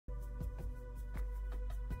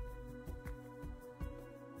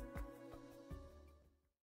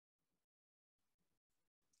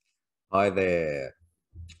Hi there.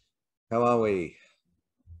 How are we?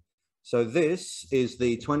 So this is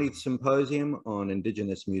the 20th Symposium on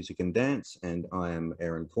Indigenous Music and Dance, and I am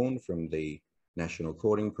Aaron Corn from the National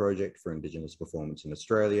Recording Project for Indigenous Performance in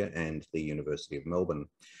Australia and the University of Melbourne.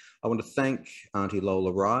 I want to thank Auntie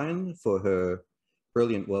Lola Ryan for her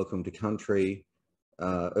brilliant welcome to country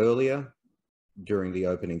earlier during the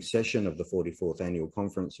opening session of the 44th Annual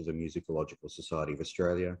Conference of the Musicological Society of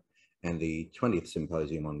Australia and the 20th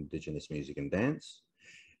Symposium on Indigenous Music and Dance.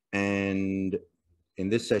 And in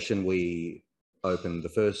this session, we opened the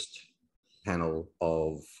first panel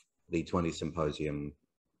of the 20th Symposium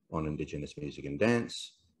on Indigenous Music and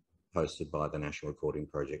Dance, hosted by the National Recording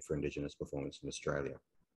Project for Indigenous Performance in Australia.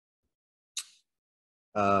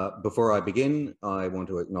 Before I begin, I want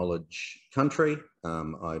to acknowledge country.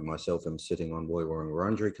 I myself am sitting on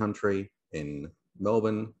Wurundjeri country in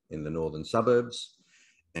Melbourne, in the northern suburbs.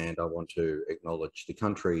 And I want to acknowledge the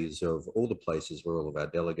countries of all the places where all of our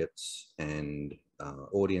delegates and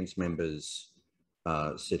audience members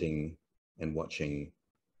are sitting and watching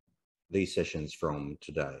these sessions from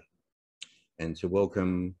today. And to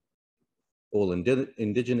welcome all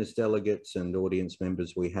Indigenous delegates and audience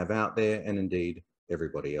members we have out there, and indeed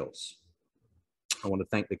everybody else. I want to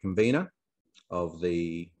thank the convener of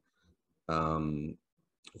the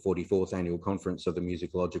 44th Annual Conference of the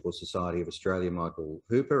Musicological Society of Australia, Michael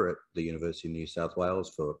Hooper at the University of New South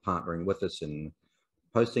Wales, for partnering with us in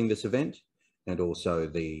hosting this event, and also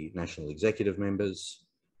the national executive members,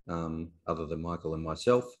 other than Michael and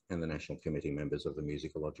myself, and the national committee members of the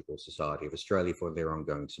Musicological Society of Australia for their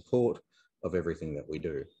ongoing support of everything that we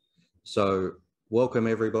do. So welcome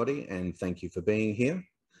everybody, and thank you for being here.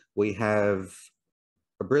 We have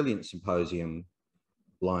a brilliant symposium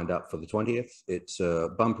lined up for the 20th. It's a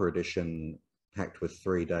bumper edition packed with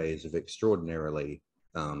 3 days of extraordinarily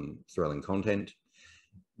thrilling content.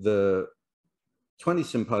 The 20th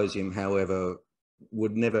Symposium, however,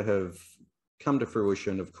 would never have come to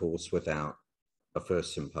fruition, of course, without a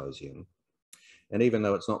first symposium. And even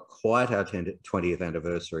though it's not quite our 20th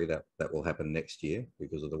anniversary, that will happen next year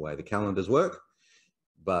because of the way the calendars work,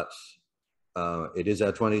 but it is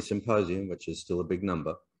our 20th Symposium, which is still a big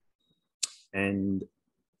number. And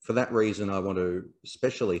for that reason, I want to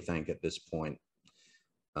especially thank at this point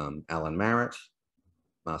Alan Marrett,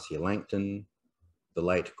 Marcia Langton, the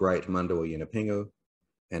late great Mundua Yunupingu,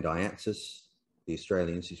 and IATSIS, the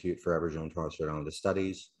Australian Institute for Aboriginal and Torres Strait Islander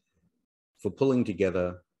Studies, for pulling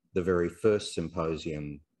together the very first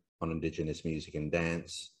symposium on Indigenous music and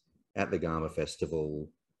dance at the Gama Festival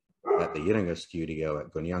at the Yolŋu studio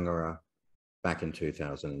at Gondarra back in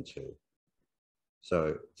 2002.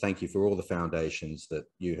 So thank you for all the foundations that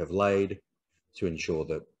you have laid to ensure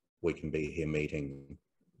that we can be here meeting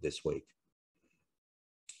this week.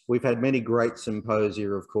 We've had many great symposia,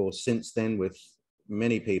 of course, since then, with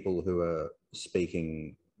many people who are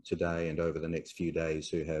speaking today and over the next few days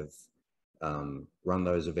who have run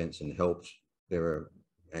those events and helped. There are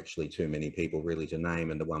actually too many people really to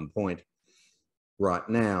name at one point right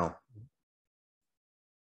now.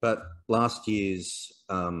 But last year's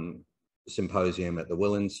symposium at the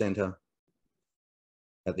Willan Centre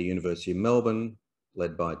at the University of Melbourne,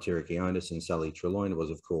 led by Tiriki Onus and Sally Treloyne,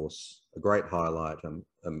 was of course a great highlight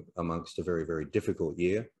amongst a very, very difficult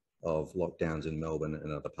year of lockdowns in Melbourne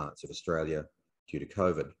and other parts of Australia due to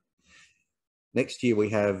COVID. Next year we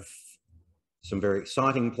have some very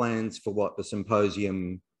exciting plans for what the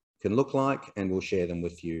symposium can look like, and we'll share them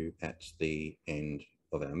with you at the end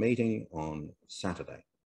of our meeting on Saturday.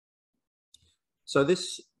 So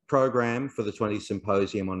this program for the 20th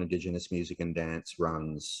Symposium on Indigenous Music and Dance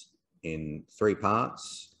runs in 3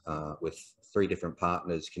 parts, with 3 different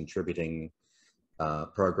partners contributing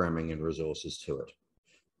programming and resources to it.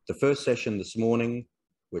 The first session this morning,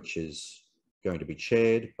 which is going to be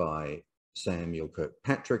chaired by Sam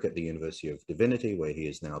Curkpatrick at the University of Divinity, where he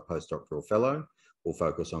is now a postdoctoral fellow, will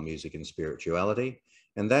focus on music and spirituality.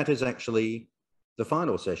 And that is actually the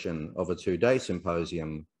final session of a 2-day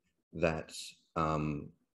symposium that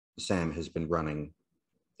Sam has been running,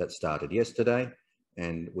 that started yesterday,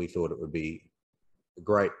 and we thought it would be a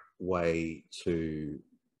great way to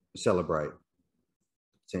celebrate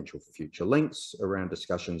potential future links around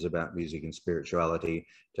discussions about music and spirituality,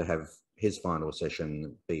 to have his final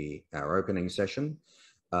session be our opening session.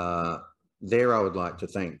 There I would like to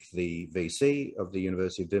thank the VC of the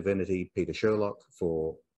University of Divinity, Peter Sherlock,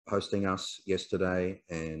 for hosting us yesterday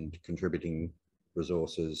and contributing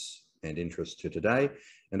resources and interest to today,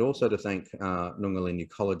 and also to thank Nuungalinu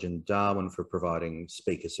College in Darwin for providing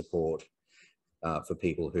speaker support for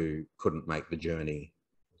people who couldn't make the journey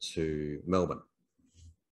to Melbourne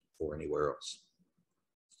or anywhere else.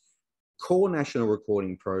 core national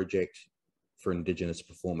recording project for Indigenous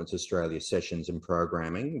Performance Australia sessions and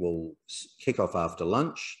programming will kick off after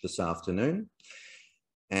lunch this afternoon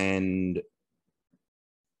and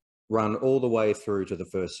run all the way through to the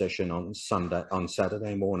first session on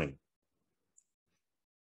Saturday morning.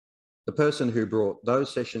 The person who brought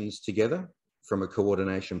those sessions together from a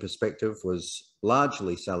coordination perspective was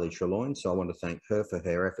largely Sally Treloyne, so I want to thank her for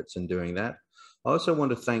her efforts in doing that. I also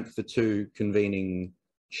want to thank the two convening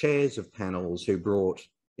chairs of panels who brought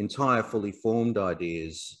entire fully formed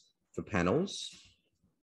ideas for panels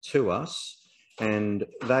to us, and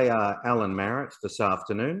they are Alan Marrett this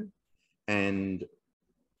afternoon, and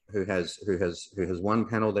who has one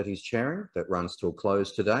panel that he's chairing that runs to a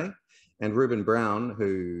close today, and Ruben Brown,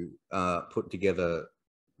 who put together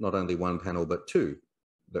not only one panel but two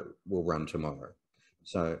that will run tomorrow.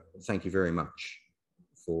 So thank you very much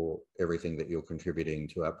for everything that you're contributing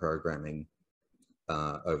to our programming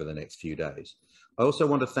over the next few days. I also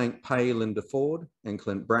want to thank Pay Linda Ford and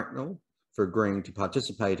Clint Bracknell for agreeing to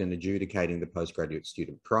participate in adjudicating the Postgraduate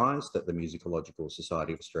Student Prize that the Musicological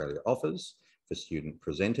Society of Australia offers for student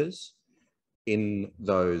presenters in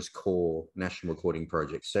those core National Recording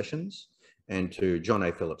Project sessions, and to John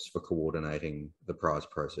A. Phillips for coordinating the prize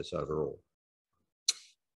process overall.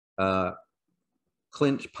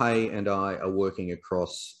 Clint, Pay and I are working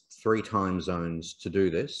across 3 time zones to do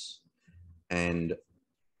this, and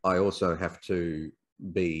I also have to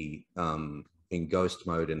be in ghost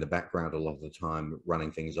mode in the background a lot of the time,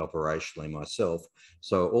 running things operationally myself.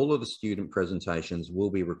 So all of the student presentations will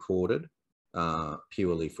be recorded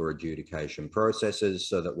purely for adjudication processes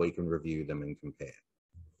so that we can review them and compare.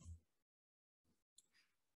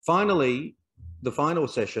 Finally, the final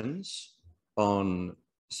sessions on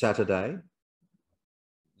Saturday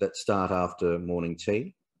that start after morning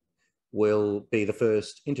tea will be the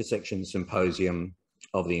first intersection symposium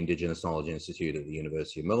of the Indigenous Knowledge Institute at the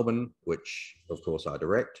University of Melbourne, which of course I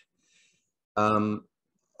direct.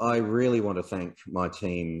 I really want to thank my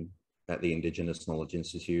team at the Indigenous Knowledge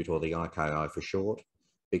Institute, or the IKI for short,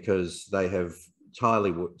 because they have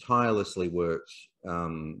tirelessly worked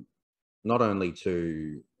not only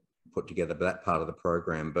to put together that part of the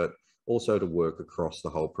program, but also to work across the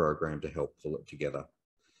whole program to help pull it together.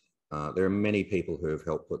 There are many people who have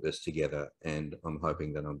helped put this together, and I'm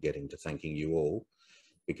hoping that I'm getting to thanking you all,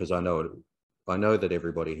 because I know that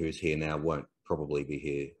everybody who's here now won't probably be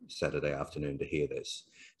here Saturday afternoon to hear this.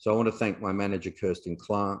 So I want to thank my manager, Kirsten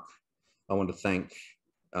Clark. I want to thank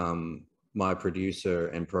my producer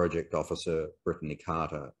and project officer, Brittany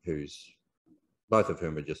Carter, both of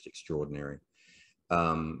whom are just extraordinary.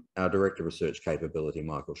 Our Director of Research Capability,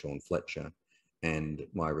 Michael Sean Fletcher, and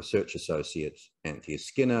my research associate, Anthea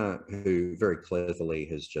Skinner, who very cleverly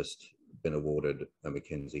has just been awarded a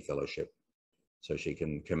Mackenzie Fellowship, so she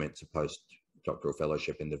can commence a postdoctoral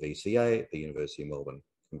fellowship in the VCA at the University of Melbourne.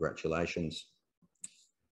 Congratulations.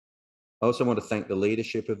 I also want to thank the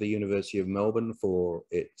leadership of the University of Melbourne for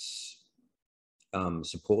its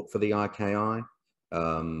support for the IKI.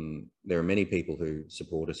 There are many people who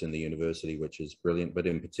support us in the university, which is brilliant, but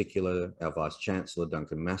in particular, our Vice-Chancellor,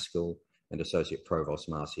 Duncan Maskell, and Associate Provost,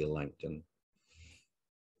 Marcia Langton.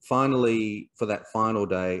 Finally, for that final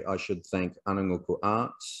day, I should thank Anunguku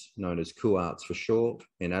Arts, known as Ku Arts for short,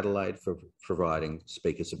 in Adelaide, for providing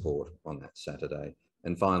speaker support on that Saturday.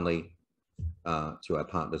 And finally, to our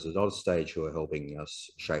partners at Odstage, who are helping us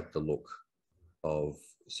shape the look of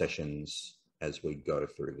sessions as we go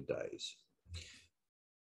through the days.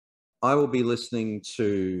 I will be listening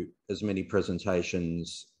to as many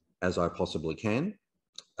presentations as I possibly can,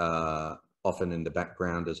 often in the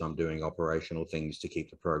background as I'm doing operational things to keep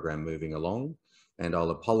the program moving along. And I'll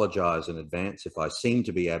apologise in advance if I seem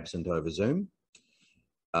to be absent over Zoom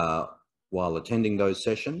while attending those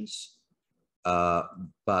sessions,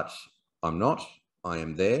 but I'm not. I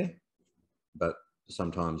am there, but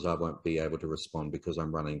sometimes I won't be able to respond because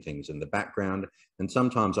I'm running things in the background, and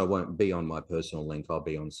sometimes I won't be on my personal link. I'll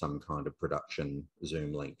be on some kind of production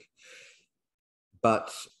Zoom link.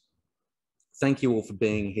 But thank you all for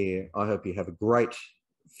being here. I hope you have a great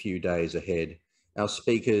few days ahead. Our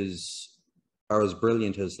speakers are as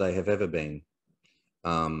brilliant as they have ever been.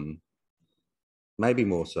 Maybe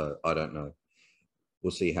more so, I don't know.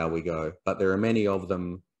 We'll see how we go. But there are many of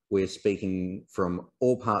them. We're speaking from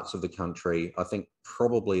all parts of the country. I think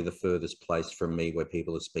probably the furthest place from me where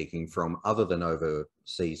people are speaking from, other than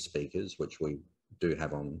overseas speakers, which we do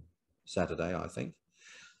have on Saturday, I think,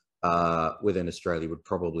 within Australia would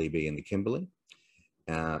probably be in the Kimberley.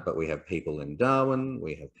 but we have people in Darwin,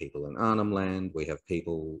 we have people in Arnhem Land, we have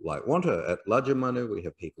people like Wanta at Lajamanu, we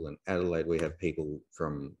have people in Adelaide, we have people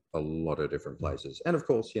from a lot of different places. And of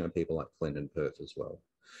course, you know, people like Clint and Perth as well.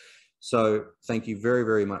 So thank you very,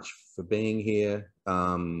 very much for being here.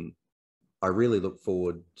 I really look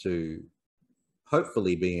forward to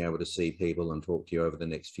hopefully being able to see people and talk to you over the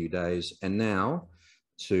next few days. And now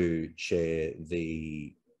to chair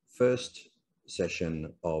the first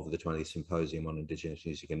session of the 20th Symposium on Indigenous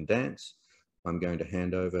Music and Dance, I'm going to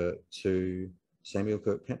hand over to Sam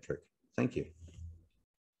Curkpatrick. Thank you.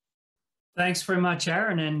 Thanks very much,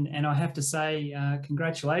 Aaron. And I have to say,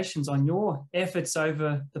 congratulations on your efforts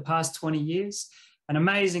over the past 20 years. An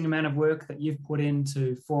amazing amount of work that you've put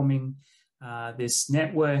into forming this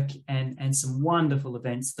network and some wonderful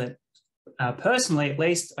events that personally, at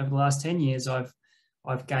least over the last 10 years, I've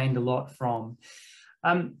gained a lot from.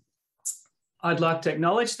 I'd like to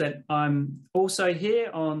acknowledge that I'm also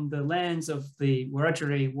here on the lands of the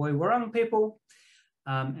Wiradjuri Woiwurrung people,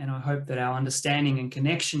 and I hope that our understanding and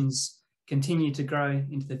connections continue to grow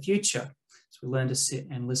into the future as we learn to sit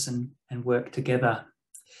and listen and work together.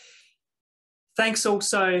 Thanks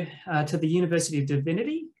also to the University of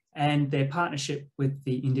Divinity and their partnership with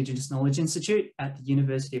the Indigenous Knowledge Institute at the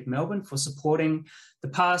University of Melbourne for supporting the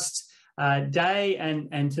past day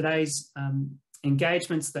and today's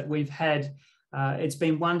engagements that we've had. It's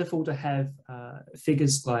been wonderful to have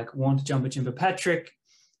figures like Wanta Jampijinpa Patrick,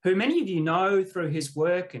 who many of you know through his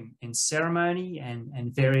work in ceremony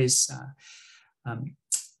and various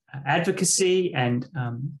advocacy and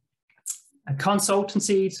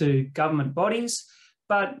consultancy to government bodies.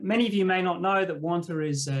 But many of you may not know that Wanta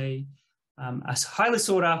is a highly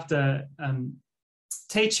sought after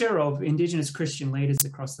teacher of Indigenous Christian leaders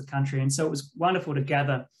across the country. And so it was wonderful to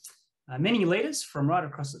gather many leaders from right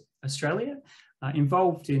across Australia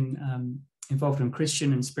involved in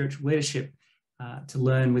Christian and spiritual leadership to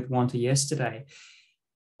learn with Wanta yesterday.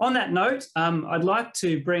 On that note, I'd like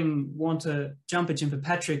to bring Wanta Jampijinpa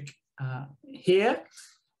Patrick here.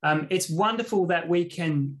 It's wonderful that we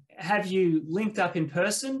can have you linked up in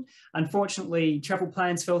person. Unfortunately, travel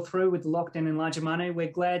plans fell through with the lockdown in Lajamanu.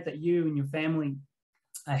 We're glad that you and your family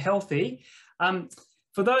are healthy.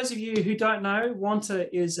 For those of you who don't know,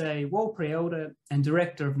 Wanta is a Warlpiri elder and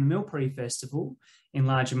director of the Milpiri Festival in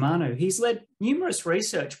Lajamanu. He's led numerous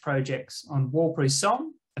research projects on Warlpiri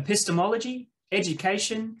song, epistemology,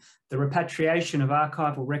 education, the repatriation of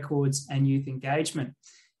archival records and youth engagement.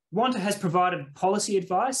 Wanta has provided policy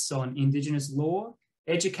advice on Indigenous law,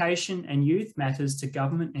 education and youth matters to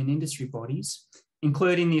government and industry bodies,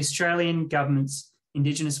 including the Australian Government's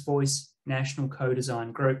Indigenous Voice National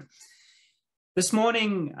Co-Design Group. This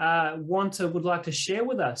morning, Wanta would like to share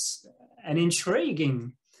with us an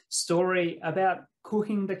intriguing story about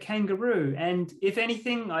cooking the kangaroo. And if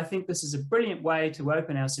anything, I think this is a brilliant way to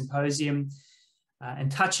open our symposium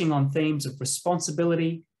and touching on themes of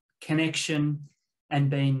responsibility, connection, and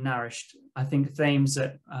being nourished. I think themes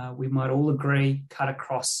that we might all agree cut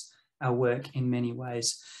across our work in many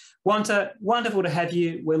ways. Wanta, wonderful to have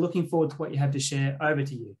you. We're looking forward to what you have to share. Over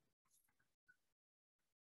to you.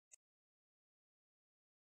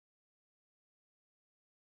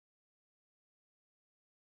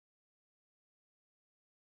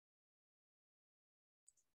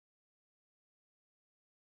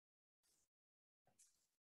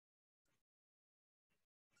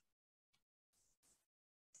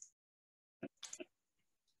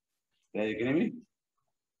 Yeah, you can hear me?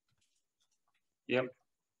 Yep.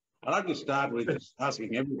 I'd like to start with just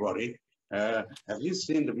asking everybody, have you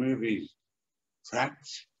seen the movie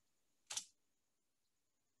Trapped?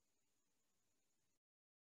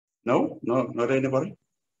 No? No, not anybody?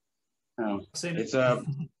 No. It's a,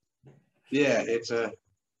 yeah, it's a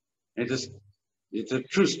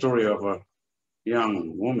true story of a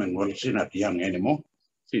young woman. Well, she's not young anymore.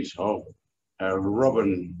 She's old.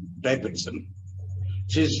 Robin Davidson.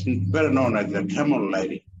 She's better known as the Camel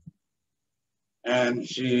Lady. And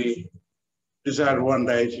she decided one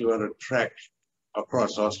day she wanted to trek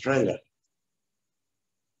across Australia.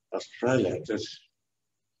 Just,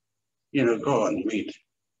 you know, go and meet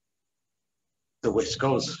the West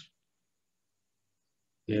Coast.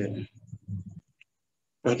 Yeah.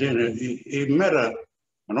 But then he met an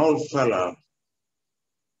old fella,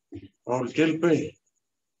 old Gilby,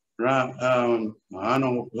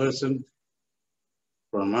 Mahano person,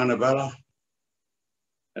 from Annabella.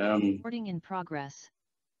 Recording in progress.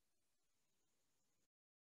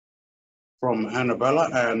 From Annabella,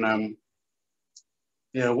 and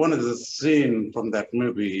yeah, one of the scenes from that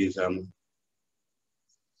movie is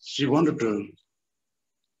she found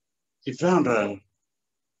a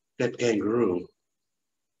dead kangaroo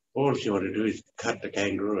all she wanted to do is cut the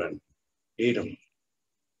kangaroo and eat them.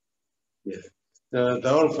 Yeah.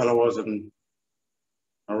 The old fellow wasn't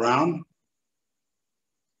around,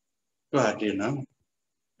 but you know,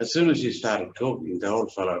 as soon as she started talking, the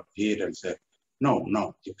old fellow appeared and said, "No,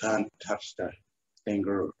 no, you can't touch the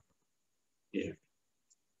kangaroo." Yeah.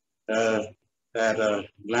 Had a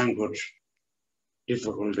language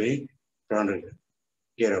difficulty trying to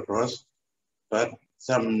get across, but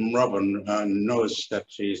some Robin knows that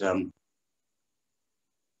she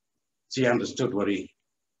understood what he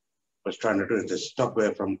was trying to do, to stop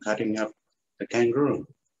her from cutting up the kangaroo.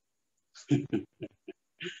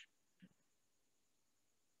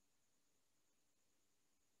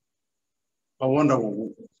 I wonder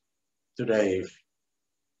today if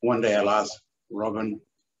one day I'll ask Robin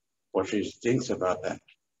what she thinks about that,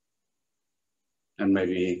 and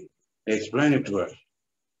maybe explain it to her.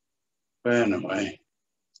 But anyway,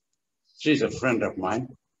 she's a friend of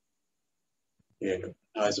mine. Yeah,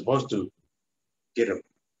 I was supposed to get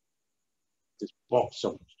this box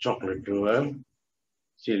of chocolate to her.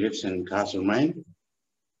 She lives in Castlemaine,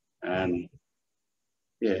 and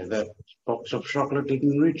yeah, that box of chocolate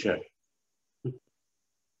didn't reach her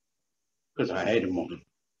because I ate them all.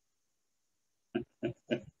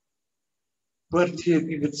 But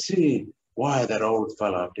you could see why that old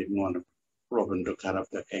fella didn't want Robin to cut up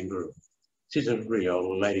the kangaroo. She's a real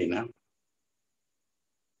old lady now.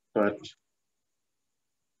 But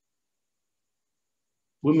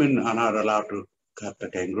women are not allowed to cut the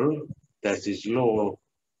kangaroo. There's this law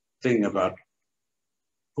thing about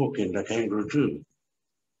cooking the kangaroo too.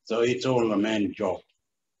 So it's all a man's job.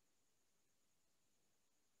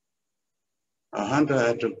 A hunter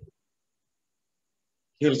had to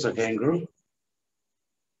kill the kangaroo,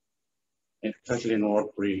 especially in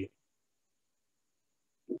Albury,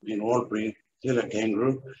 kill a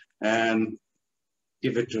kangaroo and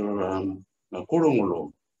give it to a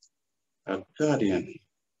kurungulu, a guardian.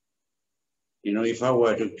 You know, if I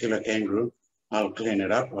were to kill a kangaroo, I'll clean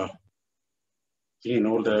it up, clean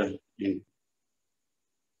all the,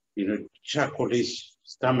 chuck all his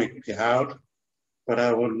stomach out, but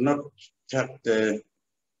I will not chuck the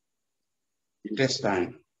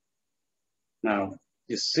intestine. Now,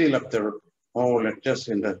 you seal up the hole just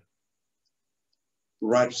in the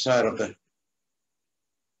right side of the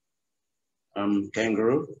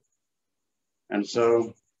kangaroo. And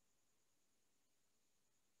so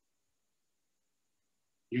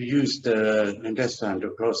you use the intestine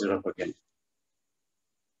to close it up again.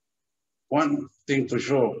 One thing for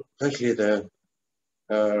sure, especially the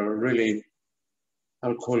really,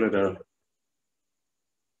 I'll call it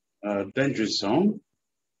a dangerous zone,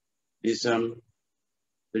 is the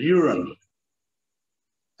urine.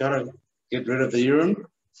 Gotta get rid of the urine.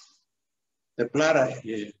 The bladder,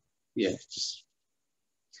 yeah, just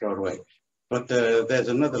throw it away. But there's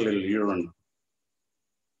another little urine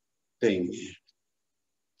thing,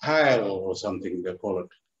 pile or something they call it.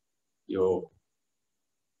 Your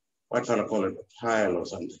white fella call it pile or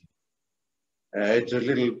something. It's a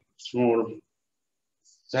little small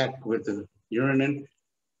sack with the urine in,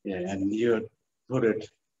 yeah, and you put it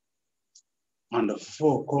on the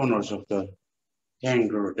four corners of the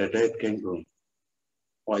kangaroo, the dead kangaroo,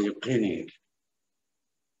 while you're cleaning it.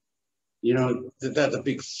 You know, that's a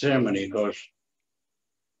big ceremony goes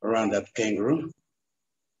around that kangaroo,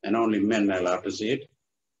 and only men are allowed to see it.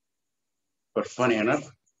 But funny enough,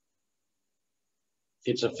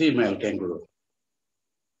 it's a female kangaroo.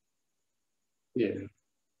 Yeah.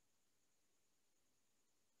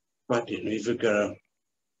 But you know, if you got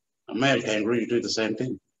a male kangaroo, you do the same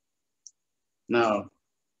thing. Now,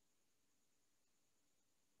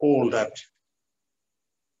 all that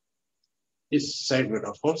is sacred,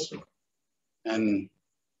 of course. And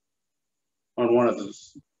on one of the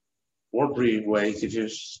Albury ways, if you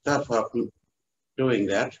start up doing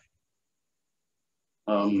that,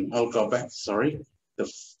 I'll go back, sorry.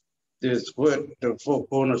 This word, the four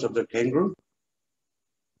corners of the kangaroo,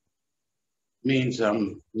 means,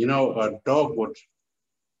 you know, a dog would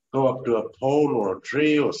go up to a pole or a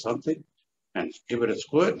tree or something and give it a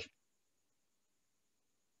squirt.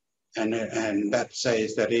 And that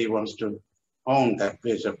says that he wants to own that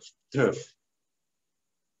piece of turf.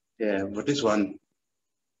 Yeah, but this one,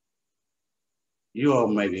 you are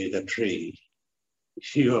maybe the tree.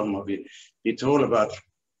 You are maybe, it's all about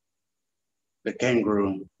the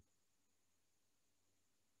kangaroo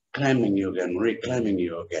claiming you again, reclaiming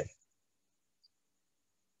you again.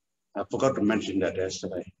 I forgot to mention that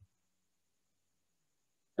yesterday.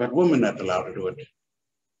 But women are not allowed to do it.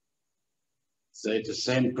 So it's the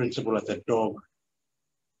same principle as the dog,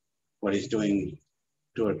 what he's doing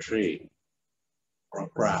to a tree.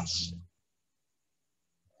 grass.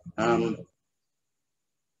 I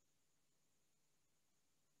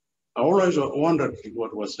always wondered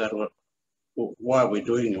what was that, why we're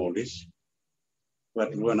doing all this.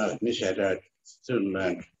 But when I initiated, I soon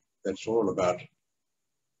learned that's all about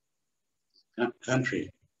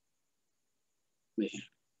country. Yeah.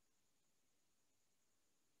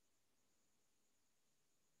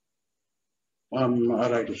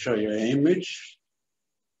 I'd like to show you an image.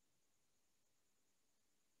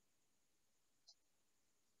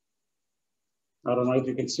 I don't know if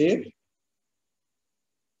you can see it.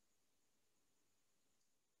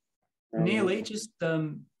 Nearly, just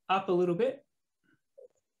up a little bit.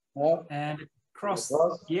 Up. And across.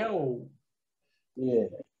 Yo. Yeah.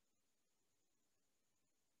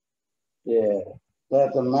 Yeah.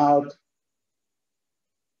 That's a mouth.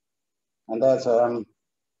 And that's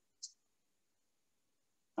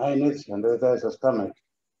anus, and there's a stomach.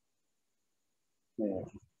 Yeah.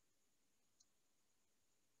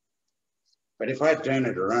 But if I turn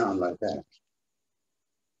it around like that,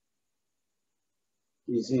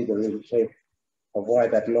 you see the real shape of why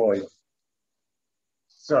that law is.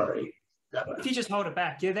 Sorry. If you just hold it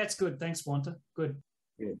back. Yeah, that's good. Thanks, Wanta. Good.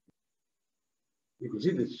 Yeah. You can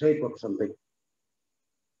see the shape of something.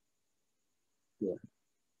 Yeah.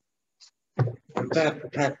 But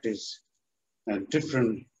that practice, a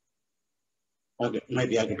different,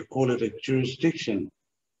 maybe I could call it a jurisdiction.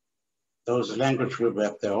 Those language groups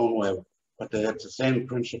have their own way, but they have the same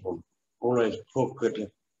principle. Always cook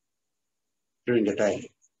it during the day,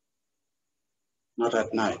 not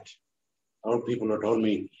at night. Old people have told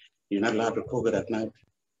me, you're not allowed to cook it at night,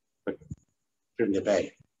 but during the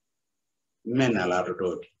day. Men are allowed to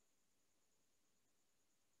do it.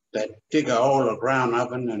 They dig a hole around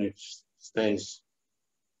oven and it stays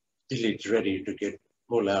till it's ready to get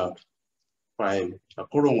pulled out by a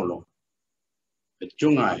kurungulu, a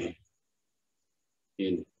jungai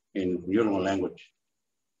in Yolŋu language.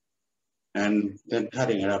 And then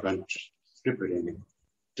cutting it up and distributing it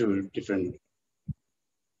to different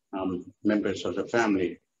members of the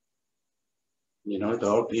family. You know, the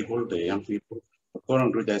old people, the young people,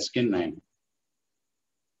 according to their skin name.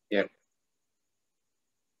 Yeah.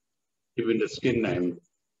 Even the skin name,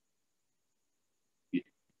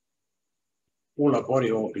 all our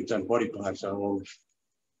body organs and body parts are all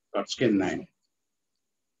got skin name.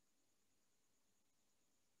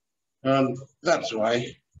 And that's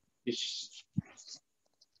why it's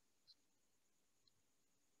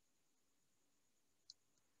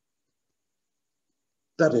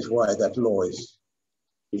that is why that law is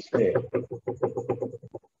there.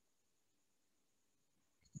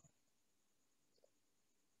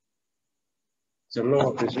 It's the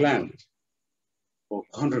law of this land. For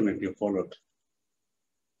continent you followed.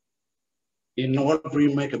 In order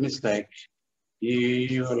you make a mistake,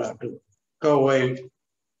 you're allowed to go away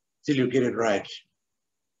till you get it right.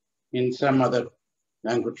 In some other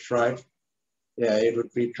language tribe, yeah, it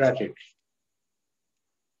would be tragic.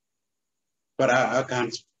 But I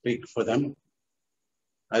can't speak for them.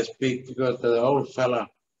 I speak because the old fella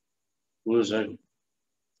who's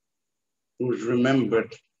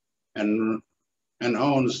remembered and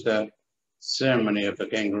owns the ceremony of the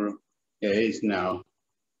kangaroo. Yeah, he's now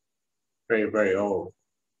very, very old.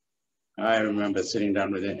 I remember sitting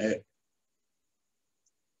down with him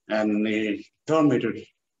and he told me to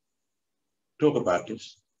talk about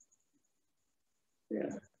this.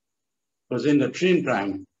 Yeah. Because in the dream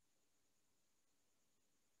time,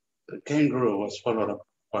 the kangaroo was followed up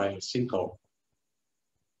by a sinkhole.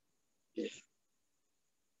 Yeah.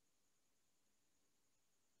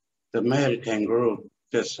 The male kangaroo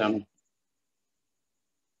just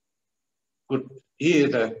could hear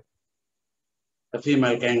the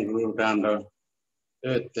female kangaroo down the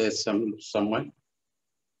earth there somewhere.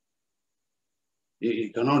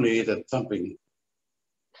 You can only hear the thumping.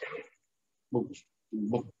 Boom,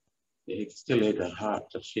 boom. You can still hear the heart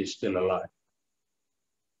that she's still alive.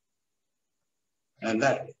 And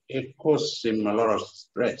that, it caused him a lot of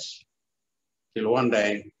stress. Till one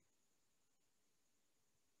day,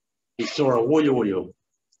 he saw a wuyu,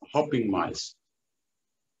 hopping mice.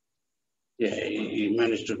 Yeah, he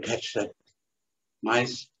managed to catch that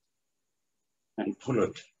mice and pull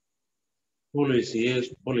it. Pull his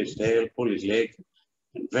ears, pull his tail, pull his leg,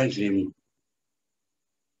 and vent him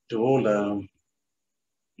to all the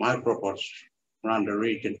micropods around the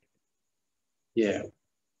region. Yeah,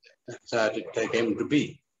 that's how it came to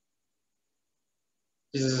be.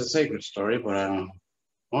 This is a sacred story, but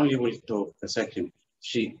only will talk a second.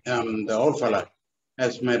 The old fella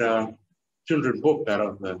has made a children's book out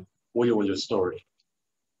of the wuyu story.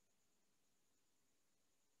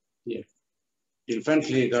 Yeah.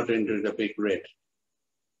 eventually got into the big red,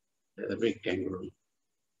 the big kangaroo,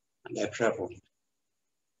 and they traveled.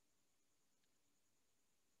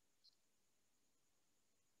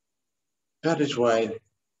 That is why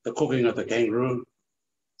the cooking of the kangaroo,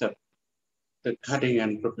 the cutting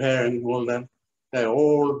and preparing, all that, they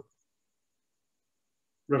all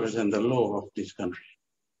represent the law of this country.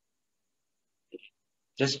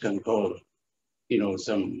 Just can go, you know,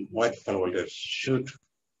 some white fellow will just shoot,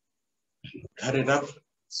 cut it up,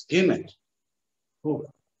 skin it. Oh.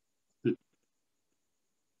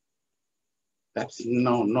 That's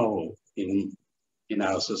no in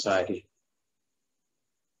our society.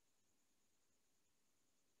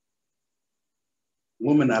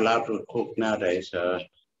 Women are allowed to cook nowadays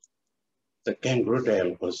the kangaroo tail,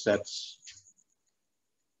 because that's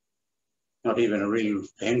not even a real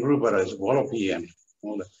kangaroo, but it's wallaby and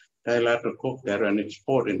all that. They're allowed to cook that, and it's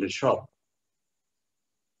bought in the shop.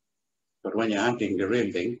 But when you're hunting the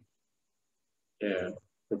real thing, they're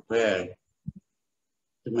prepared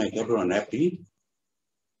to make everyone happy,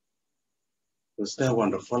 because they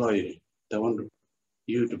want to follow you. They want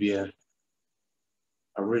you to be a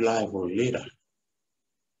reliable leader.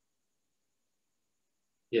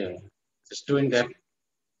 Yeah, just doing that,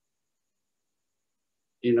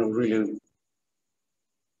 in a really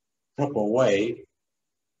proper way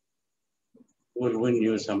will win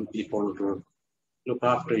you some people to look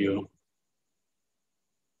after you.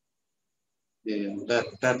 Yeah,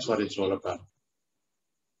 that's what it's all about.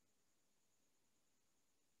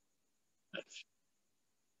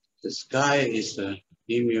 The sky is the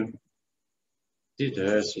emu. The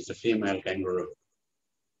earth is a female kangaroo.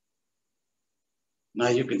 Now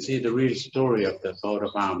you can see the real story of the coat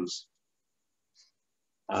of arms.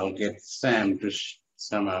 I'll get Sam to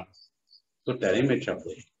somehow put that image up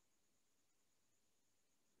there.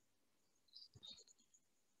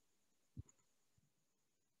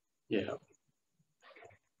 Yeah.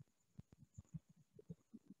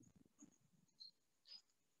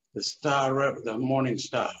 The star, the morning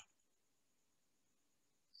star.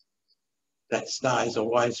 That star is a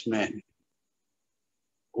wise man.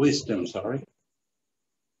 Wisdom, sorry.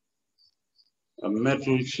 A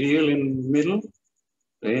metal shield in the middle.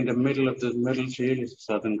 In the middle of the metal shield is the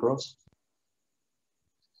Southern Cross.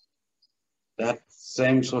 That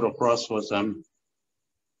same sort of cross was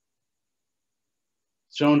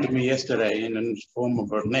shown to me yesterday in the form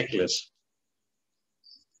of a necklace.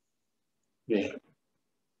 Yeah.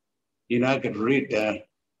 You know, I could read the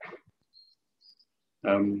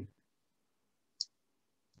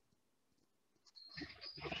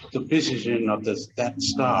position of that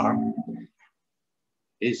star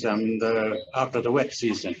is after the wet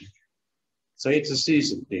season. So it's a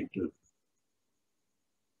season thing too.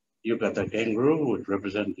 You got the kangaroo, which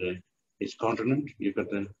represents its continent. You got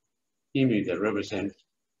the emu that represents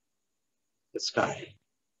the sky.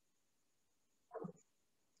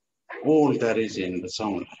 All that is in the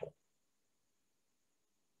songline.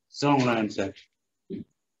 Songlines that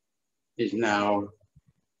is now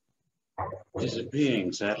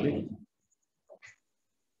disappearing, sadly.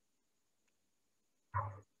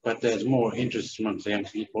 But there's more interest amongst young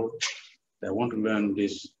people that want to learn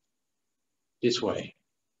this way.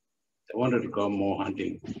 They wanted to go more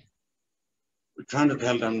hunting. We're trying to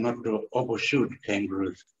tell them not to overshoot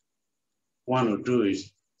kangaroos. 1 or 2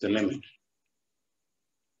 is the limit.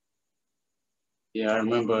 Yeah, I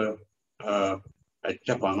remember a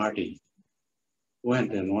Chapangati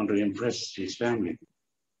went and wanted to impress his family.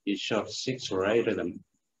 He shot 6 or 8 of them.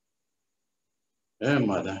 Her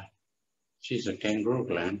mother, she's a kangaroo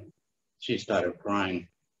clan, she started crying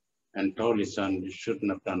and told his son, you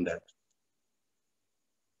shouldn't have done that.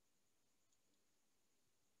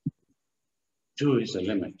 2 is the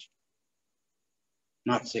limit,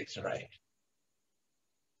 not 6 or 8.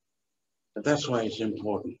 But that's why it's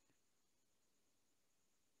important.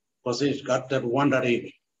 Because he's got that Wanta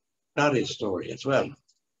Jampijinpa story as well.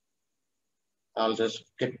 I'll just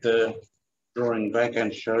get the drawing back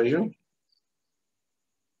and show you.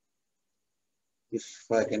 If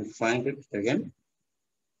I can find it again.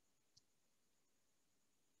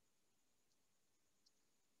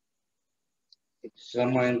 It's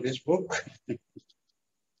somewhere in this book.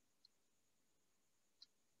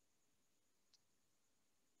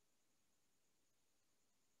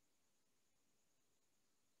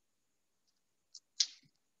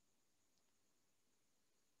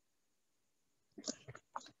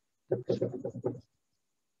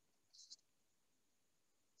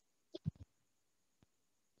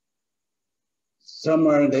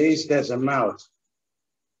 Somewhere in the east, there's a mouth.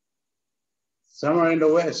 Somewhere in the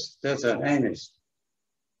west, there's an anus.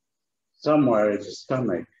 Somewhere it's a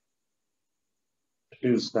stomach.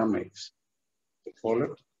 two stomachs, they call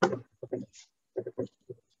it.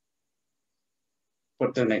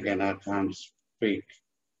 But then again, I can't speak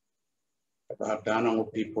about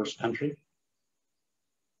Danangu people's country.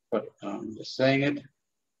 But just saying it,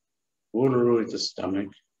 Uluru is the stomach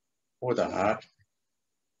or the heart.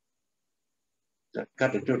 The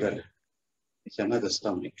Kataduda is another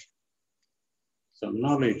stomach. So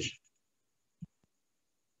knowledge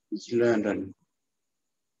is learned and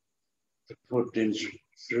put in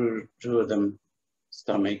through two of them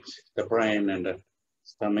stomachs, the brain and the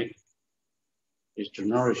stomach, is to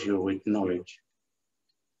nourish you with knowledge.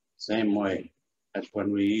 Same way as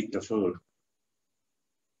when we eat the food.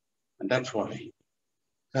 And that's why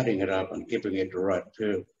cutting it up and keeping it right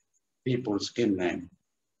to people's skin name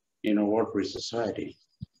in a world-free society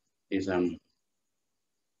is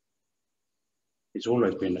it's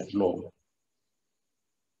always been that law.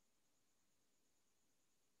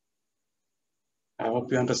 I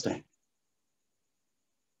hope you understand.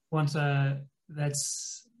 Wanta,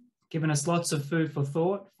 that's given us lots of food for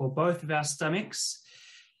thought for both of our stomachs.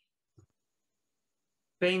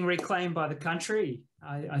 Being reclaimed by the country,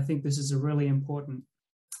 I think this is a really important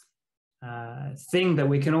thing that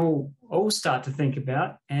we can all start to think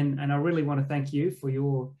about. And I really want to thank you for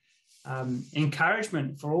your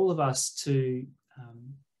encouragement for all of us to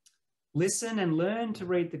listen and learn to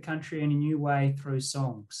read the country in a new way through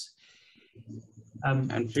songs.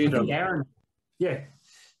 And feed on Aaron, yeah.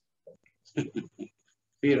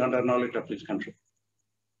 Feed on the knowledge of this country.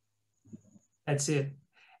 That's it.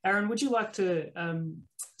 Aaron, would you like to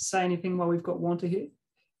say anything while we've got Wanta here?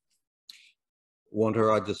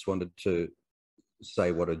 Wanta, I just wanted to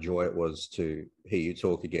say what a joy it was to hear you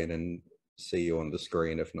talk again and see you on the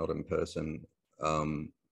screen, if not in person.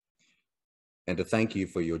 And to thank you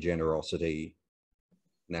for your generosity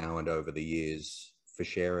now and over the years for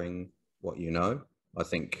sharing what you know. I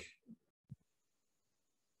think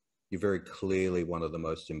you're very clearly one of the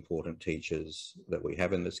most important teachers that we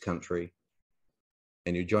have in this country.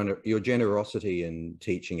 And your generosity in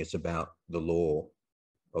teaching us about the law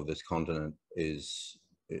of this continent is,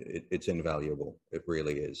 it's invaluable. It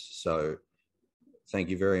really is. So thank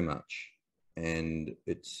you very much. And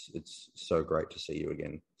it's so great to see you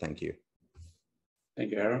again. Thank you.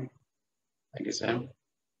 Thank you, Aaron. Thank you, Sam.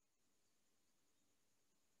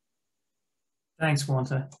 Thanks,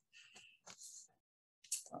 Wanta.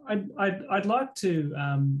 I'd like to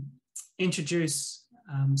introduce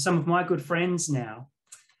some of my good friends now,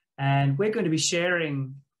 and we're going to be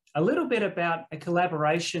sharing a little bit about a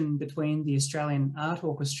collaboration between the Australian Art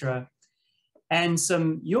Orchestra and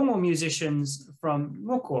some Yolŋu musicians from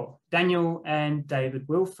Nguko, Daniel and David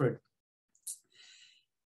Wilfred.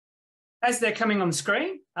 As they're coming on the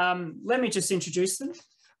screen, let me just introduce them.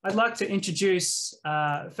 I'd like to introduce,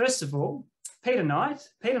 first of all, Peter Knight.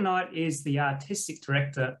 Peter Knight is the artistic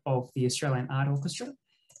director of the Australian Art Orchestra.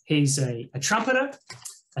 He's a trumpeter,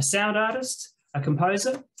 a sound artist, a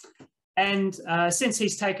composer, and since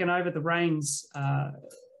he's taken over the reins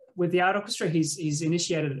with the Art Orchestra, he's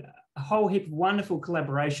initiated a whole heap of wonderful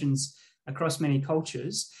collaborations across many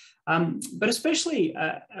cultures, but especially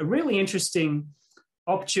a really interesting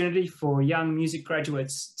opportunity for young music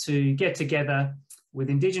graduates to get together with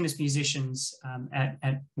Indigenous musicians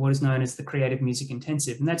at what is known as the Creative Music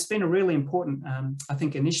Intensive. And that's been a really important, I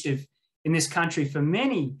think, initiative in this country for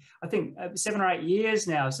many, I think 7 or 8 years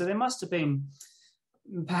now. So there must have been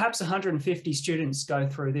perhaps 150 students go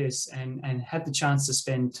through this and had the chance to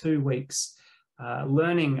spend 2 weeks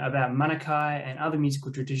learning about Manakai and other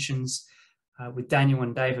musical traditions with Daniel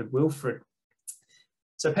and David Wilfred.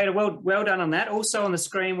 So Peter, well done on that. Also on the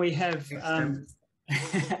screen, we have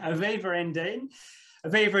Aviva Endean.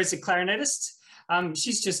 Aviva is a clarinetist.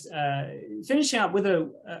 She's just finishing up with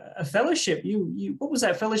a fellowship. What was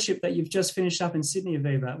that fellowship that you've just finished up in Sydney,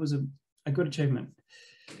 Aviva? It was a good achievement.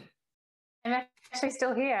 I'm actually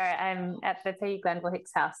still here. I'm at the P. Glenville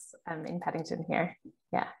Hicks House in Paddington here.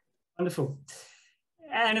 Yeah. Wonderful.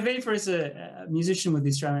 And Aviva is a musician with the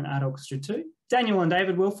Australian Art Orchestra too. Daniel and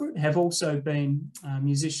David Wilfred have also been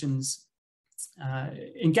musicians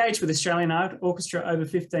engaged with Australian Art Orchestra over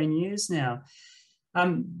 15 years now.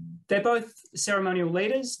 They're both ceremonial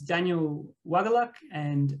leaders, Daniel Wagaluk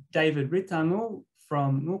and David Rittangu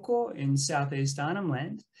from Nguko in southeast Arnhem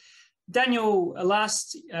Land. Daniel,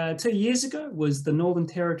 last 2 years ago, was the Northern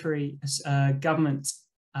Territory Government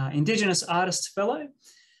Indigenous Artist Fellow.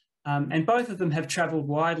 And both of them have travelled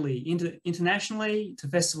widely internationally to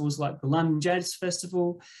festivals like the London Jazz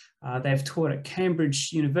Festival. They've taught at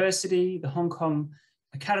Cambridge University, the Hong Kong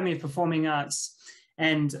Academy of Performing Arts,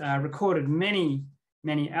 and recorded many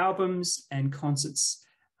albums and concerts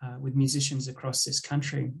with musicians across this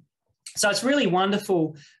country. So it's really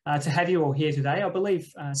wonderful to have you all here today. I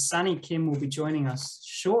believe Sunny Kim will be joining us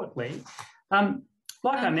shortly.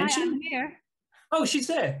 Like I mentioned, hi, I'm here. Oh, she's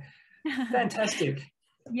there. Fantastic.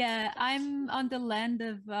 Yeah, I'm on the land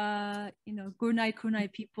of Gurnai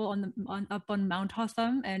Kunai people up on Mount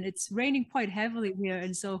Hotham, and it's raining quite heavily here,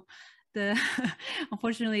 and so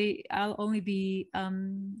unfortunately I'll only be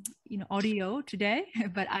audio today,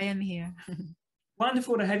 but I am here.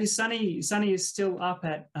 Wonderful to have you. Sunny is still up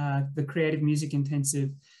at the Creative Music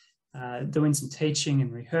Intensive, doing some teaching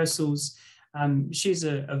and rehearsals. She's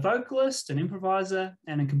a vocalist, an improviser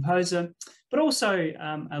and a composer, but also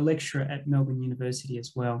a lecturer at Melbourne University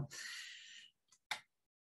as well.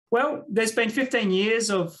 Well, there's been 15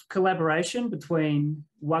 years of collaboration between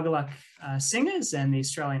Wagaluk singers and the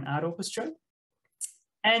Australian Art Orchestra.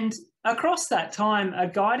 And across that time, a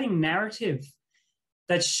guiding narrative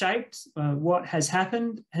that shaped what has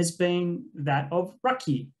happened has been that of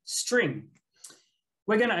Raki, string.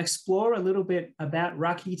 We're going to explore a little bit about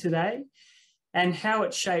Raki today and how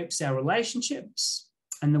it shapes our relationships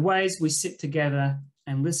and the ways we sit together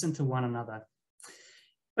and listen to one another.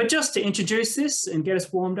 But just to introduce this and get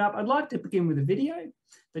us warmed up, I'd like to begin with a video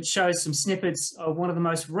that shows some snippets of one of the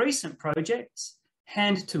most recent projects,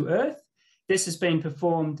 Hand to Earth. This has been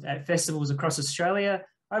performed at festivals across Australia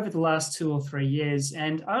over the last 2 or 3 years,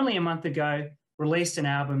 and only a month ago released an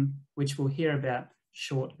album, which we'll hear about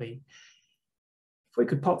shortly. If we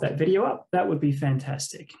could pop that video up, that would be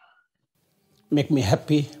fantastic. Make me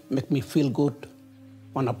happy, make me feel good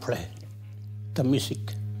when I play the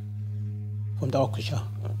music from the orchestra.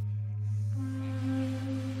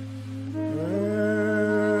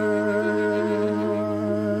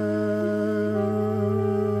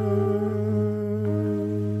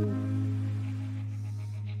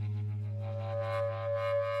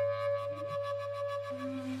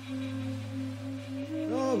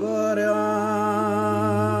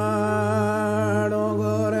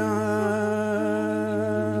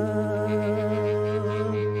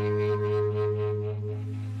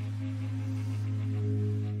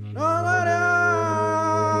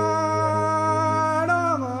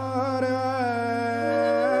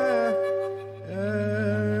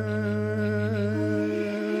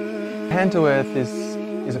 Hand to Earth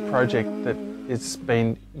is a project that has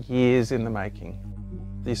been years in the making.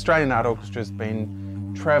 The Australian Art Orchestra has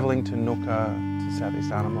been travelling to Nuka, to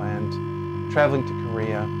Southeast Arnhem Land, travelling to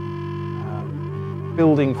Korea,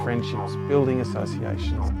 building friendships, building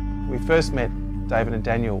associations. We first met David and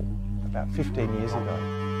Daniel about 15 years ago,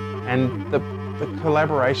 and the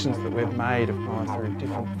collaborations that we've made have gone through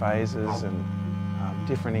different phases and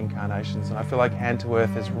different incarnations, and I feel like Hand to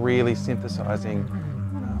Earth is really synthesising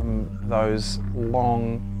those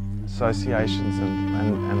long associations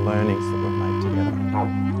and learnings that we've made together.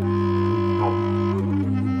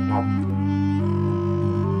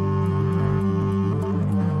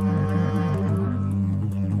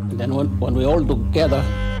 And then when we all together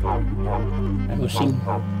and we sing,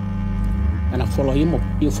 and I follow him,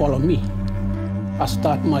 you follow me. I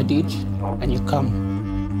start my ditch and you come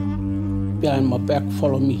behind my back,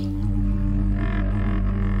 follow me.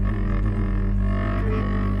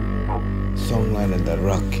 Songline and the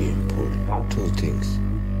Raki pull, two things.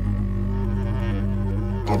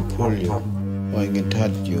 It can pull you or it can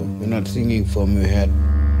touch you. You're not singing from your head,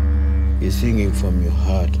 you're singing from your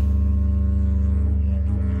heart.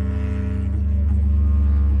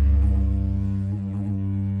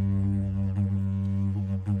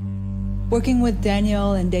 Working with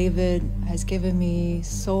Daniel and David has given me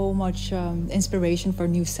so much inspiration for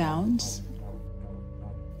new sounds.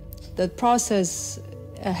 The process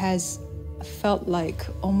has felt like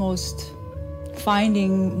almost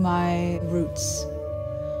finding my roots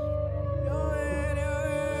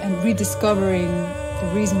and rediscovering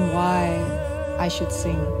the reason why I should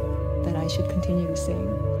sing, that I should continue to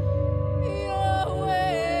sing.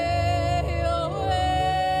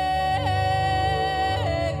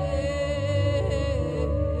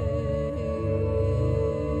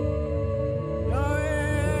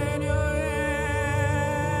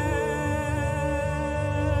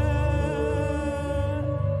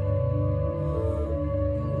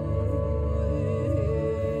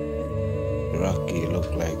 Raki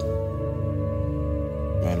looked like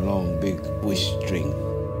my long big bush string,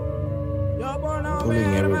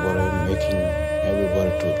 pulling everybody, making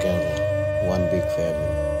everybody together, one big family.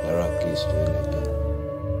 The Raki is doing like that.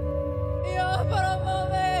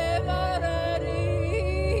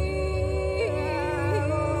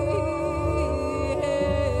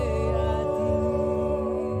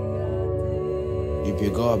 If you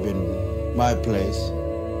go up in my place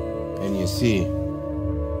and you see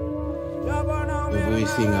we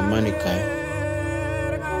sing a manikai,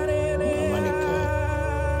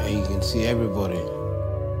 and you can see everybody.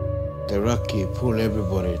 The Raki pull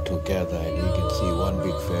everybody together, and you can see one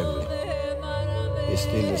big family. It's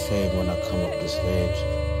still the same when I come up the stage.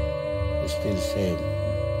 It's still the same.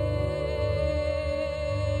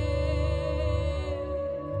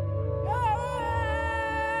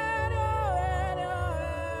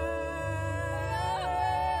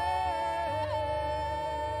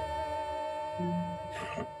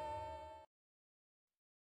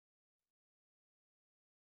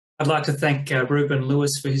 I'd like to thank Ruben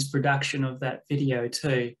Lewis for his production of that video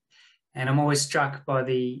too. And I'm always struck by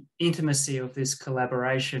the intimacy of this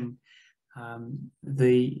collaboration,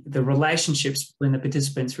 the relationships between the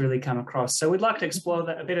participants really come across. So we'd like to explore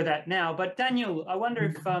a bit of that now. But Daniel, I wonder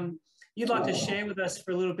if you'd like to share with us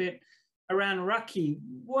for a little bit around Raki.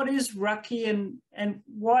 What is Raki and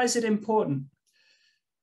why is it important?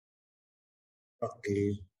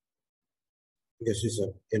 Raki, because it's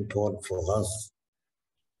important for us.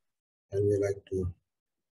 And we like to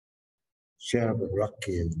share with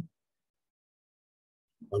Raki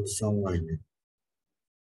on the songline.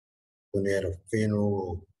 When they had a funeral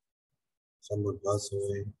or someone passed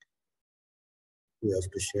away, we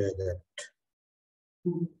have to share that.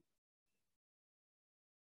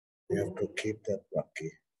 We have to keep that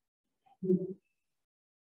Raki.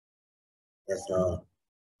 That's our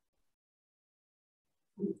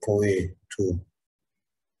way to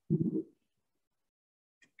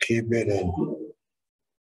keep it and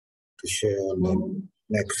to share on the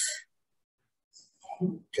next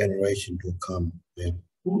generation to come and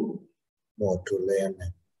more to learn.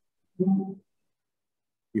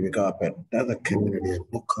 You pick up at another community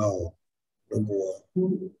at Bukau,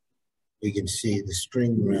 we can see the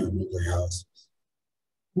string around the houses.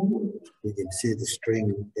 We can see the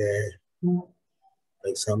string there,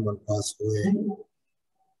 like someone passed away.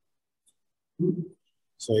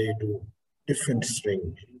 So you do different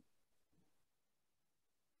string.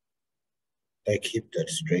 They keep that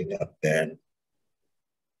string up there,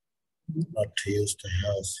 not to use the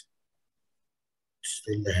house.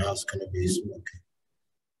 Still the house gonna be smoky.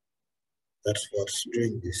 That's what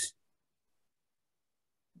string is.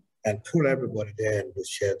 And pull everybody there and to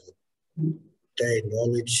share their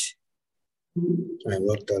knowledge and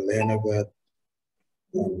what they learn about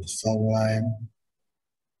on the songline,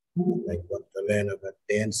 like what they learn about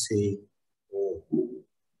dancing or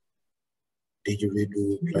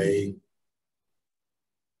didgeridoo playing.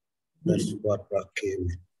 That's what Raki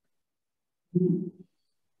means.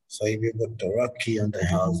 So if you put the Raki on the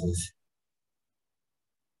houses,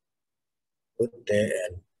 put there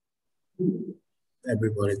and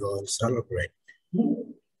everybody go and celebrate.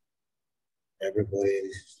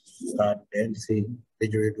 Everybody start dancing,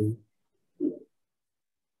 didgeridoo,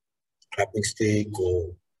 clapping stick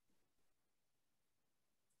or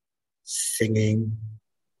singing.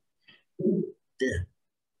 Yeah.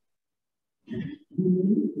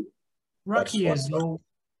 Raki is all.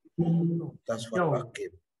 That's what Raki.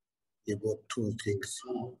 You put two things.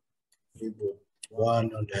 You put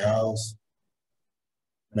one on the house,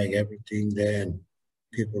 make everything there, and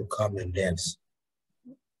people come and dance.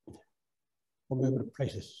 From other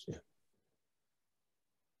places, yeah.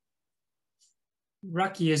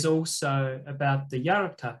 Raki is also about the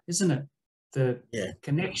Garawirrtja, isn't it? The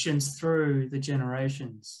connections through the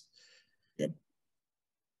generations. Yep.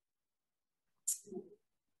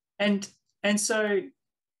 And so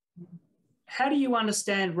how do you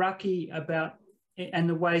understand Raki about and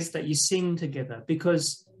the ways that you sing together?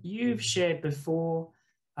 Because you've shared before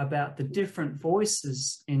about the different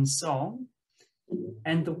voices in song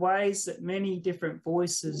and the ways that many different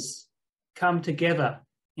voices come together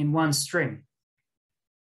in one string.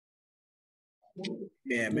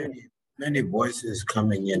 Yeah, many voices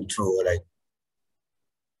coming in through like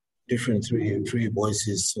different three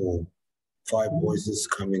voices or 5 voices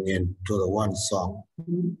coming in to the one song,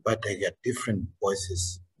 but they get different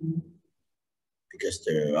voices because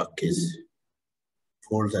the Rakis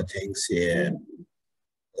pull the things here and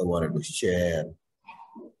they wanted to share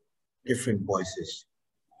different voices.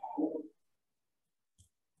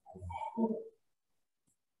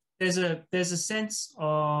 There's a sense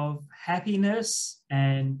of happiness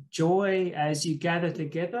and joy as you gather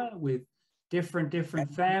together with different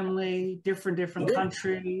family, different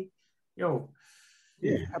country.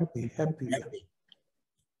 Yeah, happy.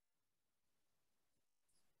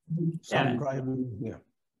 Sun driving, yeah.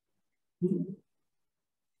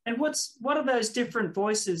 And what are those different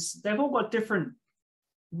voices? They've all got different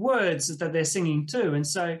words that they're singing too, and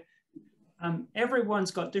so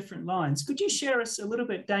everyone's got different lines. Could you share us a little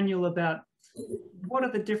bit, Daniel, about what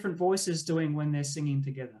are the different voices doing when they're singing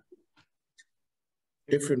together?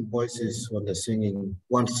 Different voices when they're singing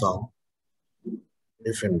one song,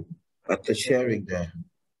 different, but they're sharing their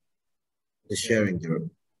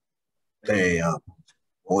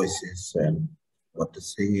voices and what they're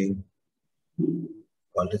singing.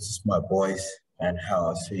 Well, this is my voice and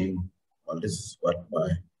how I sing. Well, this is what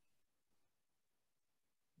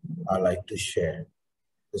I like to share.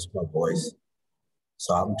 This is my voice.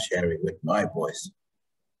 So I'm sharing with my voice.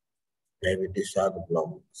 Maybe this other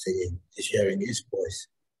bloke singing is sharing his voice,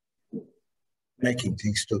 making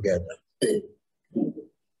things together.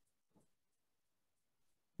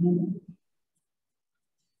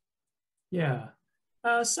 Yeah.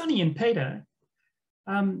 Sonny and Peter,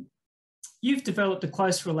 you've developed a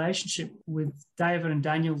close relationship with David and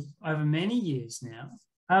Daniel over many years now.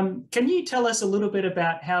 Can you tell us a little bit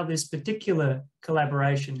about how this particular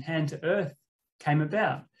collaboration, Hand to Earth, came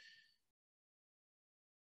about?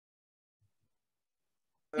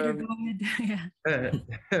 Peter, go ahead.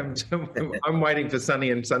 Yeah. I'm waiting for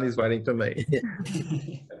Sonny and Sonny's waiting for me.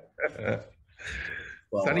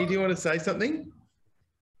 Well, Sonny, do you want to say something?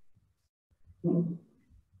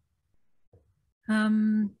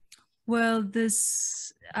 Well,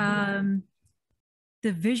 this the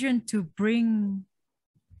vision to bring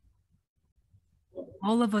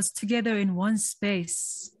all of us together in one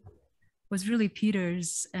space was really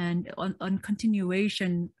Peter's, and on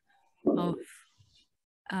continuation of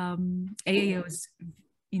AAO's,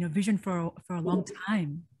 vision for a long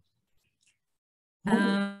time.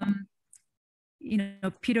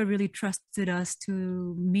 Peter really trusted us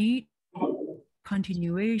to meet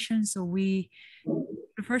continuation. So the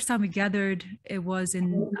first time we gathered, it was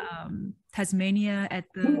in Tasmania at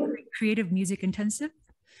the Creative Music Intensive,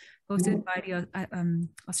 hosted by the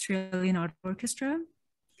Australian Art Orchestra.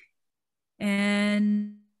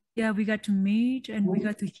 And yeah, we got to meet and we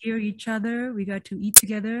got to hear each other. We got to eat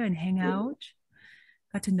together and hang out,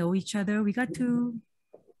 got to know each other. We got to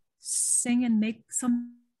sing and make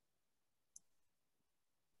some,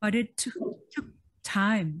 but it took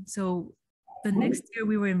time. So the next year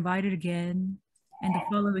we were invited again, and the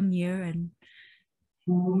following year, and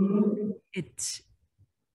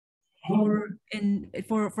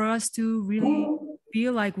for us to really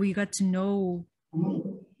feel like we got to know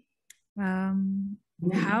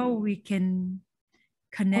how we can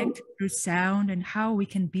connect through sound and how we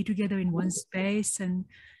can be together in one space and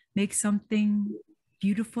make something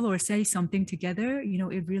beautiful or say something together.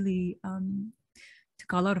 It really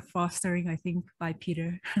took a lot of fostering, I think, by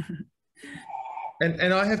Peter.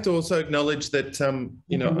 And I have to also acknowledge that,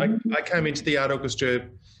 I came into the art orchestra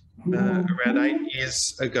around 8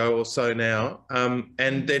 years ago or so now,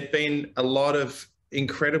 and there'd been a lot of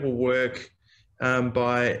incredible work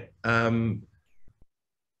by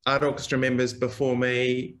art orchestra members before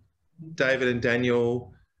me, David and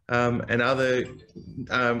Daniel, and other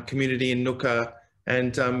community in Nuka,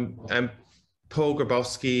 and Paul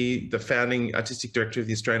Grabowski, the founding artistic director of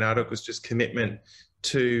the Australian Art Orchestra's commitment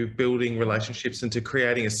to building relationships and to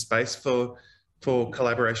creating a space for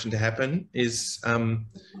collaboration to happen has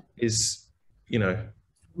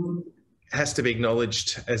to be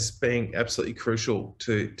acknowledged as being absolutely crucial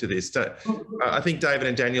to this. I think David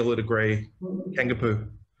and Daniel would agree. Kangaroo.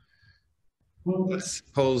 That's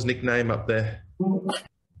Paul's nickname up there. Well,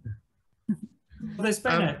 there's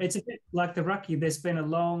been it's a bit like the Raki. There's been a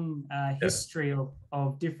long history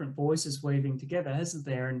of different voices weaving together, hasn't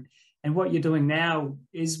there? And what you're doing now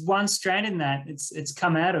is one strand in that. It's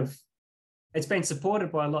come out of, it's been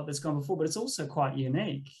supported by a lot that's gone before, but it's also quite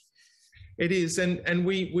unique. It is, and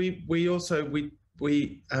we also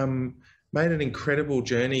made an incredible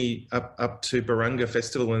journey up to Barunga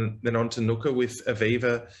Festival and then on to Nuka with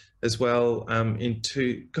Aviva as well.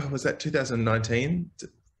 Was that 2019?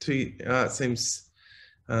 It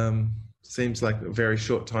seems like a very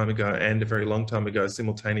short time ago and a very long time ago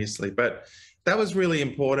simultaneously, but that was really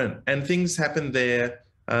important, and things happened there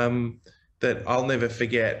that I'll never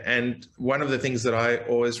forget. And one of the things that I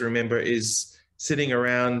always remember is sitting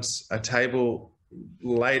around a table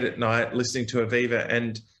late at night listening to Aviva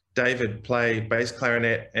and David play bass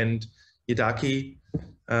clarinet and yidaki.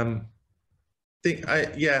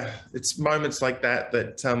 It's moments like that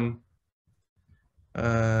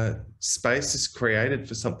space is created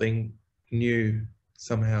for something new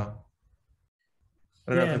somehow.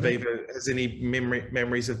 I don't know if Aviva has any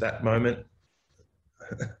memories of that moment.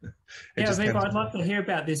 Aviva, I'd love to hear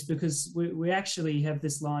about this because we actually have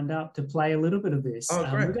this lined up to play a little bit of this. Oh,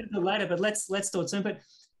 great. We're going to do it later, but let's talk soon. But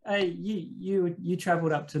you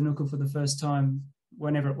travelled up to Nuka for the first time,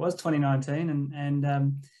 whenever it was, 2019,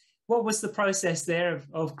 and what was the process there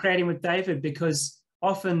of creating with David? Because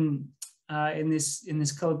often in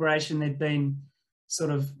this collaboration, there'd been sort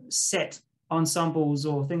of set ensembles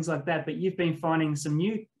or things like that, but you've been finding some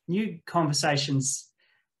new conversations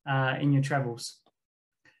in your travels.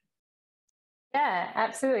 Yeah,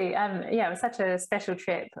 absolutely. Yeah, it was such a special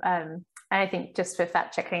trip. I think, just for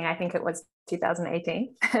fact checking, I think it was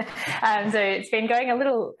 2018. So it's been going a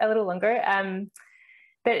little longer.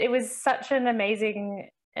 But it was such an amazing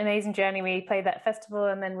journey. We played that festival,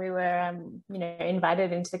 and then we were,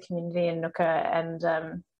 invited into the community in Nuka.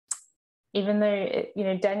 And even though,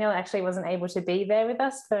 Daniel actually wasn't able to be there with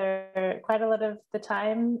us for quite a lot of the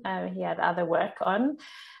time, he had other work on.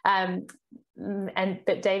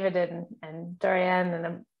 But David and Dorian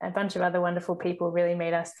and a bunch of other wonderful people really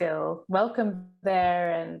made us feel welcome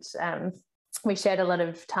there. And we shared a lot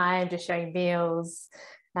of time just sharing meals,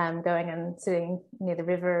 going and sitting near the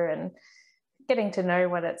river and getting to know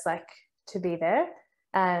what it's like to be there.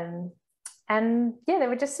 And yeah, there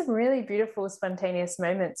were just some really beautiful, spontaneous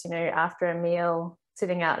moments, after a meal,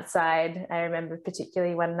 sitting outside. I remember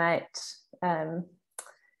particularly one night, it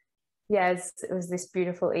was this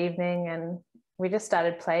beautiful evening, and we just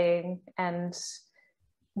started playing, and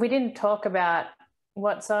we didn't talk about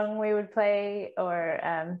what song we would play or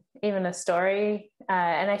even a story.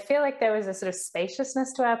 And I feel like there was a sort of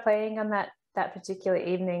spaciousness to our playing on that particular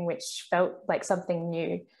evening, which felt like something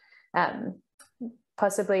new.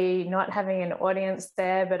 Possibly not having an audience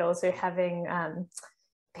there, but also having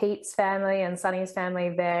Pete's family and Sonny's family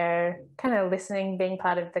there, kind of listening, being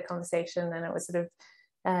part of the conversation. And it was sort of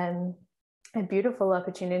a beautiful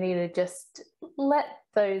opportunity to just let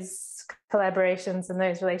those collaborations and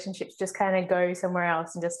those relationships just kind of go somewhere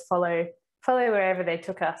else and just follow wherever they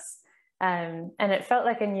took us. And it felt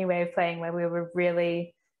like a new way of playing, where we were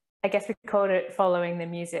really, I guess we called it following the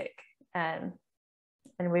music. And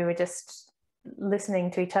we were just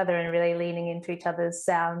listening to each other and really leaning into each other's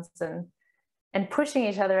sounds and pushing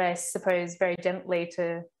each other, I suppose, very gently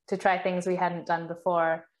to try things we hadn't done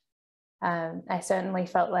before. I certainly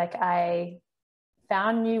felt like I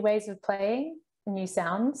found new ways of playing, new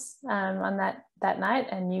sounds on that night,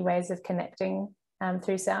 and new ways of connecting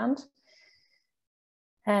through sound.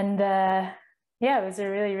 And it was a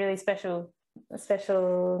really, really special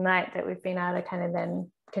night that we've been able to kind of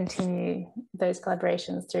then continue those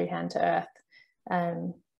collaborations through Hand to Earth.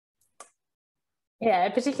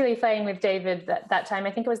 Particularly playing with David that time.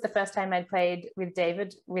 I think it was the first time I'd played with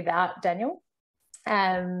David without Daniel.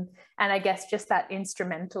 And I guess just that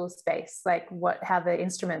instrumental space, like how the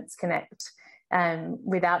instruments connect,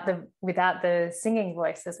 without the singing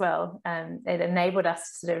voice as well. It enabled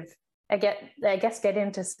us to sort of, I guess, get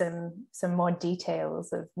into some more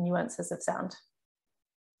details of nuances of sound.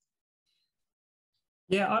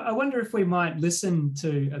 Yeah, I wonder if we might listen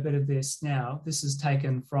to a bit of this now. This is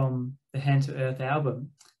taken from the Hand to Earth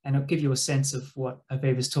album, and it'll give you a sense of what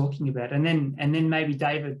Aviva's talking about. And then maybe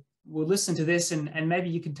David will listen to this, and maybe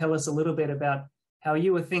you can tell us a little bit about how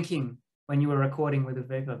you were thinking when you were recording with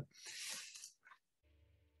Aviva.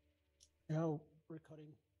 Now recording.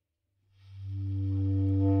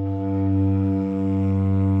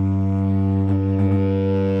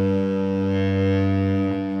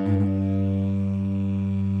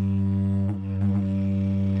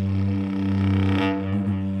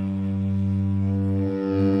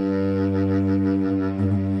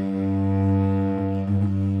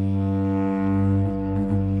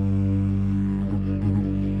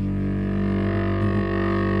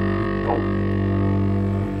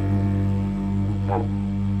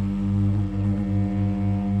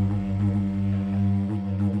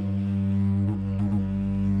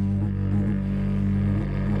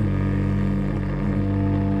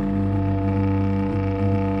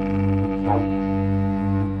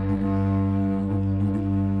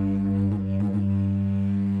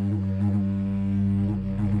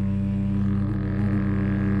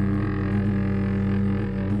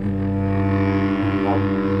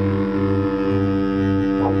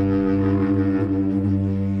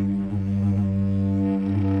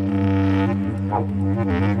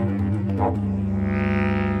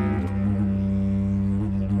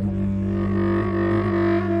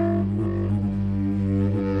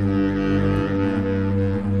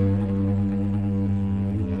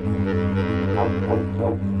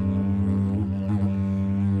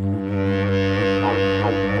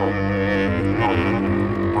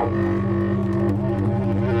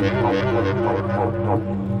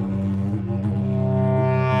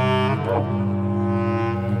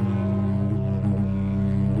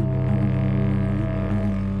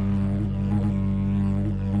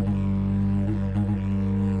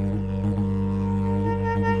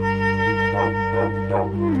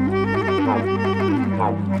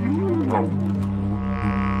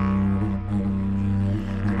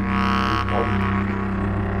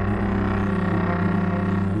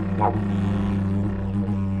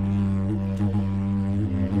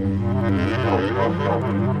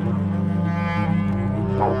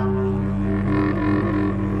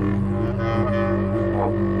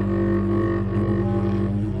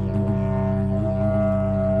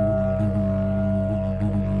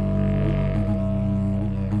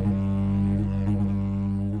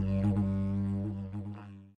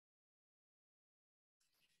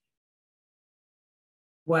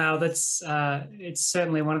 Wow, that's it's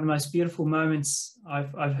certainly one of the most beautiful moments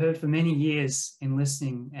I've heard for many years in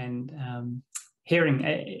listening and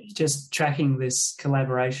hearing, just tracking this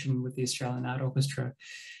collaboration with the Australian Art Orchestra.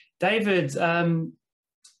 David, there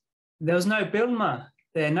was no bilma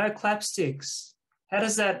there, no clapsticks. How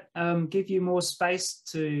does that give you more space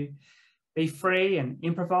to be free and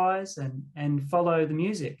improvise and follow the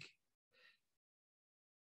music?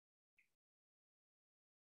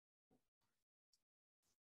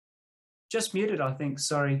 Just muted, I think.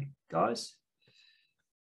 Sorry, guys.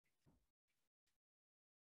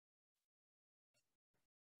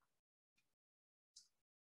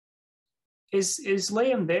 Is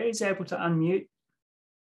Liam there? He's able to unmute.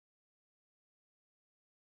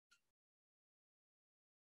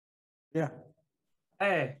 Yeah.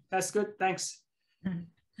 Hey, that's good. Thanks. There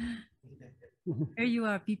you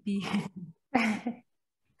are, PP.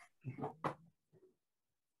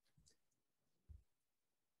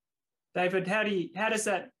 David, how does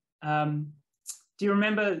that, do you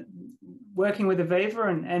remember working with Aviva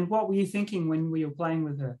and what were you thinking when we were playing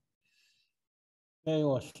with her? It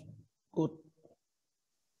was good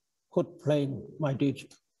playing my ditch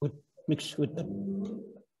with mixed with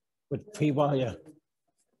fever, yeah.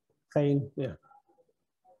 Playing, yeah.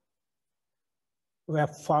 We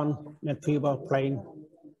have fun and fever playing,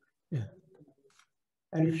 yeah.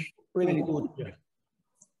 And it's really good, yeah.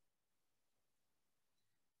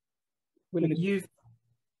 Really,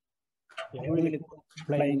 really good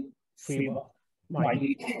playing fever. My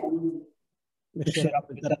ditch. Mix it up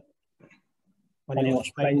with that when I was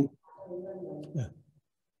playing. Yeah.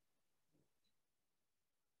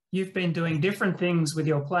 You've been doing different things with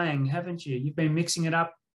your playing, haven't you? You've been mixing it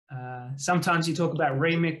up. Sometimes you talk about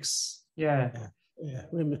remix. Yeah. Yeah,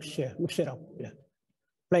 remix, yeah, mix it up, yeah.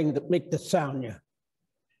 Playing make the sound, yeah.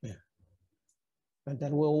 Yeah. And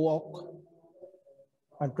then we'll walk.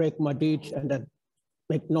 I break my ditch and then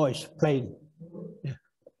make noise playing. Yeah.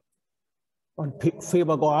 When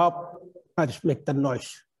fever go up, I just make the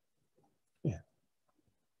noise. Yeah.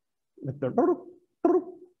 Make the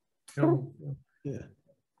yeah.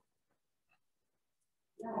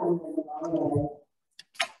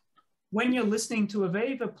 When you're listening to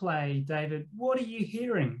Aviva play, David, what are you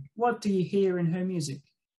hearing? What do you hear in her music?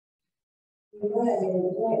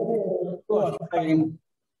 Was playing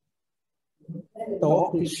the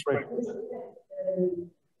walking spread.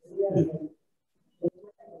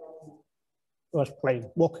 Was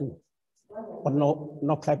playing walking, but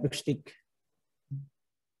no clapping stick.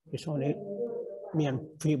 It's only me and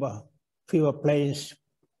Fever. Fever plays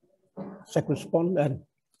second spot and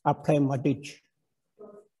I play my ditch.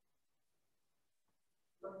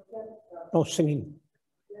 No singing.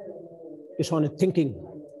 It's only thinking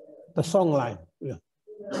the song line. Yeah.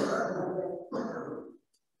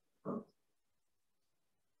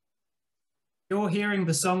 You're hearing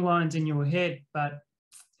the song lines in your head, but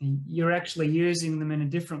you're actually using them in a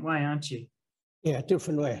different way, aren't you? Yeah,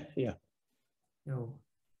 different way, yeah. Cool.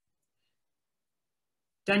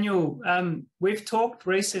 Daniel, we've talked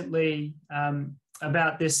recently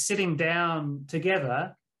about this sitting down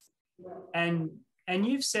together, and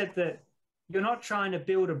you've said that you're not trying to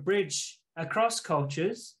build a bridge across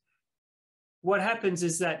cultures. What happens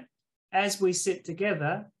is that as we sit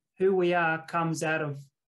together, who we are comes out of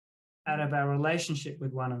our relationship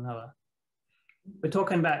with one another. We're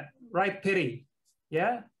talking about right pity,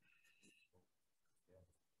 yeah?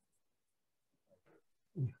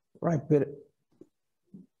 Right pity.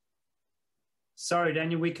 Sorry,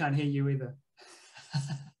 Daniel, we can't hear you either.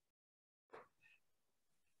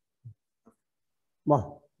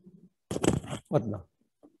 What now?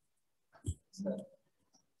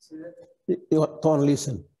 You don't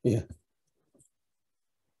listen, yeah.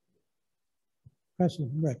 Press it,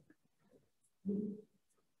 right.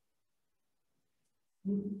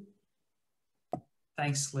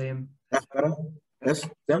 Thanks, Liam. That's better? Yes,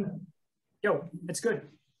 done? Yo, it's good.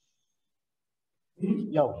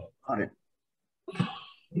 Yo, hi.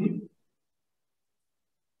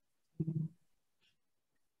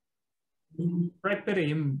 Right,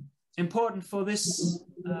 Betty, important for this,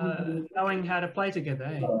 knowing how to play together,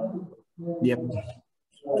 eh? Yep,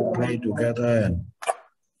 to play together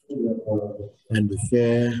and to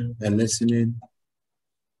share and listening.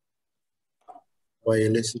 while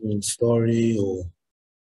you're listening story or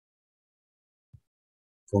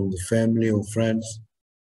from the family or friends.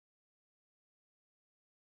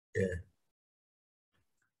 Yeah.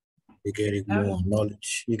 You're getting more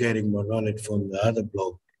knowledge. You're getting more knowledge from the other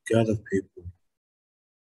bloke, the other people.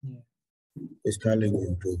 Yeah. It's telling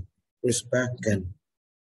you to respect and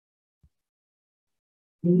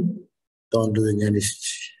don't doing any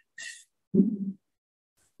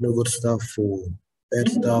no good stuff or bad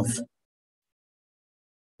stuff.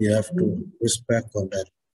 You have to respect on that.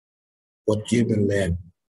 What you've been learned.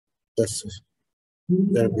 That's you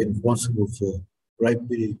gotta be responsible for. Right?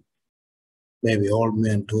 Maybe old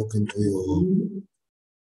men talking to you.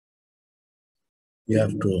 You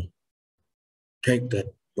have to take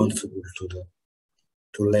that responsibility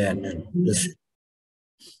to learn and listen.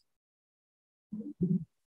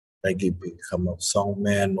 Like you become a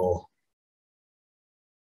songman or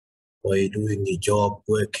you're doing your job,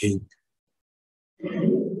 working.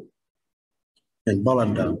 And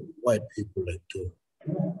Balanda, white people like to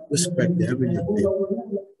respect the everyday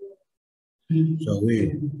people. So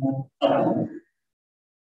we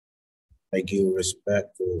like you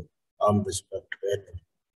respect or respect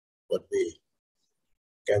what we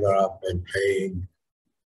gather up and playing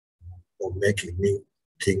or making new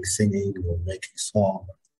things, singing or making song.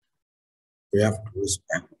 We have to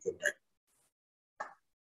respect for that.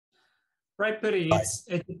 Right, Piri,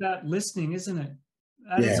 it's about listening, isn't it?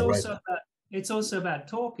 And yeah, it's also about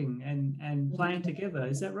talking and playing together.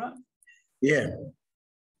 Is that right? Yeah.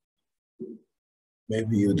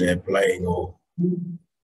 Maybe you're there playing or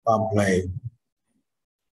I'm playing.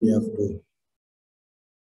 You have to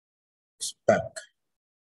respect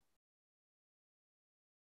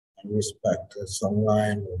and respect the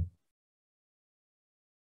songline or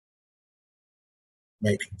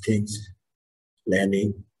making things,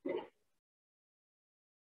 learning.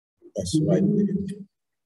 That's right.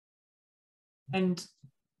 And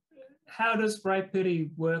how does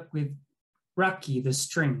Raipiri work with Raki, the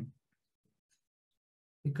string?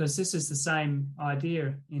 Because this is the same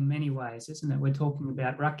idea in many ways, isn't it? We're talking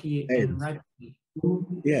about Raki and Raipiri.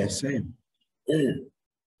 Yeah, same. Yeah.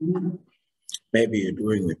 Maybe you're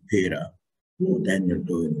doing with Peter, or then you're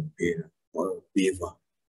doing with Peter, or Aviva.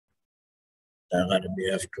 That got to be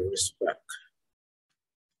have to respect.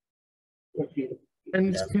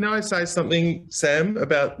 And can I say something, Sam,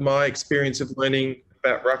 about my experience of learning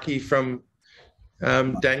about Raki from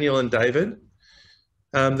Daniel and David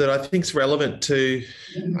that I think is relevant to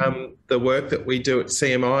the work that we do at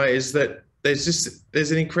CMI is that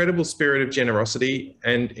there's an incredible spirit of generosity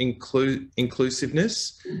and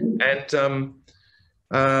inclusiveness. And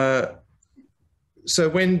so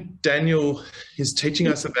when Daniel is teaching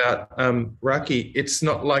us about Raki, it's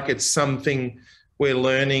not like it's something we're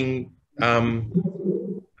learning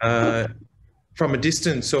from a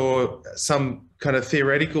distance or some kind of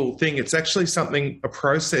theoretical thing. It's actually a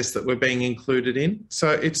process that we're being included in. So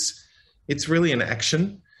it's really an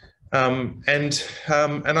action. And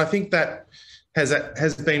I think that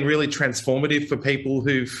has been really transformative for people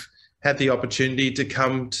who've had the opportunity to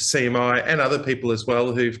come to CMI and other people as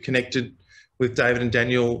well who've connected with David and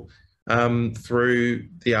Daniel through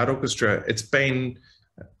the art orchestra. It's been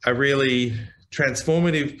a really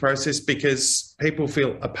transformative process because people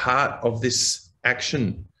feel a part of this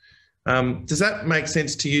action. Does that make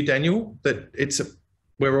sense to you, Daniel? That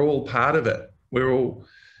we're all part of it. We're all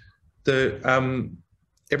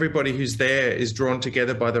everybody who's there is drawn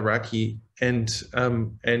together by the Raki, and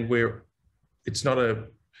it's not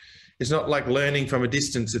like learning from a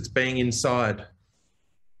distance. It's being inside.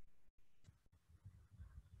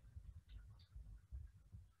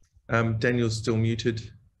 Daniel's still muted.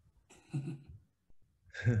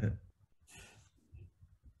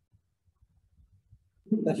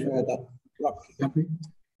 That's where that Raki.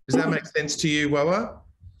 Does that make sense to you, Wawa?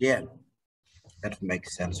 Yeah, that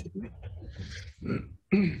makes sense with me.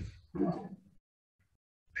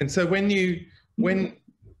 And so when you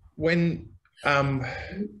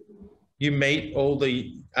meet all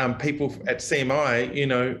the people at CMI,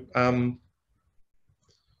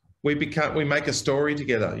 we make a story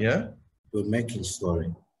together. Yeah, we're making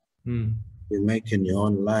story. Mm. You're making your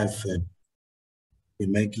own life and you're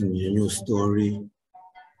making your new story.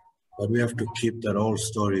 But we have to keep that old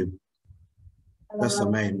story. That's the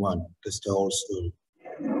main one. That's the old story.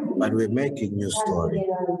 But we're making new story.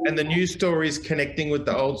 And the new story is connecting with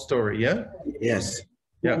the old story, yeah? Yes.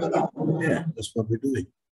 Yeah. Yeah, that's what we're doing.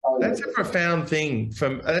 That's a profound thing.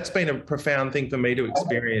 That's been a profound thing for me to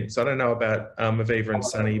experience. I don't know about Aviva and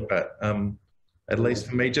Sunny, but at least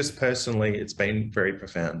for me, just personally, it's been very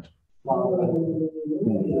profound.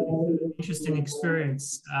 interesting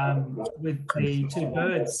experience with the Two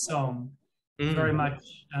Birds song. Very much,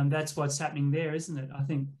 that's what's happening there, isn't it? I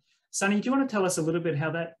think, Sunny, do you want to tell us a little bit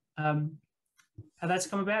how that's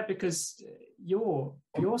come about? Because your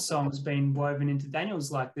song's been woven into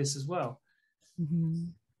Daniel's like this as well.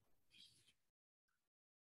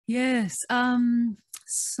 Yes.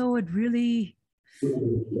 So it really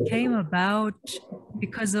came about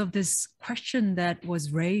because of this question that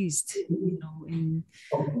was raised, you know, in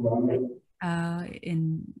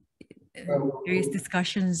various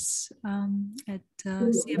discussions at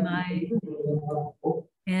CMI,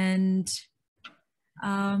 and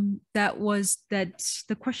that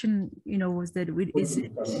the question, you know, was that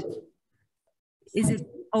is it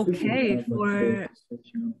okay for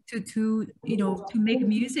to you know, to make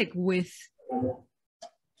music with,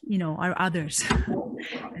 you know, our others,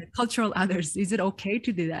 cultural others? Is it okay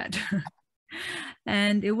to do that?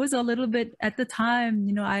 And it was a little bit, at the time,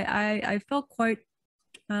 you know, I felt quite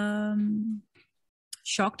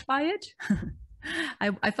shocked by it.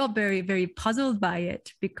 I felt very, very puzzled by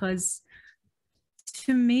it, because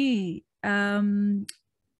to me, you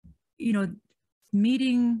know,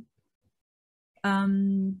 meeting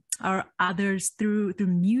our others through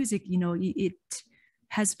music, you know, it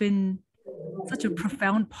has been such a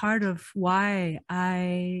profound part of why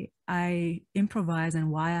I improvise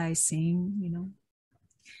and why I sing, you know.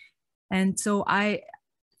 And so I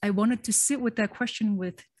wanted to sit with that question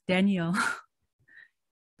with Daniel,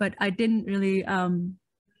 but I didn't really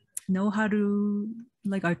know how to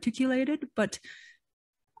like articulate it. But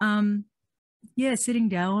yeah, sitting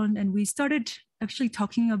down, and we started actually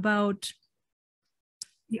talking about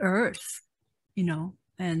the earth, you know,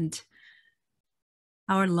 and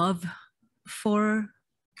our love for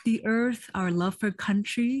the earth, our love for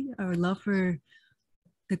country, our love for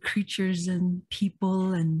the creatures and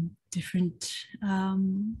people and different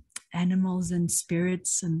animals and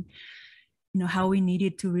spirits, and, you know, how we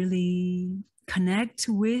needed to really connect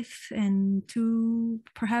with and to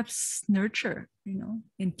perhaps nurture, you know,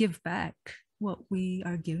 and give back what we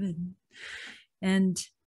are given. And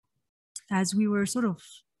as we were sort of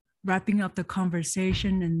wrapping up the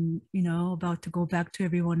conversation and, you know, about to go back to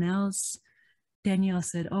everyone else, Daniel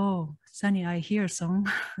said, "Oh, Sunny, I hear a song.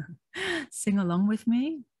 Sing along with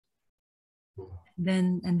me."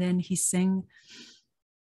 And then he sang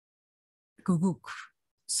Guguk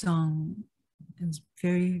song. It was a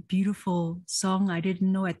very beautiful song. I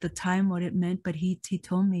didn't know at the time what it meant, but he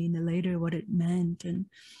told me later what it meant.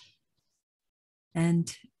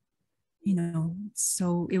 And you know,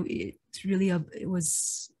 so it really, it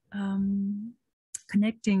was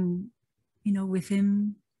connecting, you know, with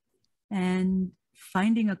him and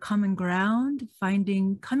finding a common ground,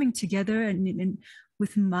 coming together, and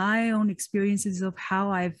with my own experiences of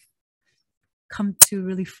how I've come to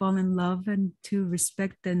really fall in love and to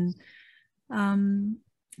respect and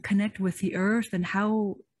connect with the earth, and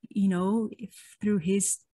how, you know, through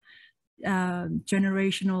his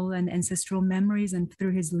generational and ancestral memories and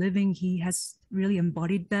through his living, he has really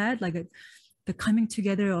embodied that, like the coming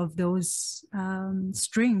together of those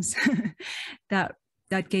strings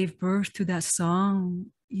that gave birth to that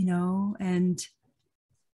song, you know. And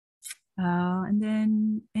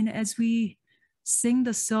then as we sing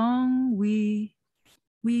the song, we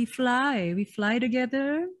fly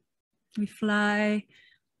together. We fly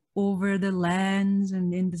over the lands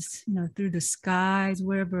and in this, you know, through the skies,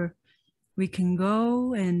 wherever we can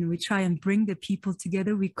go, and we try and bring the people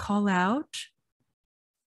together. We call out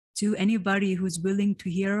to anybody who's willing to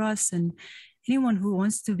hear us, and anyone who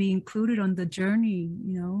wants to be included on the journey,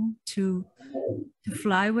 you know, to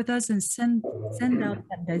fly with us and send out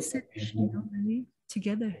that message, you know, really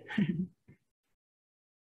together.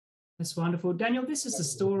 That's wonderful. Daniel, this is a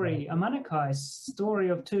story, a Manakai story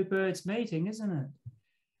of two birds meeting, isn't it?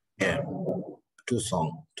 Yeah, two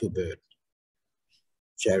songs, two birds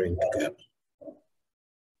sharing together.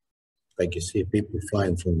 Like you see people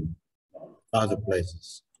flying from other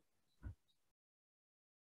places.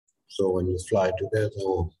 So when you fly together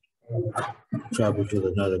or travel to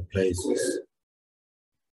another places,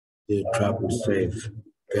 you travel safe,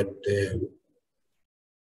 get there,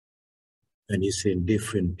 and you see in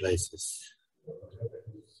different places.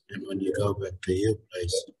 And when you go back to your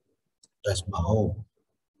place, that's my home.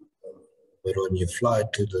 But when you fly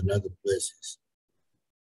to the other places,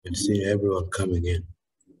 you see everyone coming in.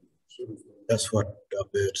 That's what the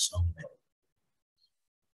bird song meant.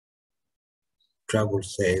 Travel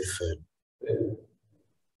safe and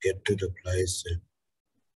get to the place and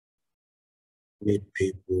meet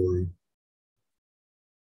people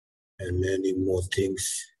and learning more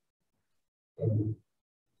things and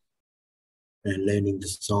learning the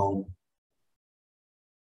song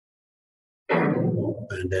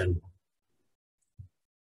and then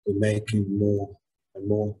we're making more and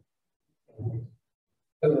more.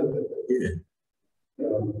 Yeah.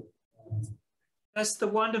 That's the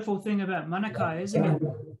wonderful thing about Manakai, isn't it?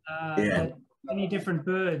 That many different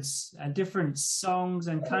birds and different songs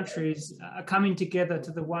and countries are coming together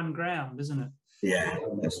to the one ground, isn't it? Yeah,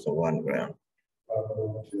 that's the one ground.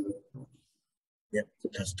 Yep,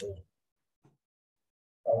 that's the one.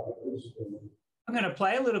 I'm going to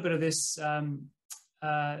play a little bit of this,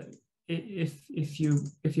 if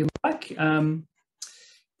you like.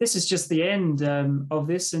 This is just the end of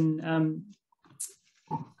this, and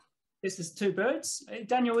this is two birds.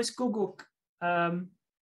 Daniel, is Guguk, the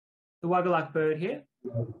Wagalak bird here?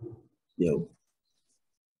 Yo.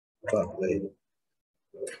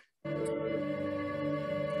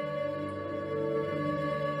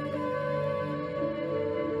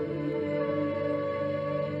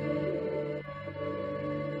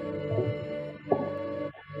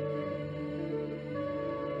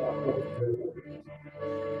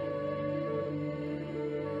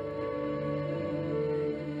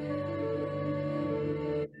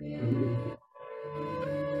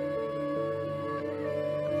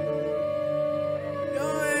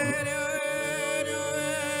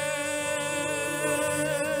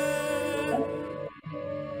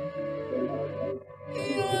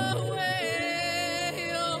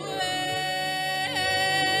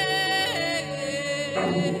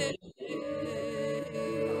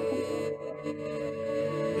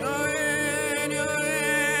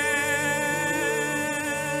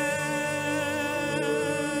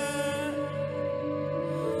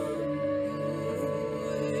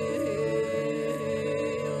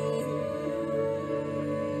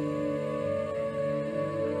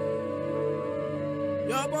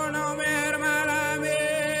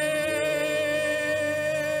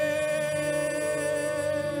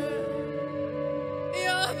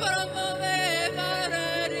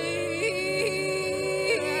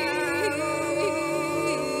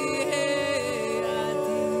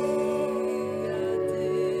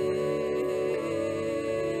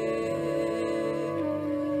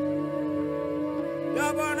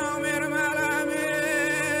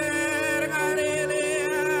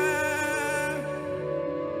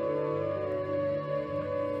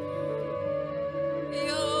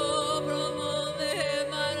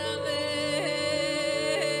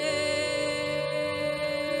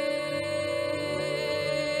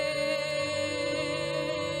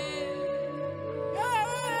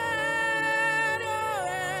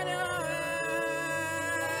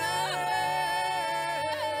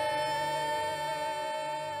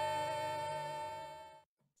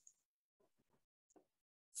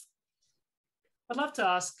 I'd love to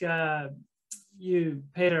ask you,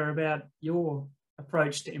 Peter, about your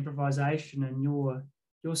approach to improvisation and your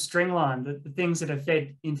stringline, the things that are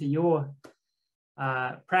fed into your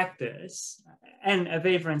practice, and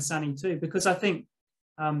Aviva and Sunny too, because I think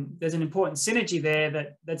there's an important synergy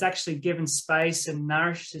there that's actually given space and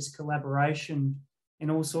nourishes collaboration in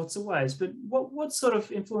all sorts of ways. But what sort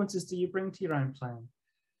of influences do you bring to your own playing?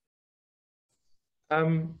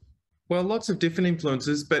 Well, lots of different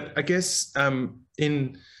influences, but I guess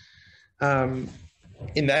in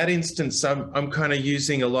that instance, I'm kind of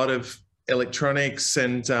using a lot of electronics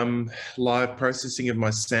and live processing of my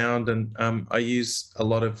sound, and I use a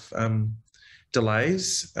lot of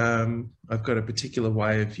delays. I've got a particular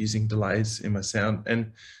way of using delays in my sound,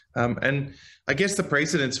 and I guess the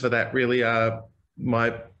precedents for that really are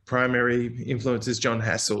my primary influence is John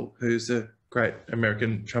Hassell, who's a great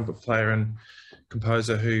American trumpet player and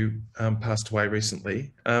composer who passed away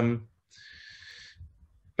recently.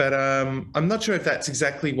 But I'm not sure if that's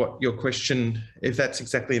exactly what your question, if that's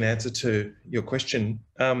exactly an answer to your question.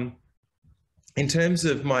 In terms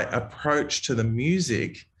of my approach to the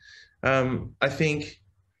music, I think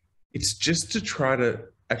it's just to try to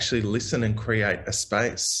actually listen and create a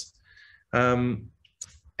space. And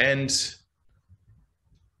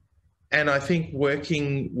I think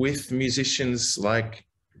working with musicians like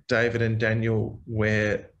David and Daniel,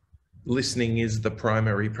 where listening is the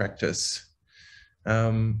primary practice,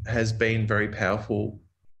 has been very powerful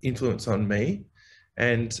influence on me,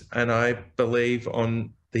 and I believe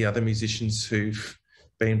on the other musicians who've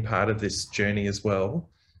been part of this journey as well.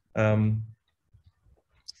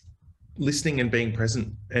 Listening and being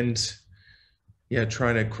present, and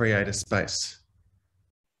trying to create a space.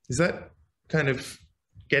 Is that kind of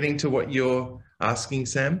getting to what you're asking,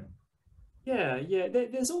 Sam? Yeah.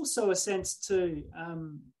 There's also a sense too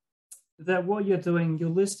that what you're doing, you're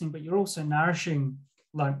listening, but you're also nourishing,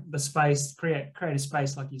 like the space, create a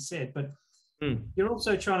space, like you said. But you're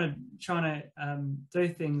also trying to do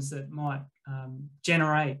things that might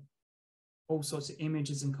generate all sorts of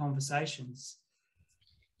images and conversations.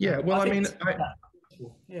 Yeah, well, I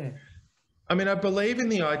believe in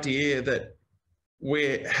the idea that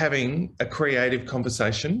we're having a creative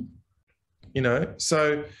conversation, you know.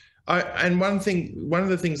 So one of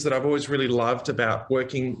the things that I've always really loved about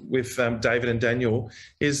working with David and Daniel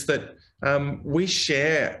is that we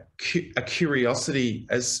share a curiosity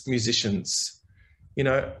as musicians. You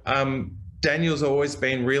know, Daniel's always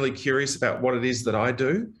been really curious about what it is that I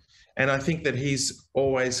do. And I think that he's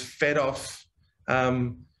always fed off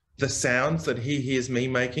the sounds that he hears me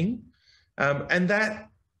making. And that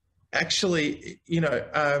actually, you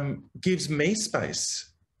know, gives me space.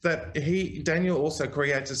 That Daniel also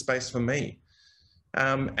creates a space for me.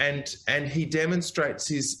 And he demonstrates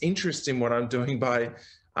his interest in what I'm doing by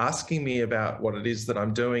asking me about what it is that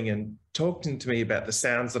I'm doing and talking to me about the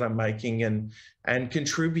sounds that I'm making and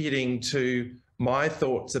contributing to my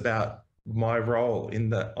thoughts about my role in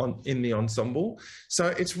the ensemble. So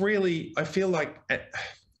it's really, I feel like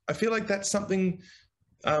that's something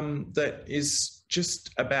that is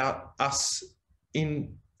just about us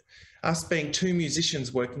being two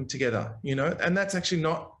musicians working together, you know, and that's actually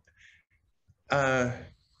not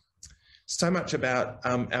so much about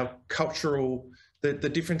our cultural, the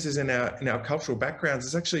differences in our cultural backgrounds.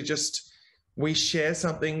 It's actually just we share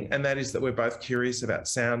something, and that is that we're both curious about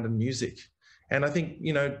sound and music. And I think,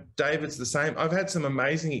 you know, David's the same. I've had some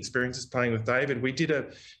amazing experiences playing with David. We did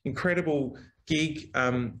an incredible gig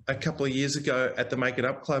a couple of years ago at the Make It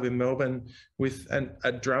Up Club in Melbourne with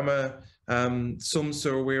a drummer, Sum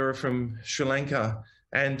Surawira from Sri Lanka,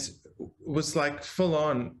 and it was like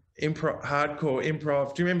full-on hardcore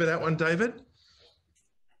improv. Do you remember that one, David?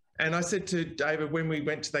 And I said to David, when we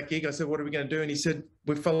went to that gig, I said, what are we going to do? And he said,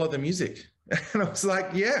 we follow the music. And I was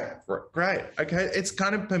like, yeah, great. Okay. It's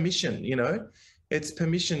kind of permission, you know, it's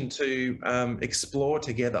permission to explore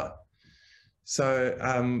together. So,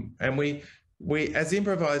 and we as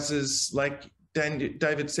improvisers, like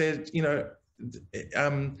David said, you know,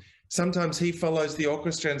 sometimes he follows the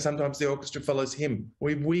orchestra and sometimes the orchestra follows him.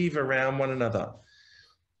 We weave around one another.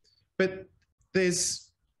 But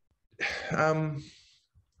there's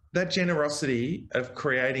that generosity of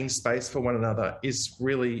creating space for one another is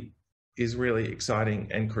really exciting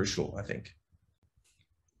and crucial, I think.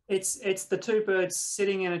 It's the two birds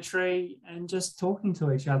sitting in a tree and just talking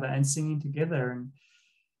to each other and singing together.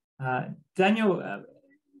 And Daniel,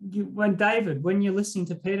 when you're listening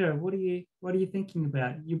to Peter, what are you thinking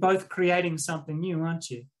about? You're both creating something new, aren't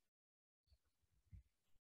you?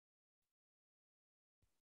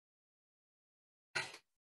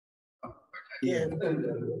 Yeah,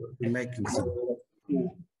 we're making some.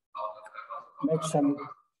 Make some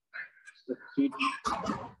speech,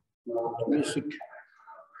 music,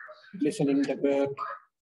 listening to bird,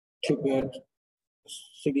 two birds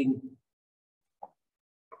singing.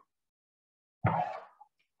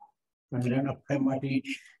 I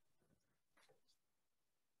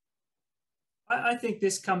think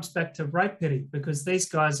this comes back to Raipiri, because these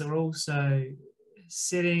guys are also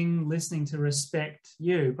sitting, listening to respect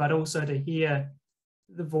you, but also to hear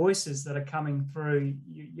the voices that are coming through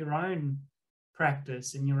your own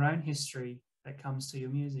practice and your own history that comes to your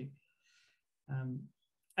music.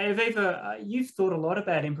 Aviva, you've thought a lot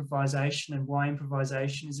about improvisation and why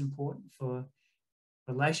improvisation is important for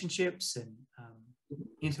relationships and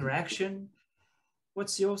interaction.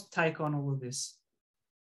 What's your take on all of this?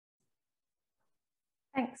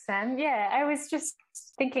 Thanks, Sam. Yeah, I was just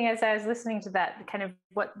thinking as I was listening to that, kind of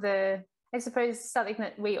I suppose something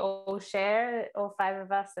that we all share, all five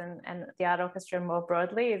of us and the art orchestra more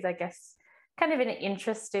broadly, is, I guess, kind of an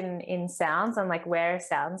interest in sounds and like where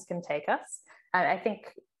sounds can take us. I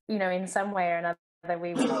think, you know, in some way or another,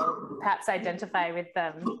 we will perhaps identify with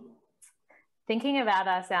thinking about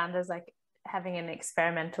our sound as like having an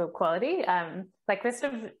experimental quality. Like this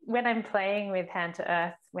sort of, when I'm playing with Hand to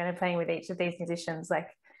Earth, when I'm playing with each of these musicians, like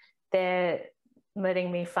they're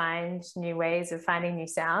letting me find new ways of finding new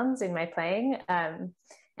sounds in my playing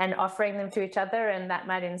and offering them to each other, and that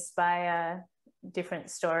might inspire a different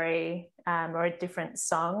story or a different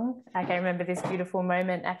song. Like I remember this beautiful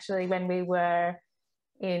moment actually when we were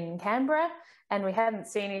in Canberra and we hadn't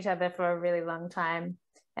seen each other for a really long time,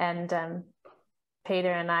 and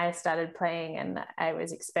Peter and I started playing, and I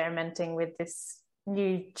was experimenting with this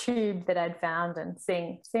new tube that I'd found and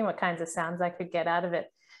seeing what kinds of sounds I could get out of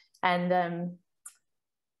it. And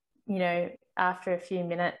you know, after a few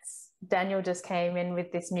minutes, Daniel just came in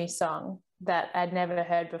with this new song that I'd never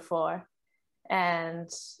heard before, and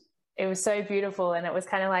it was so beautiful. And it was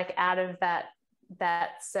kind of like out of that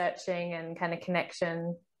that searching and kind of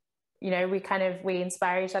connection, you know, we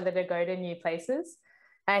inspire each other to go to new places.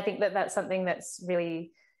 And I think that that's something that's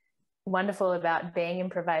really wonderful about being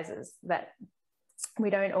improvisers, that we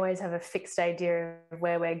don't always have a fixed idea of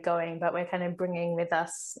where we're going, but we're kind of bringing with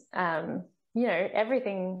us, you know,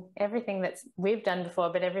 everything that we've done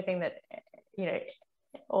before, but everything that, you know,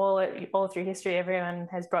 all through history, everyone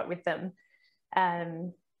has brought with them,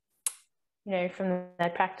 you know, from their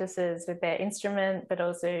practices with their instrument, but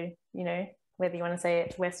also, you know, whether you want to say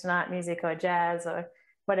it's Western art music or jazz or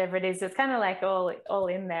whatever it is, it's kind of like all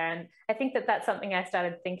in there. And I think that that's something I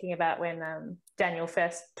started thinking about when Daniel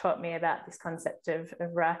first taught me about this concept of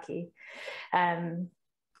Raki.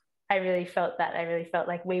 I really felt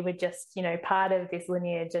like we were just, you know, part of this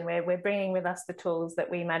lineage, and we're bringing with us the tools that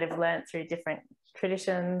we might have learned through different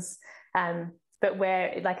traditions, but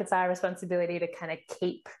it's our responsibility to kind of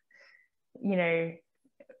keep, you know,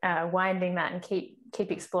 winding that and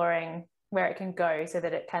keep exploring where it can go, so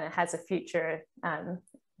that it kind of has a future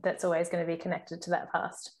that's always going to be connected to that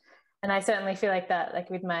past. And I certainly feel like that, like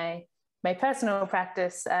with my personal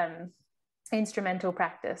practice, instrumental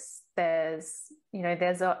practice, there's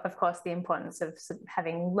of course the importance of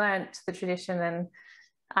having learnt the tradition and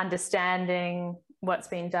understanding what's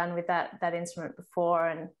been done with that instrument before,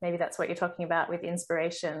 and maybe that's what you're talking about with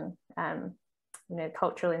inspiration, you know,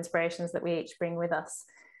 cultural inspirations that we each bring with us,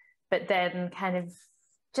 but then kind of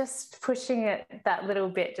just pushing it that little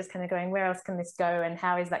bit, just kind of going, where else can this go, and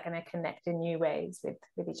how is that going to connect in new ways with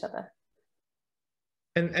each other?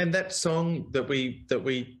 And that song that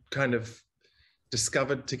we kind of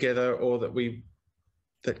discovered together, or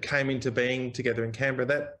that came into being together in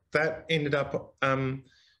Canberra, that ended up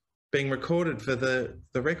being recorded for the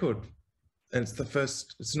record, and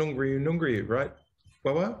it's Nungryu, right?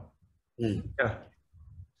 Wawa? Mm. Yeah.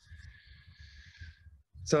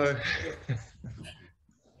 So.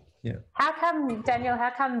 Yeah. How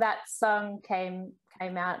come that song came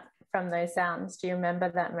out from those sounds? Do you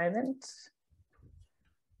remember that moment?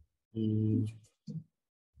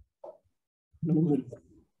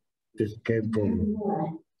 This came from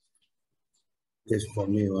this for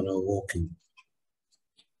me when I was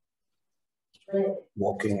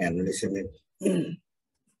walking and listening.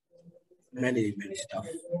 many stuff,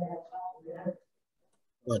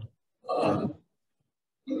 but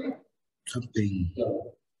something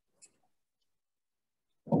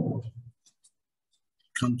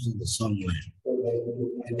comes in the songline,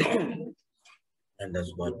 and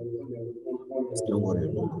that's what nobody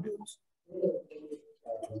knows.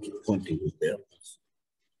 Pointing with there.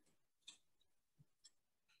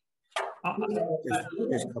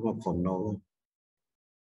 Just come up from nowhere.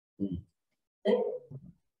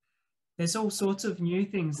 There's all sorts of new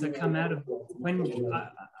things that come out of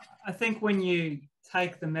I think when you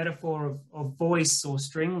take the metaphor of voice or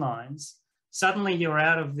string lines, suddenly you're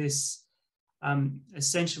out of this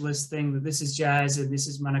essentialist thing that this is jazz and this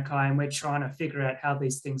is Manakai, and we're trying to figure out how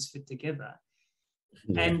these things fit together.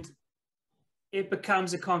 Yeah. And it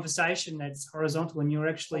becomes a conversation that's horizontal, and you're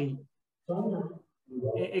actually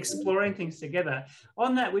exploring things together.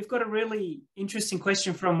 On that, we've got a really interesting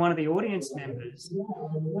question from one of the audience members.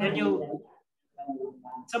 Daniel,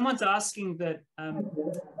 someone's asking that,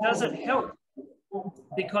 does it help?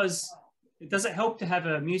 Because does it help to have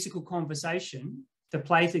a musical conversation, to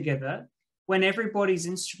play together, when everybody's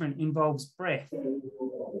instrument involves breath?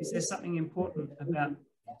 Is there something important about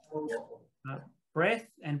breath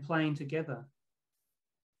and playing together?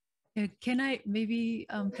 Can I maybe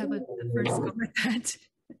have the first go at that?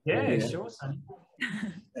 Yeah, sure, Sonny.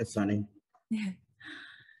 That's Sonny. Yeah.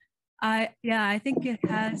 I think it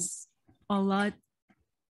has a lot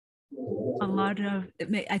of,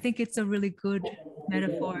 I think it's a really good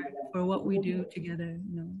metaphor for what we do together.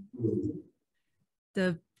 You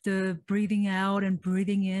know, the breathing out and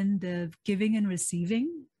breathing in, the giving and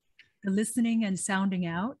receiving, the listening and sounding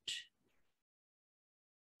out.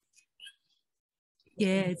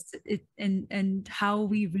 Yeah, and how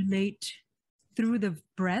we relate through the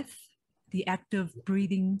breath, the act of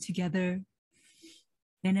breathing together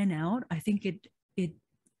in and out. I think it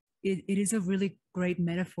is a really great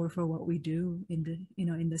metaphor for what we do in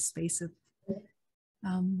the space of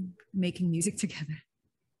making music together.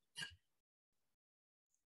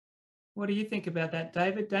 What do you think about that,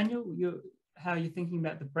 David? Daniel, how are you thinking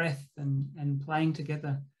about the breath and playing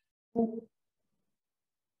together?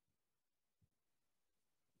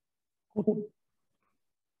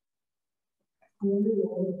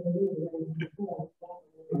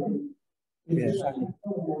 Yes.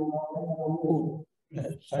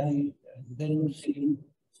 Say, then sing.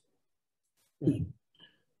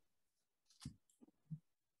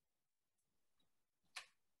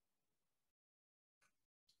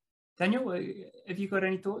 Daniel, have you got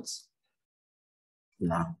any thoughts?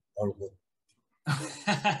 No, all good.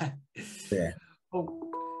 Yeah.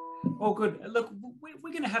 Oh, good. Look,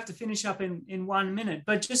 we're going to have to finish up in 1 minute,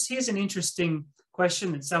 but just here's an interesting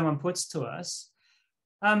question that someone puts to us.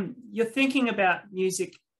 You're thinking about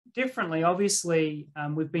music differently. Obviously,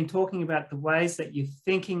 we've been talking about the ways that you're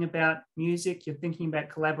thinking about music. You're thinking about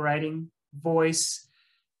collaborating, voice.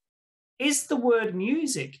 Is the word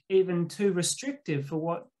music even too restrictive for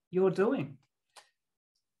what you're doing?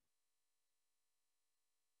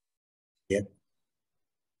 Yep.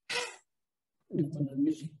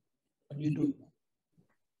 Music. What you do?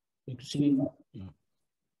 Like singing. Yeah.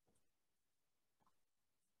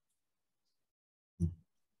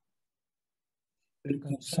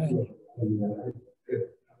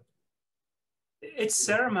 It's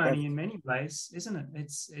ceremony in many ways, isn't it?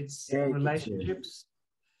 It's relationships.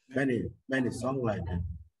 Many songwriters,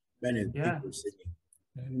 many people singing.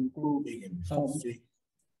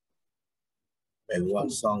 Maybe one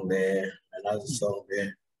song there, another song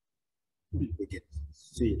there. We can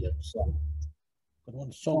see that song. But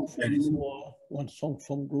one song from war, one song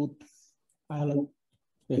from Root Island.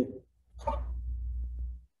 Yeah.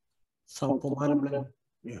 Song from Ireland.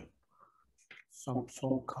 Yeah. Some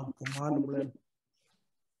song come from Ireland.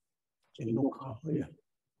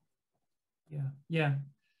 Yeah. Yeah.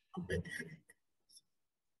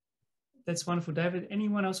 That's wonderful, David.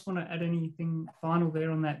 Anyone else want to add anything final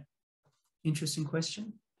there on that interesting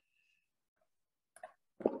question?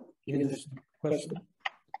 Yes, question.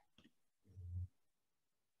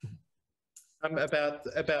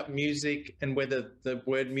 About music and whether the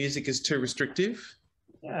word music is too restrictive.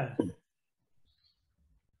 Yeah.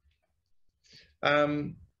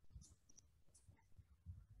 I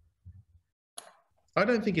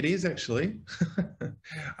don't think it is actually.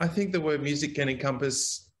 I think the word music can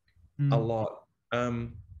encompass a lot.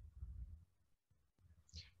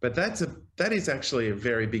 But that is actually a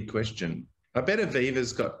very big question. I bet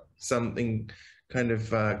Aviva's got something kind of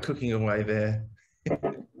cooking away there.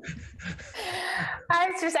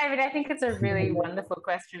 I think it's a really wonderful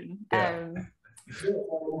question. Yeah.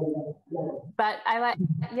 But I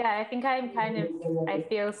think I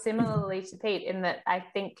feel similarly to Pete in that I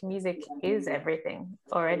think music is everything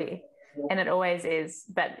already, and it always is.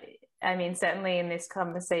 But I mean, certainly in this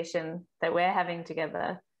conversation that we're having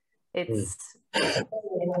together, it's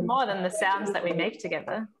more than the sounds that we make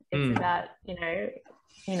together. It's about,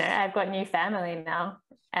 I've got new family now,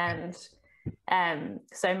 and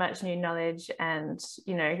so much new knowledge, and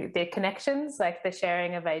the connections, like the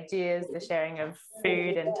sharing of ideas, the sharing of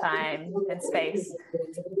food and time and space,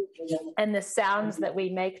 and the sounds that we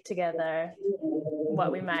make together,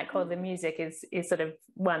 what we might call the music, is sort of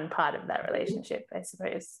one part of that relationship, I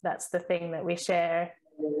suppose. That's the thing that we share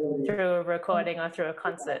through a recording or through a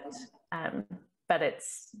concert, but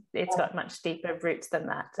it's got much deeper roots than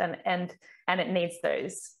that, and it needs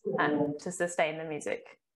those to sustain the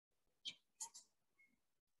music.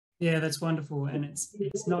 Yeah, that's wonderful. And it's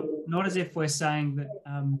not as if we're saying that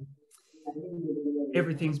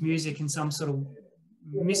everything's music in some sort of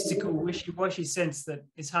mystical, wishy-washy sense that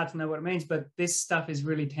it's hard to know what it means, but this stuff is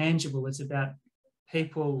really tangible. It's about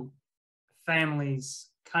people,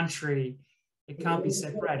 families, country. It can't be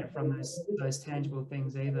separated from those tangible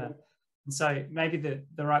things either. And so maybe the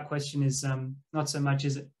right question is not so much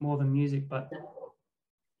is it more than music, but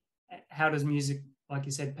how does music, like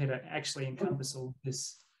you said, Peter, actually encompass all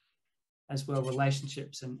this as well,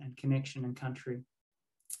 relationships and connection and country.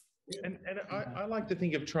 And I like to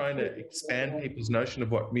think of trying to expand people's notion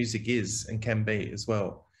of what music is and can be as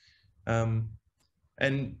well. And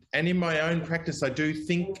in my own practice, I do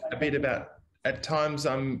think a bit about, at times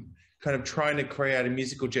I'm kind of trying to create a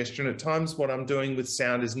musical gesture, and at times what I'm doing with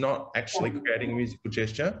sound is not actually creating a musical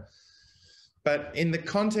gesture. But in the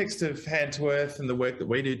context of Hand to Earth and the work that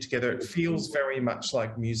we do together, it feels very much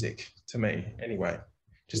like music to me anyway.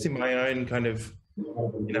 Just in my own kind of,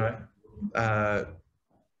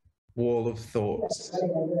 wall of thoughts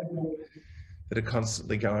that are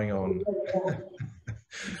constantly going on.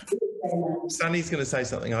 Sunny's going to say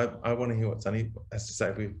something. I want to hear what Sunny has to say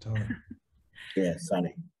if we have time. Yeah,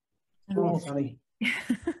 Sunny. Oh, Sunny.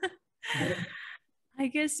 I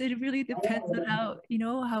guess it really depends on how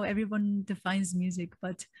everyone defines music,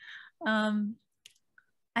 but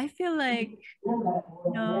I feel like,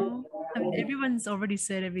 everyone's already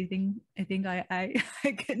said everything I think I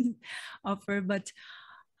can offer, but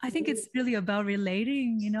I think it's really about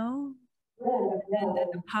relating, and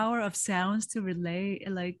the power of sounds to relate,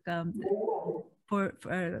 like for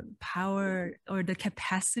power or the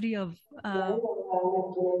capacity of that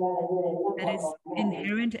is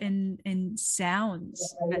inherent in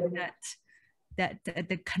sounds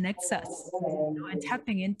that connects us, you know, and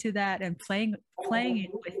tapping into that and playing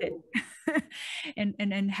it with it,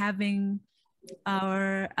 and having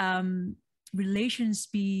our relations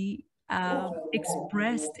be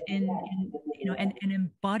expressed in you know, and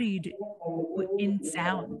embodied in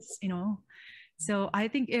sounds, you know. So I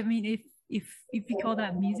think, I mean, if you call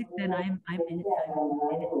that music, then I'm in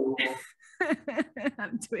it.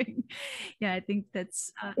 I'm doing, yeah, I think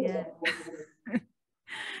that's yeah.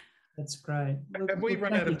 That's great. Have we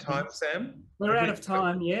run out of time, Sam? We're out of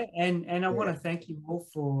time, yeah. And I want to thank you all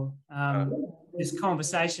for this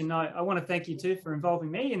conversation. I want to thank you too for involving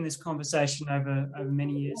me in this conversation over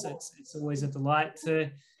many years. It's always a delight to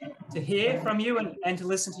hear from you and to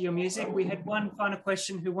listen to your music. We had one final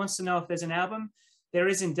question: who wants to know if there's an album? There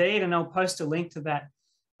is indeed, and I'll post a link to that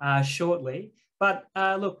shortly. But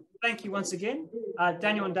look, thank you once again.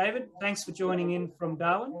 Daniel and David, thanks for joining in from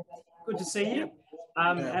Darwin. Good to see you.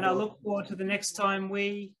 And I look forward to the next time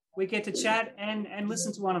we get to chat and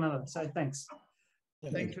listen to one another. So thanks.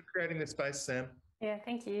 Thanks for creating the space, Sam. Yeah,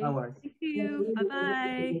 thank you. No worries. Thank you.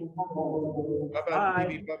 Bye-bye.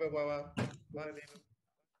 Bye-bye. Bye-bye. Bye.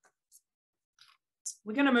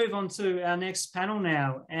 We're going to move on to our next panel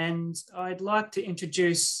now, and I'd like to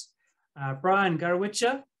introduce Brian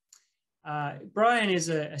Garawirrtja. Brian is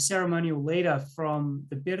a ceremonial leader from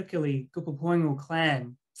the Birkili Gupapoingal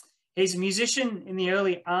clan. He's a musician in the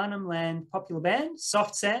early Arnhem Land popular band,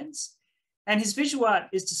 Soft Sands, and his visual art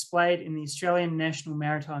is displayed in the Australian National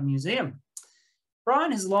Maritime Museum.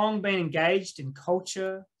 Brian has long been engaged in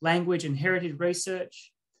culture, language and heritage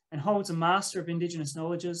research, and holds a Master of Indigenous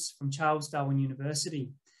Knowledges from Charles Darwin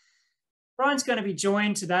University. Brian's going to be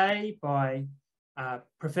joined today by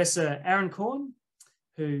Professor Aaron Corn,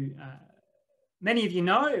 who many of you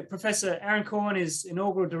know. Professor Aaron Corn is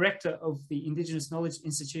inaugural director of the Indigenous Knowledge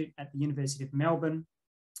Institute at the University of Melbourne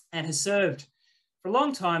and has served for a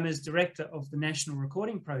long time as director of the National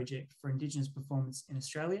Recording Project for Indigenous Performance in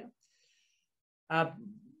Australia.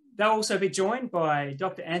 They'll also be joined by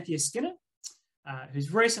Dr. Anthea Skinner,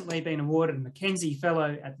 who's recently been awarded a Mackenzie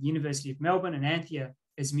Fellow at the University of Melbourne, and Anthea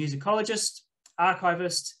is a musicologist,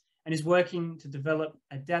 archivist, and is working to develop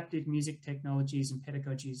adaptive music technologies and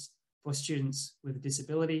pedagogies for students with a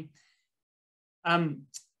disability.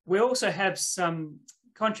 We also have some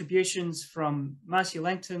contributions from Marcia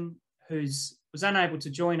Langton, who was unable to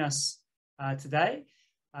join us today,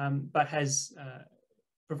 but has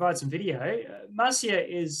provided some video. Marcia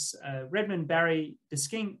is Redmond Barry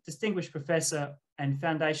Distinguished Professor and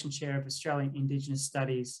Foundation Chair of Australian Indigenous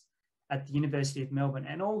Studies at the University of Melbourne,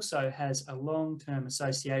 and also has a long-term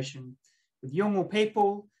association with Yolŋu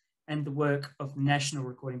people and the work of the National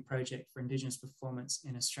Recording Project for Indigenous Performance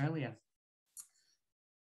in Australia.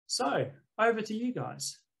 So, over to you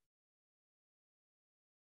guys.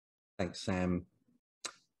 Thanks, Sam.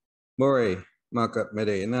 Mori, markup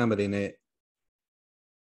medi, namadine.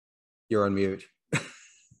 You're on mute.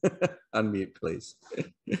 Unmute, please.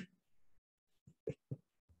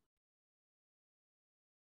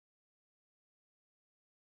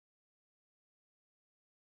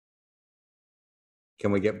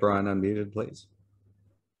 Can we get Brian unmuted, please?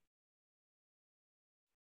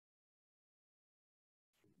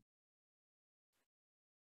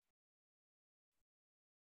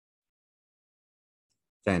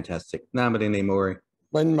 Fantastic. Namadini Mori.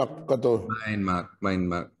 Mainmak kato. Mainmak.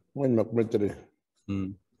 Mainmak Mitri.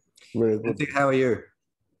 Very good. Anthea, how are you?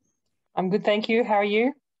 I'm good, thank you. How are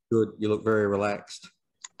you? Good. You look very relaxed.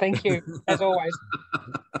 Thank you, as always.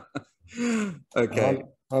 Okay.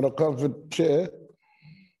 On a comfort chair,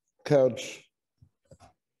 couch.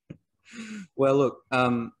 Well, look,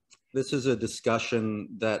 this is a discussion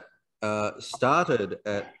that started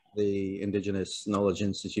at the Indigenous Knowledge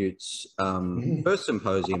Institute's first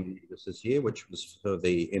symposium this year, which was for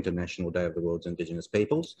the International Day of the World's Indigenous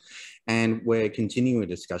Peoples. And we're continuing a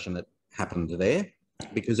discussion that happened there,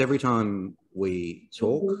 because every time we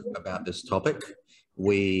talk about this topic,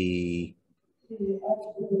 we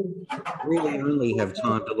really only have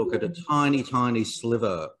time to look at a tiny, tiny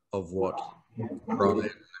sliver of what Brian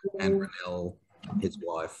and Renelle, his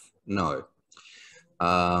wife, know.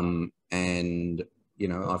 And, you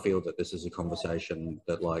know, I feel that this is a conversation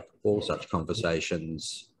that, like all such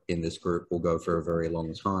conversations in this group, will go for a very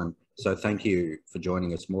long time. So thank you for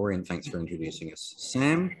joining us, Maury, and thanks for introducing us,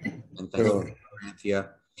 Sam, and thanks for Anthea.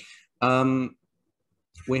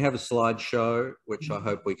 We have a slideshow, which I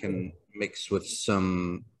hope we can mix with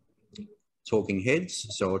some talking heads.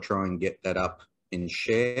 So I'll try and get that up in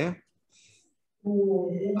share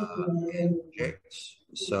and project.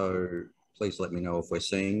 So please let me know if we're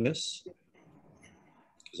seeing this.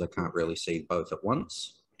 because I can't really see both at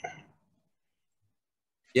once.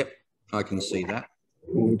 Yep, I can see that.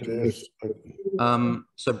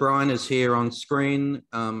 So Brian is here on screen.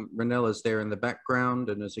 Renelle is there in the background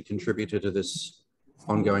and is a contributor to this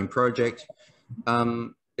ongoing project.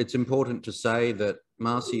 It's important to say that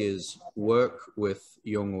Marcia's work with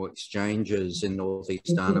Yolŋu exchanges in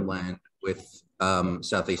Northeast Arnhem Land with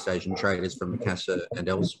Southeast Asian traders from Makassar and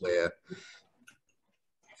elsewhere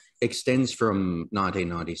extends from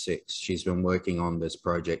 1996. She's been working on this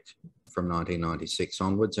project from 1996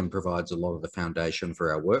 onwards and provides a lot of the foundation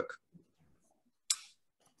for our work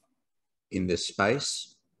in this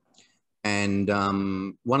space. And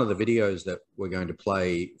one of the videos that we're going to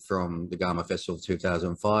play from the Garma Festival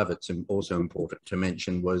 2005, it's also important to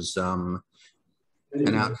mention, was an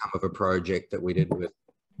outcome of a project that we did with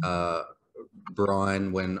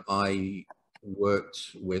Brian when I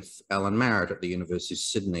worked with Alan Marrett at the University of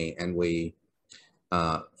Sydney, and we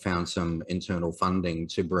found some internal funding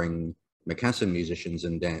to bring Makassar musicians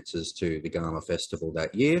and dancers to the Garma Festival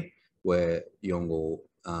that year, where Yolŋu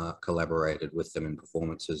collaborated with them in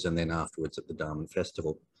performances, and then afterwards at the Darwin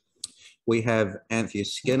Festival. We have Anthea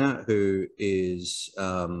Skinner, who is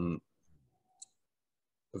a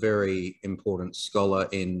very important scholar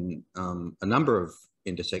in a number of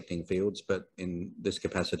intersecting fields, but in this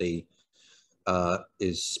capacity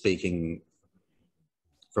is speaking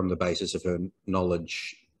from the basis of her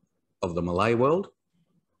knowledge of the Malay world.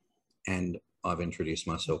 And I've introduced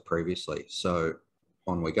myself previously, so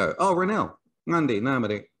on we go. Oh, Renelle. Ngandi,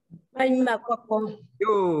 namari.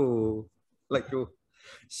 Yo, like you.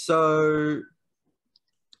 So,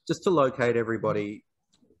 just to locate everybody,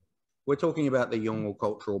 we're talking about the Yolŋu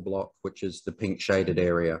cultural block, which is the pink shaded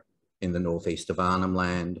area in the northeast of Arnhem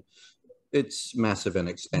Land. It's massive and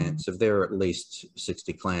expansive. There are at least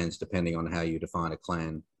 60 clans, depending on how you define a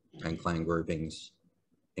clan and clan groupings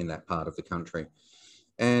in that part of the country.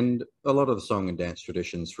 And a lot of the song and dance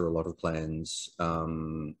traditions for a lot of clans,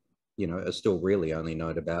 you know, are still really only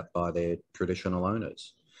known about by their traditional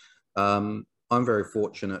owners. I'm very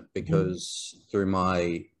fortunate because through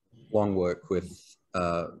my long work with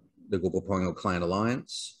the Gulbapongal Clan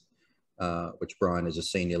Alliance, which Brian is a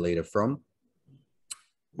senior leader from,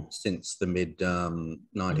 since the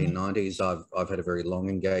mid-1990s, I've had a very long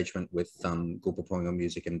engagement with Gulbapongal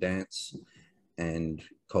music and dance and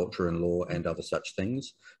culture and law and other such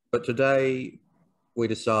things. But today we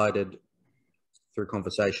decided through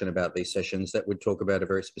conversation about these sessions that we'd talk about a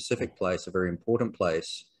very specific place, a very important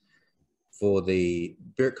place for the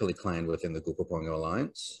Birkali clan within the Gulbapongal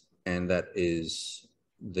Alliance, and that is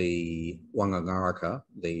the Wangangaraka,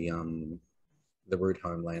 the root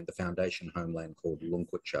homeland, the foundation homeland called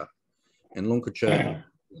Luŋgutja. And Luŋgutja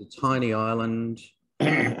is a tiny island,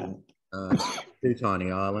 two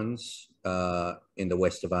tiny islands in the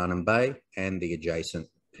west of Arnhem Bay and the adjacent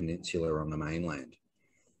peninsula on the mainland.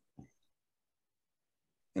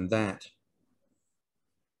 And that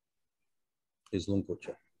is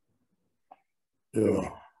Luŋgutja. Yeah.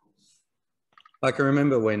 I can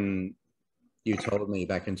remember when you told me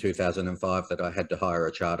back in 2005 that I had to hire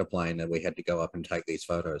a charter plane and we had to go up and take these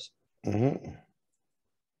photos. Mm-hmm.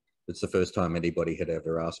 It's the first time anybody had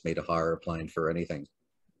ever asked me to hire a plane for anything.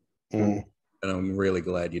 Mm. And I'm really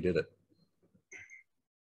glad you did it.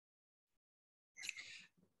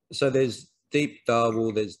 So there's deep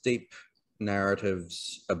Dawu, there's deep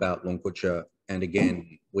narratives about Luŋgutja, and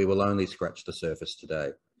again, we will only scratch the surface today.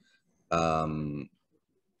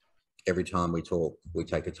 Every time we talk, we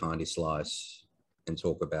take a tiny slice and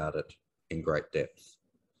talk about it in great depth.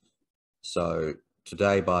 So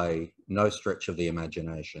today, by no stretch of the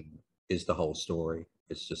imagination, is the whole story.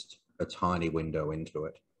 It's just a tiny window into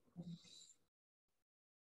it.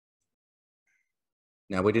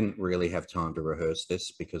 Now, we didn't really have time to rehearse this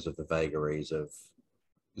because of the vagaries of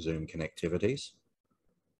Zoom connectivities.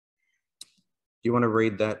 Do you want to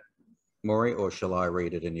read that, Maury, or shall I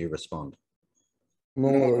read it and you respond?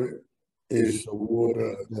 Maury is the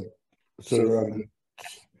water that surrounds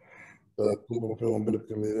the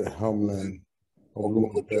Gulbapongal homeland of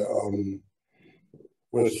Luŋgutja on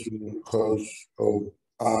western coast of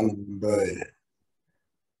Arnhem Bay.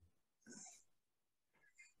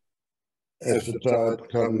 As the tide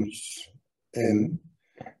comes in,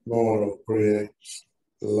 Maury creates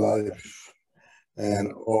life,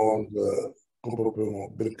 and all the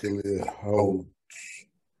Gulbapongal holds.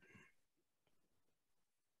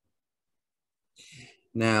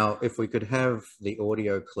 Now, if we could have the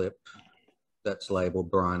audio clip that's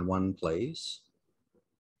labelled Brian 1, please,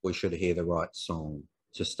 we should hear the right song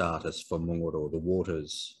to start us for Munguru, the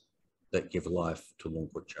waters that give life to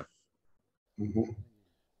Luŋgutja. Mm-hmm.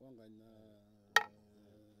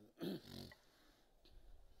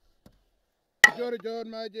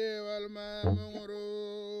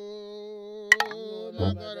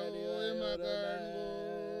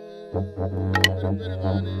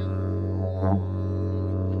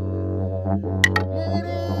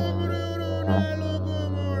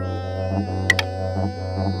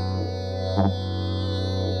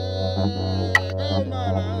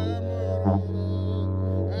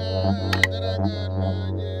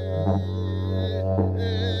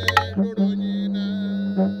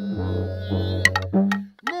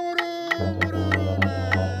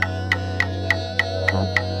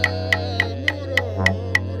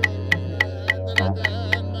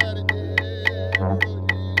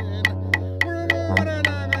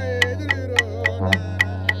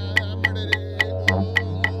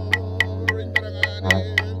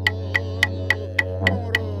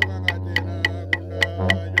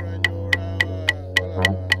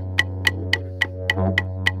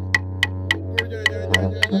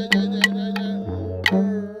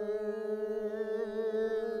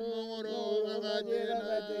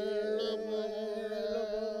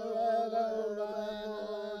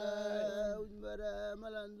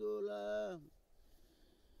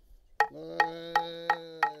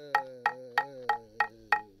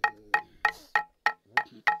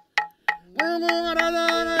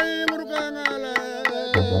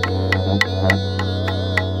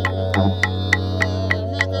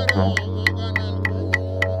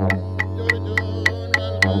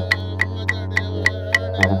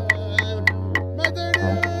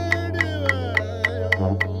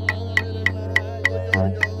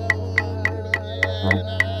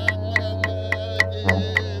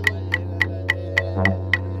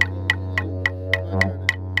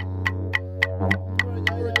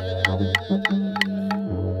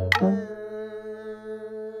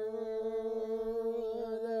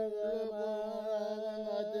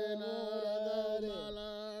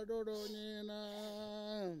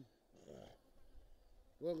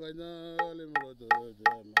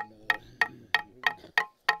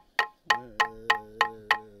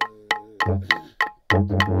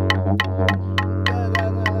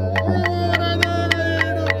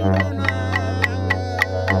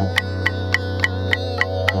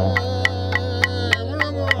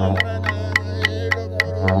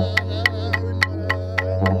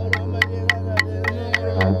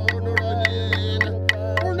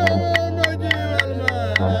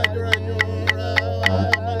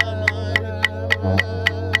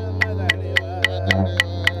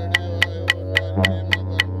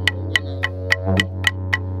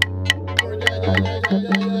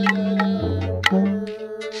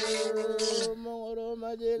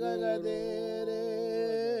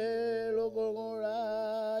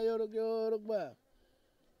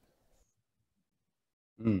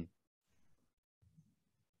 Mm.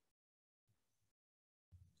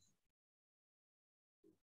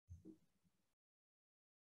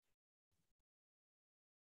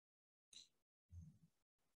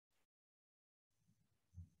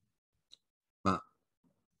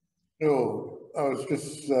 No, I was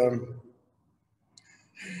just, I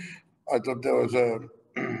thought there was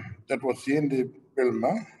that was the Hindi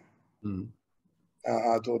Bilma. Mm.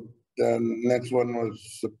 I thought the next one was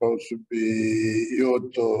supposed to be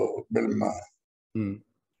Yoto Bilma. Mm.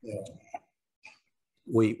 Yeah.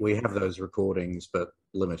 We have those recordings, but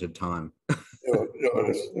limited time.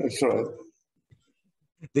 That's right.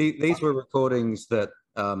 These were recordings that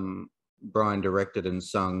Brian directed and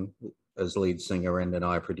sung as lead singer, and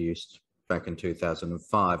I produced back in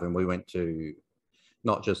 2005, and we went to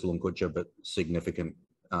not just Luŋgutja but significant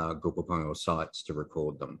Gupapongo sites to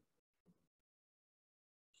record them.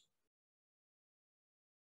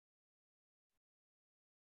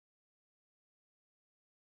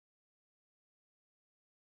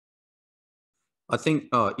 I think,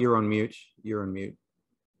 oh, you're on mute. You're on mute.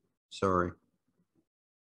 Sorry.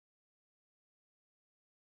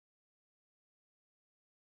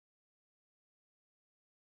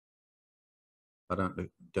 I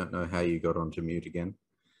don't know how you got onto mute again.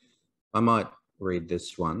 I might read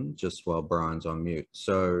this one just while Brian's on mute.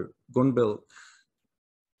 So Gunbil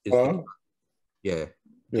is yeah.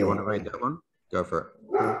 Do you want to read that one? Go for it.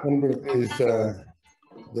 Gunbil is the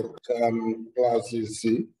class you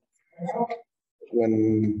see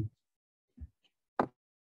when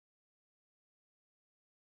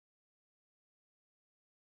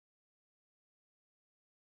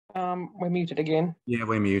we're muted again. Yeah,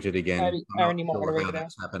 we're muted again. Aaron, you might want to read how it out.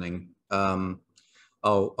 that's happening.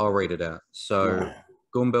 I'll read it out. So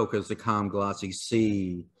Gunbilka is the calm, glassy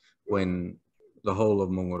sea when the whole of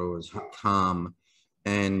Munguru is calm,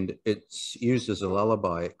 and it's used as a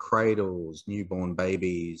lullaby. It cradles newborn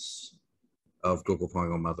babies of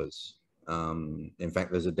Gupapongo mothers. In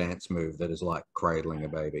fact, there's a dance move that is like cradling a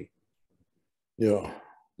baby. Yeah.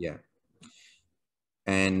 Yeah.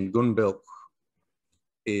 And Gunbilk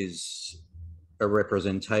is a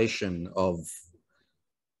representation of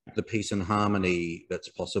the peace and harmony that's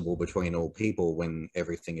possible between all people when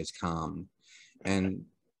everything is calm. And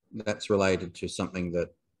that's related to something that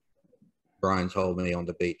Brian told me on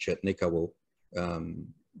the beach at Nikawal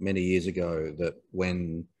many years ago, that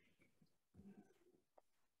when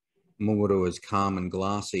Munguru is calm and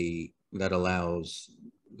glassy, that allows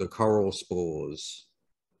the coral spores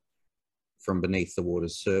from beneath the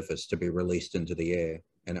water's surface to be released into the air,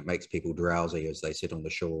 and it makes people drowsy as they sit on the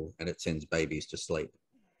shore, and it sends babies to sleep.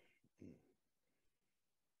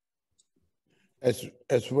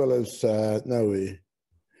 As well as Noe,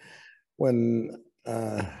 when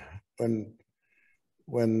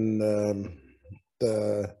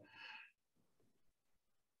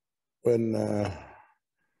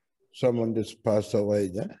someone just passed away,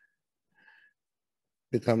 yeah,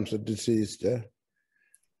 becomes a deceased, yeah,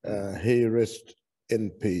 he rests in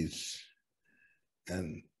peace,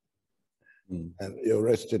 and you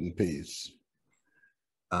rest in peace.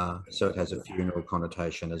 So it has a funeral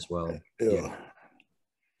connotation as well. Yeah.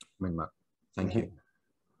 Thank you.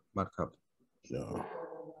 Markup. Yeah.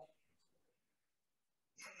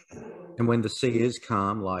 And when the sea is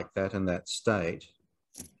calm like that in that state,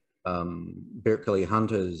 Berkeley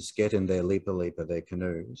hunters get in their leaper, their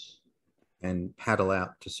canoes, and paddle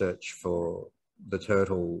out to search for the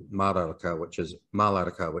turtle Malaraka, which is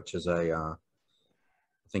a, I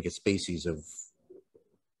think, a species of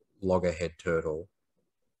loggerhead turtle.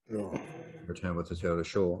 Yeah. Return with the turtle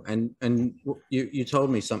ashore. And you told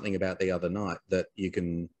me something about the other night, that you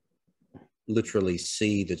can literally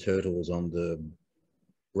see the turtles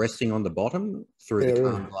resting on the bottom through the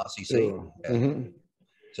calm glassy sea. Yeah. Mm-hmm.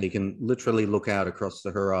 So you can literally look out across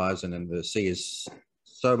the horizon, and the sea is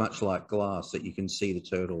so much like glass that you can see the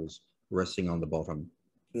turtles resting on the bottom.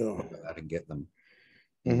 Yeah. Go out and get them.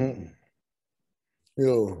 Mm-hmm.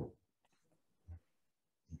 Yeah.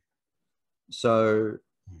 So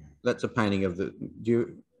that's a painting of the. Your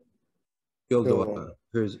daughter.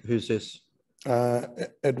 Who's this?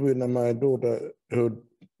 Edwina, my daughter, who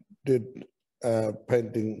did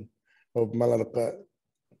painting of Malaraka,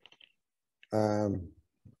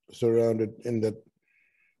 surrounded in that,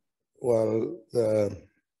 while the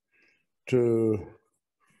two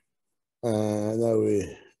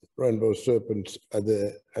rainbow serpents are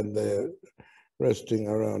there, and they're resting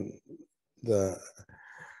around the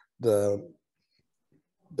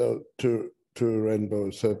two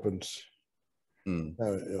rainbow serpents. Mm.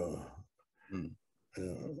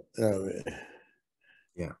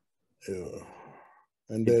 Yeah.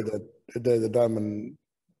 And they're the diamond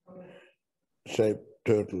shaped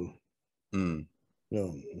turtle. Mm.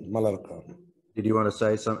 Malaraka. Did you want to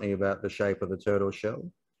say something about the shape of the turtle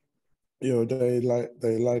shell? They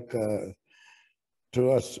like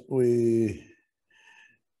to us, we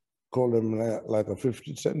call them like a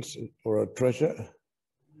 50 cents or a treasure.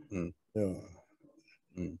 Mm.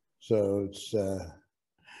 So it's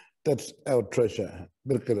that's our treasure,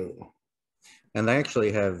 Birkaru. And they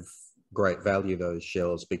actually have great value, those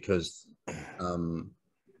shells, because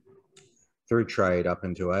through trade up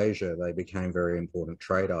into Asia, they became very important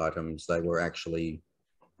trade items. They were actually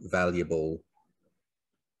valuable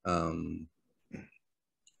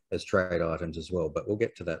as trade items as well, but we'll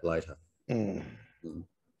get to that later.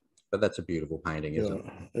 But that's a beautiful painting, isn't it?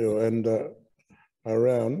 Yeah, and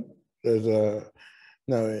around there's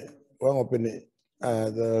one opening,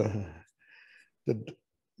 the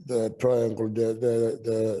triangle,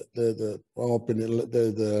 the one opening,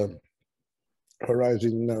 the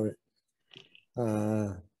horizon now.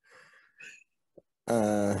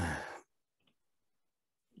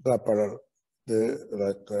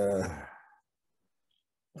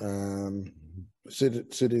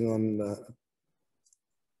 Sitting on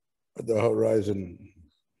the horizon.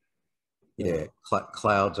 Yeah,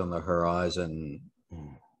 clouds on the horizon.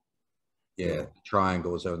 Yeah,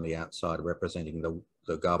 triangles on the outside representing the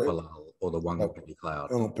Gapalal or the Wangapini cloud.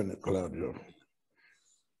 Wangapini cloud, yeah.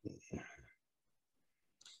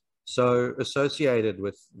 So associated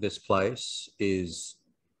with this place is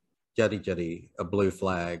Jadi, a blue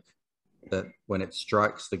flag that when it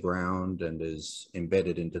strikes the ground and is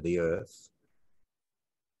embedded into the earth,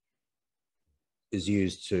 is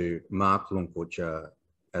used to mark Luŋgutja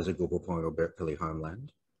as a Gupapong or Berkeley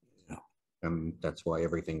homeland. That's why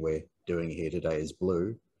everything we're doing here today is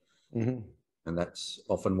blue. And that's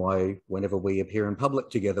often why whenever we appear in public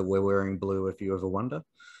together, we're wearing blue, if you ever wonder.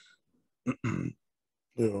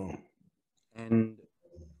 And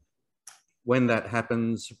when that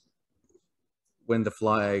happens, when the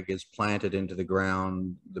flag is planted into the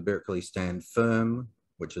ground, the Birkli stand firm,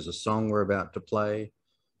 which is a song we're about to play,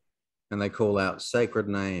 and they call out sacred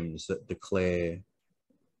names that declare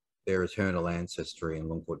their eternal ancestry in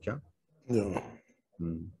Luŋgutja. Yeah.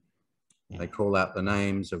 They call out the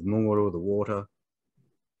names of Munguru, the water.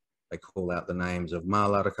 They call out the names of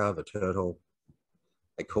Malaraka, the turtle.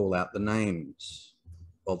 They call out the names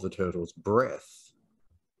of the turtle's breath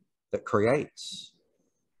that creates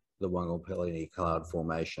the Wangopelini cloud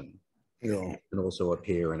formation. Yeah. Can also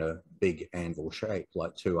appear in a big anvil shape,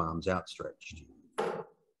 like two arms outstretched.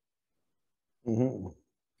 Yeah.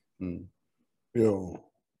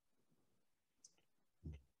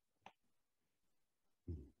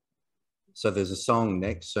 So there's a song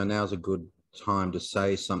next, so now's a good time to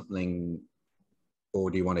say something,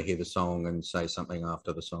 or do you want to hear the song and say something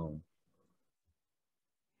after the song?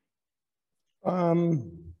 I'd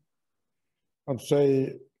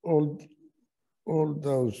say all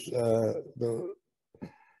those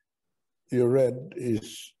you read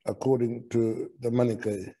is according to the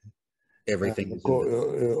Manichae. Everything is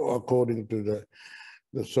according to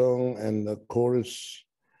the song and the chorus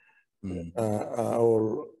are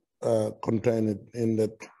all contained in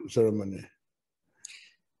that ceremony.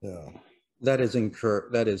 Yeah. That is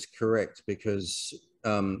correct, because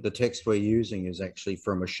the text we're using is actually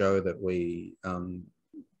from a show that we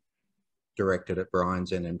directed at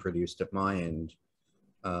Brian's end and produced at my end,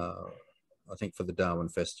 I think for the Darwin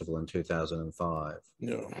Festival in 2005.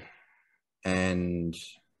 Yeah. And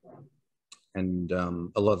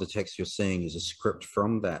a lot of the text you're seeing is a script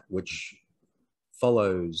from that, which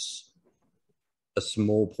follows a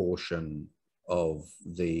small portion of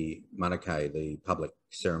the Manichae, the public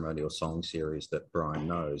ceremonial song series that Brian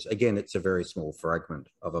knows. Again, it's a very small fragment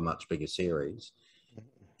of a much bigger series,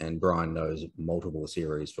 and Brian knows multiple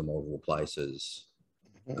series from multiple places,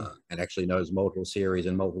 and actually knows multiple series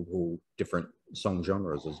and multiple different song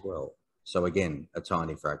genres as well. So again, a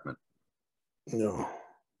tiny fragment. Yeah.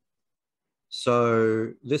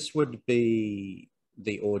 So this would be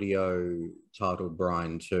the audio titled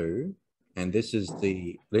Brian 2, and this is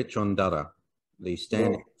the Gondarra, the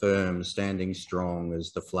standing firm, standing strong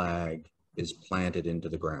as the flag is planted into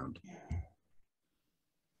the ground.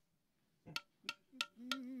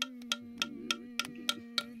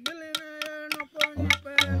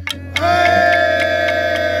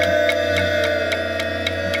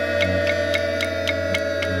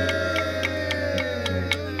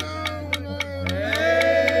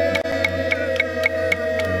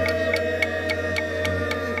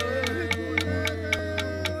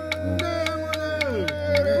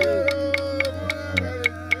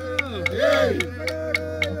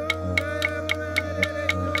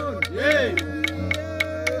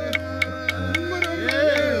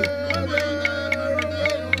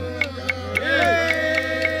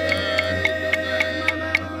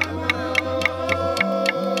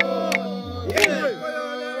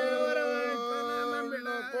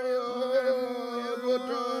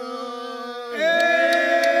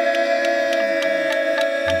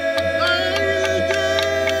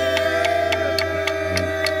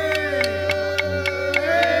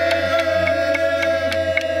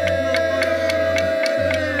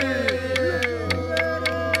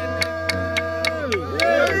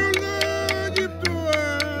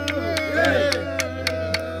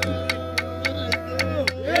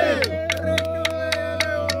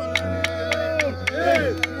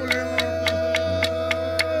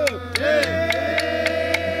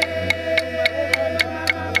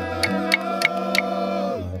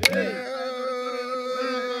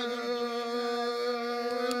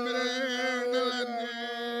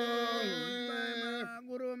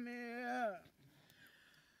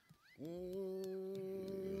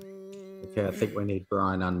 Okay, I think we need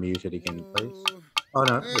Brian unmuted again, please. Oh,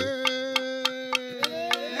 no.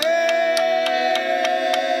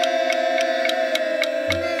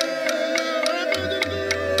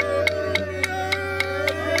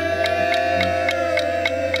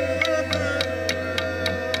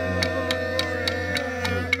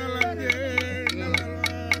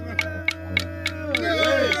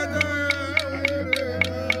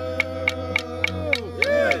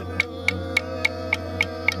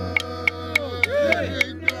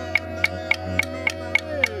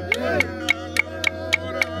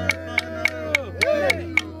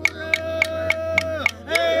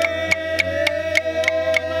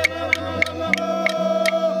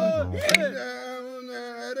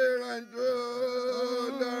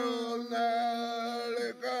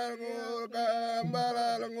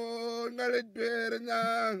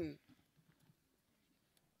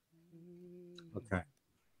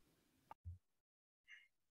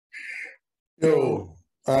 Yo,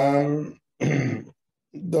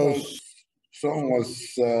 those song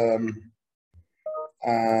was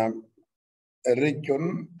a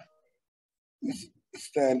region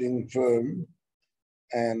standing firm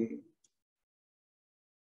and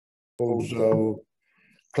also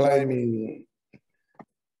claiming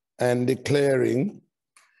and declaring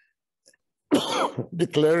the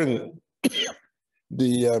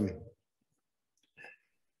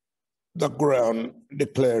ground,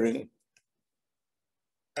 declaring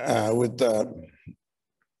with the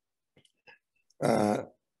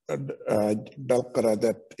Dalkara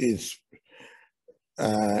that is,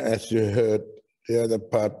 as you heard, the other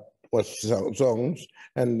part was songs,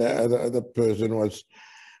 and the other person was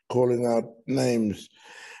calling out names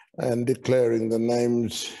and declaring the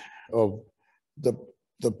names of the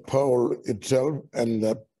pole itself and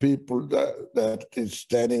the people that is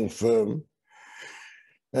standing firm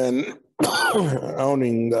and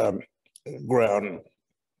owning the ground.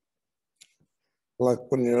 Like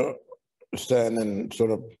when you stand and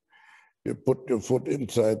sort of, you put your foot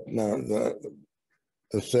inside now,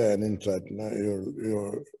 the sand inside, now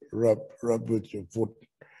you rub with your foot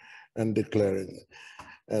and declaring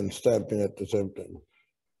and stamping at the same time.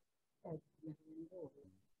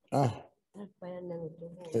 Yeah.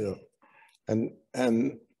 And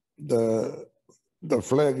the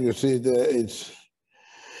flag you see there is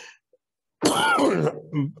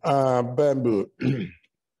bamboo.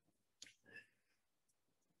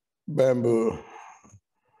 Bamboo,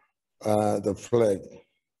 the flag.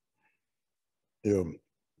 Yeah.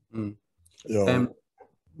 Yeah.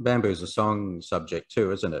 Bamboo is a song subject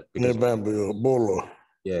too, isn't it? Because bamboo, bolo.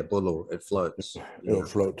 Yeah, bolo, it floats. Yeah, it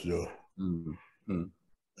floats, yeah. Mm.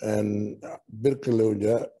 And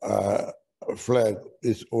Birkaluja flag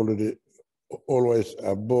is always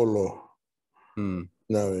a bolo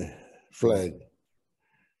flag.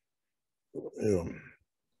 Yeah.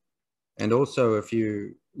 And also, if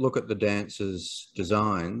you look at the dancers'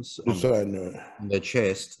 designs on their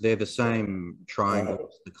chest, they're the same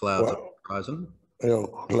triangles, the clouds of the horizon. Yeah,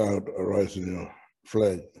 cloud horizon, yeah,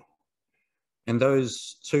 flag. And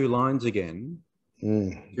those two lines again,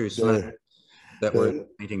 two snakes that were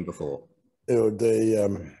meeting before. Yeah, they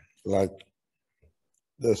like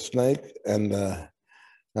the snake and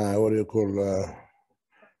what do you call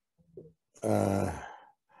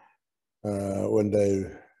when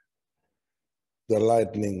the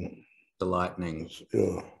lightning. The lightning.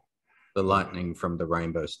 Yeah. The lightning from the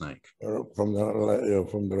rainbow snake. From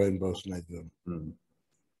the rainbow snake. Yeah.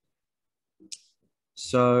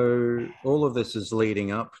 So all of this is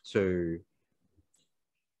leading up to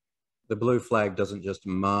the blue flag doesn't just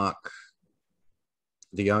mark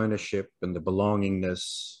the ownership and the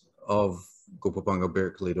belongingness of Gupapanga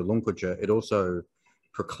Birkali to Luŋgutja, it also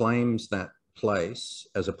proclaims that place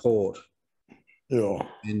as a port. Yeah.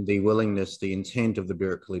 And the willingness, the intent of the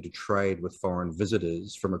Birkali to trade with foreign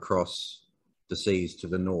visitors from across the seas to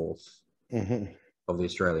the north of the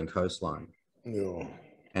Australian coastline. Yeah.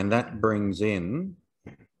 And that brings in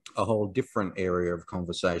a whole different area of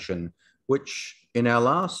conversation, which in our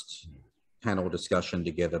last panel discussion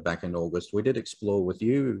together back in August, we did explore with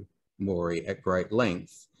you, Maury, at great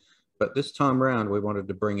length. But this time around, we wanted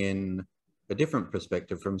to bring in a different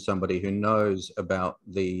perspective from somebody who knows about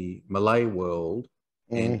the Malay world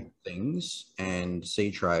and things and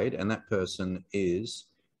sea trade, and that person is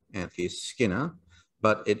Anthea Skinner.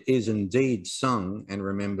 But it is indeed sung and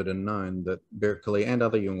remembered and known that Birkali and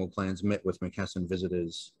other Yolŋu clans met with Macassan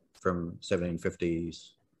visitors from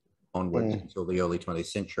 1750s onwards until the early 20th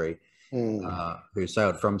century, who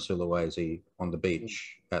sailed from Sulawesi on the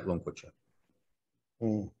beach at Luŋgutja.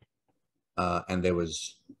 And there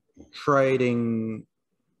was trading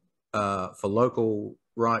for local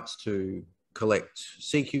rights to collect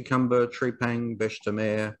sea cucumber, trepang,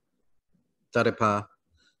 beshtamer, tarepa,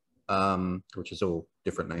 which is all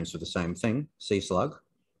different names for the same thing, sea slug,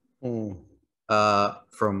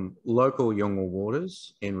 from local Yolŋu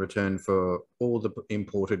waters in return for all the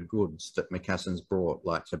imported goods that Macassans brought,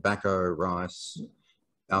 like tobacco, rice,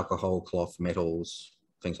 alcohol, cloth, metals,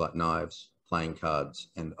 things like knives, playing cards,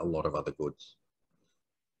 and a lot of other goods.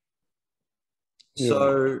 Yeah.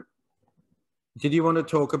 So did you want to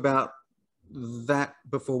talk about that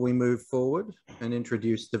before we move forward and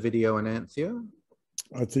introduce the video and Anthea?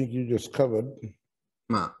 I think you just covered.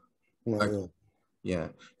 Okay. Yeah,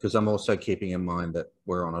 because I'm also keeping in mind that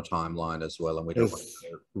we're on a timeline as well, and we don't want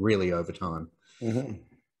to go really over time.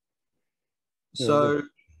 So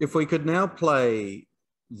if we could now play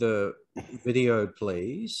the video,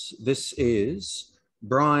 please. This is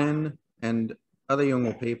Brian and other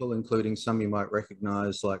Yolŋu people, including some you might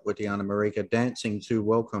recognize like Witiana Marika, dancing to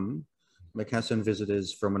welcome Macassan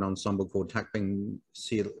visitors from an ensemble called Takping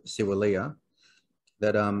Siwalia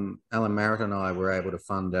that Alan Marrett and I were able to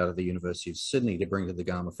fund out of the University of Sydney to bring to the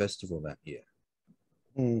Gama Festival that year.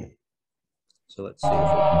 So let's see if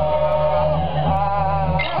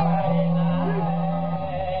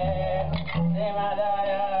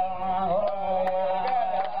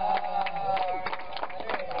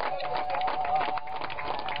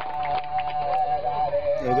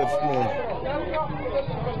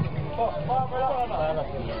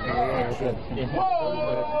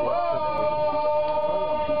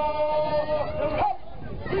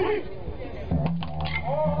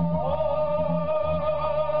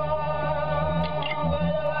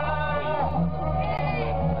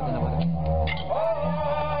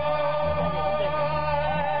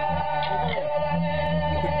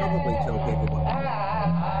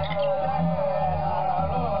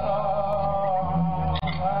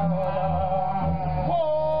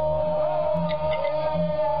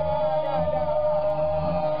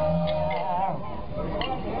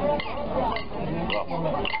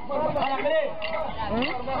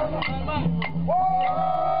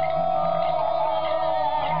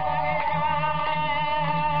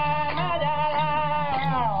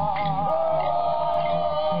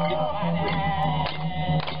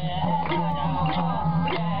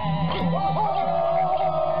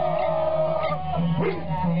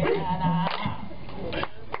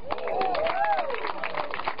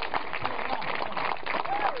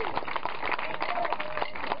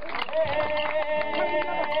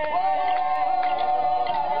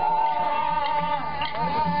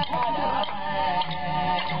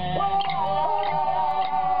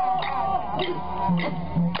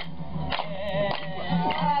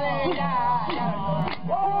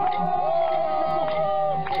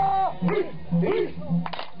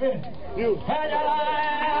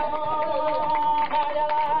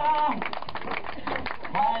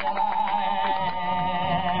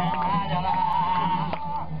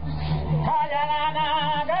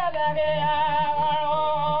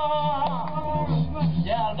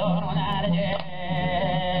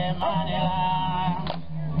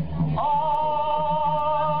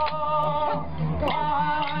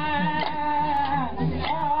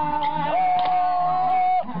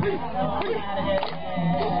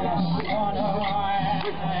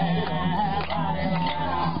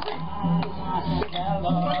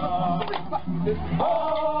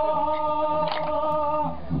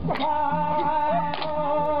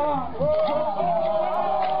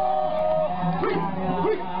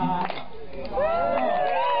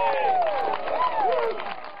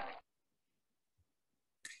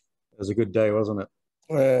it was a good day, wasn't it?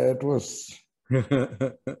 It was.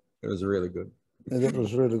 It was really good. It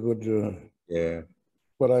was really good. Yeah.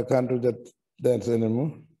 But I can't do that dance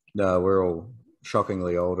anymore. No, we're all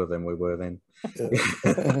shockingly older than we were then.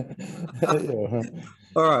 Yeah.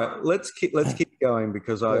 All right, let's keep going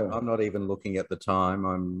because I'm not even looking at the time.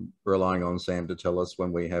 I'm relying on Sam to tell us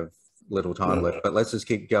when we have little time left. But let's just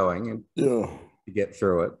keep going and get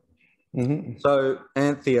through it. Mm-hmm. So,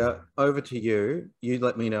 Anthea, over to you. You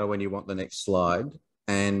let me know when you want the next slide.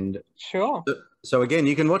 And sure. So again,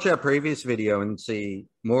 you can watch our previous video and see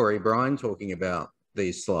Maury Bryan talking about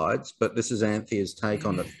these slides, but this is Anthea's take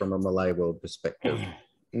on it from a Malay world perspective.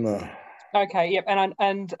 No. Okay, yep,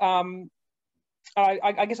 and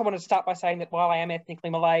I guess I wanted to start by saying that while I am ethnically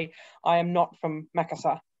Malay, I am not from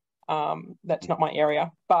Makassar. That's not my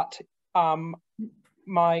area, but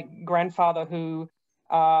my grandfather, who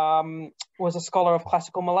was a scholar of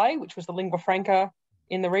classical Malay, which was the lingua franca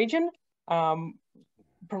in the region,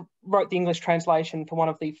 wrote the English translation for one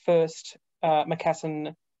of the first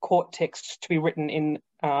Macassan court texts to be written in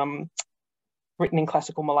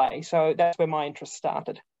classical Malay. So that's where my interest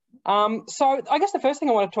started. So I guess the first thing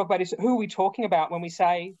I want to talk about is who are we talking about when we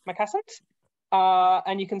say Macassans?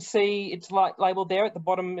 And you can see it's labelled there at the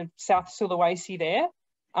bottom of South Sulawesi there.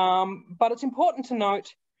 But it's important to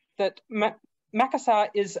note that Makassar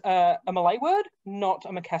is a Malay word, not a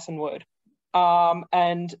Macassan word.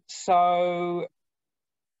 And so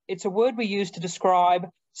it's a word we use to describe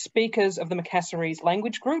speakers of the Macassarese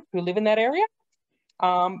language group who live in that area.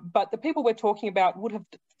 But the people we're talking about would have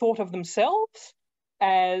thought of themselves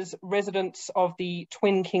as residents of the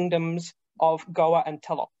twin kingdoms of Goa and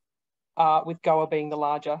Telok, with Goa being the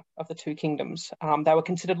larger of the two kingdoms. They were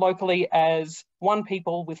considered locally as one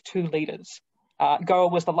people with two leaders. Goa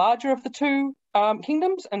was the larger of the two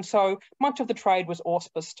kingdoms, and so much of the trade was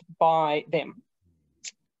auspiced by them.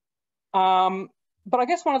 But I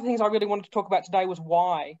guess one of the things I really wanted to talk about today was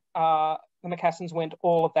why the Macassans went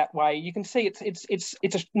all of that way. You can see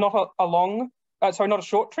it's not a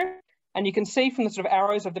short trip. And you can see from the sort of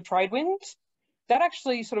arrows of the trade winds, that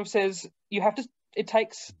actually sort of says it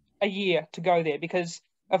takes a year to go there because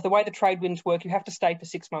of the way the trade winds work. You have to stay for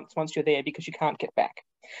 6 months once you're there because you can't get back.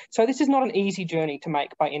 So this is not an easy journey to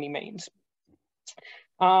make by any means.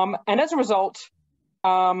 And as a result,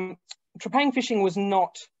 trepang fishing was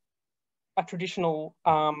not a traditional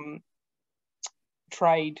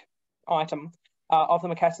trade item of the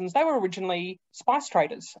Macassans. They were originally spice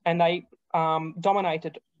traders, and they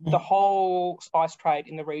dominated the whole spice trade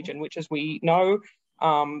in the region, which, as we know,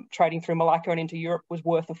 trading through Malacca and into Europe was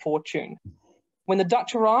worth a fortune. When the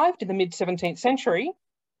Dutch arrived in the mid-17th century,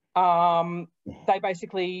 they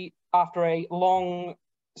basically, after a long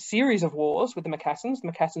series of wars with the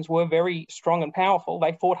Macassans were very strong and powerful.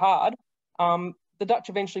 They fought hard. The Dutch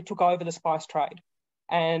eventually took over the spice trade,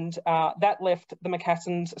 and that left the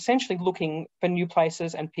Macassans essentially looking for new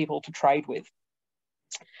places and people to trade with.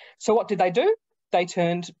 So what did they do? They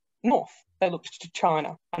turned north. They looked to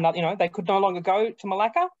China, and they could no longer go to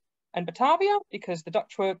Malacca and Batavia because the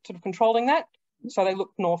Dutch were sort of controlling that. So they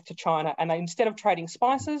looked north to China, and instead of trading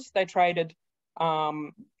spices, they traded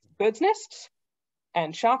birds' nests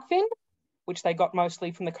and shark fin, which they got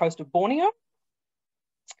mostly from the coast of Borneo,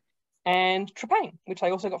 and trepang, which they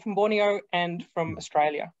also got from Borneo and from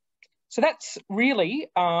Australia. So that's really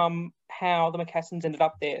how the Macassans ended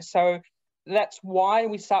up there. So that's why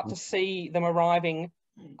we start to see them arriving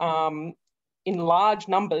in large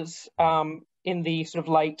numbers in the sort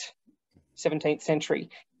of late 17th century.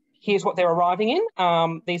 Here's what they're arriving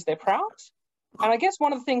in. These are their prows. And I guess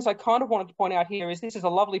one of the things I kind of wanted to point out here is this is a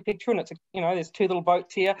lovely picture, and it's, there's two little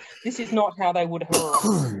boats here. This is not how they would have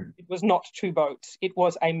arrived. It was not two boats. It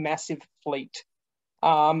was a massive fleet,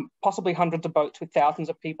 possibly hundreds of boats with thousands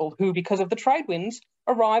of people who, because of the trade winds,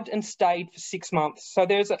 arrived and stayed for 6 months. So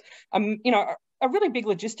there's a really big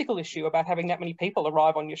logistical issue about having that many people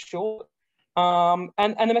arrive on your shore. And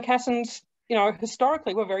the Macassans,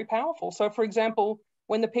 historically were very powerful. So, for example,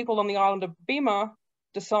 when the people on the island of Bima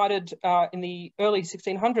decided in the early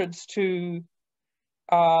 1600s to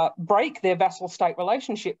break their vassal state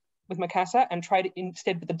relationship with Macassar and trade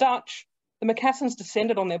instead with the Dutch, the Macassans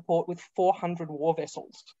descended on their port with 400 war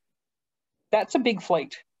vessels. That's a big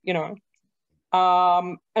fleet,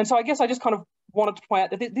 And so I guess I just kind of wanted to point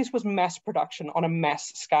out that this was mass production on a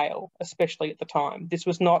mass scale, especially at the time. This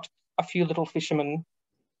was not a few little fishermen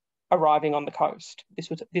arriving on the coast. This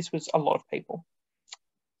was a lot of people.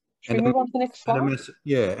 Should we move on to the next slide?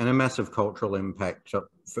 And a massive cultural impact,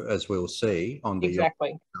 as we'll see, on the other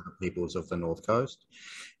peoples of the North Coast.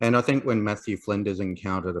 And I think when Matthew Flinders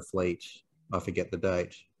encountered a fleet, I forget the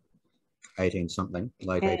date, 18-something,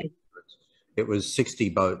 late 1800s, it was 60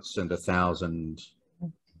 boats and 1,000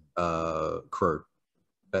 crew.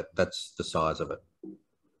 That's the size of it.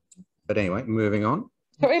 But anyway, moving on.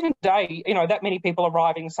 So even today, that many people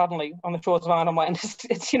arriving suddenly on the shores of Arnhem Land,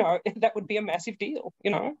 it's that would be a massive deal.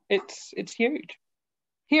 It's huge.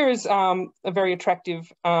 Here is a very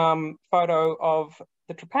attractive photo of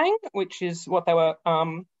the trepang, which is what they were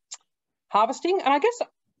harvesting. And I guess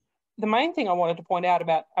the main thing I wanted to point out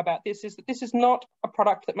about this is that this is not a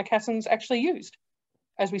product that Macassans actually used.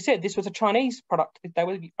 As we said, this was a Chinese product. They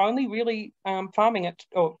were only really farming it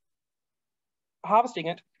or harvesting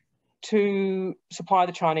it to supply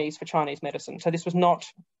the Chinese for Chinese medicine. So this was not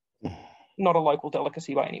a local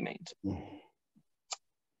delicacy by any means.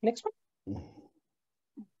 Next one.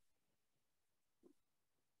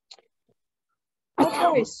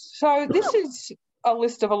 Okay, so this is a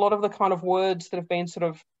list of a lot of the kind of words that have been sort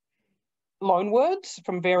of loan words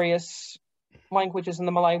from various languages in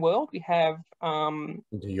the Malay world. We have the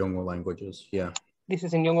Yolŋu languages, yeah. This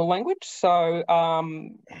is in Yolŋu language. So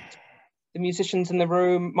the musicians in the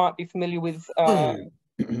room might be familiar with,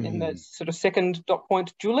 in the sort of second dot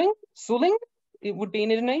point, suling. It would be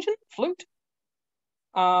in Indonesian, flute.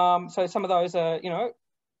 So some of those are,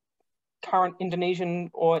 current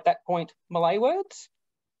Indonesian or at that point Malay words.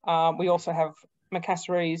 We also have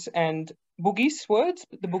Macassarese and Bugis words,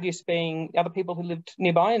 the Bugis being the other people who lived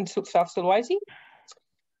nearby in South Sulawesi.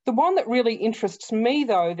 The one that really interests me,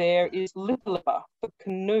 though, there is lipa, the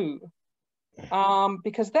canoe.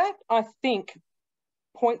 Because that, I think,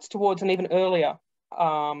 points towards an even earlier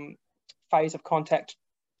phase of contact.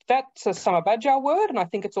 That's a Samabaja word, and I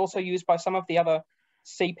think it's also used by some of the other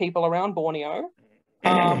sea people around Borneo.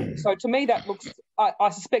 So to me, that looks, I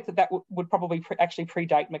suspect that would probably actually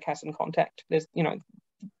predate Macassan contact. There's,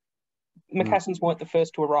 Macassans weren't the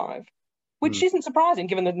first to arrive, which isn't surprising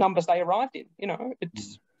given the numbers they arrived in,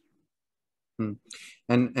 it's...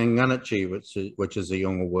 And Nganachi, which is a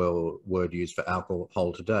Yolŋu word used for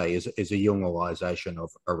alcohol today, is a Yolŋuization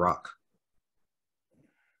of Arak.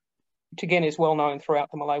 which again is well known throughout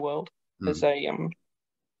the Malay world as a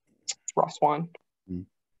rice wine.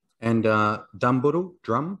 And damburu,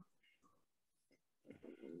 drum?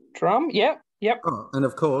 Drum, yep. Oh, and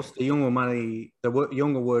of course, the Yolŋu money, the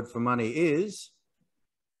Yolŋu word for money is?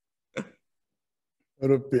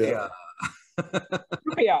 Rupiah.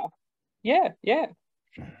 Rupiah. Yeah.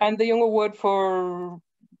 And the Yolŋu word for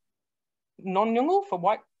non-Yolŋu, for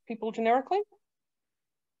white people generically?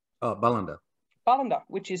 Oh, balanda. Balanda,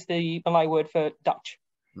 which is the Malay word for Dutch.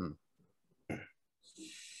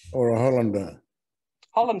 Or a Hollander.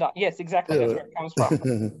 Hollander, yes, exactly. That's where it comes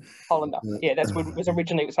from. Hollander. Yeah, that's what it was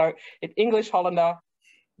originally. So English Hollander,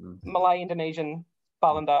 Malay Indonesian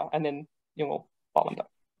Balanda, and then Yolŋu Hollander.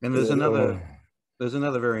 And there's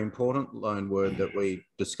another very important loan word that we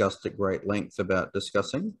discussed at great length about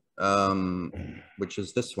discussing, which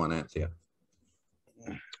is this one, Anthea.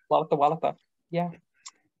 Walata. Yeah.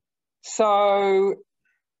 So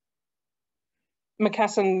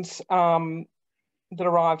Macassans that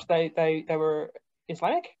arrived, they were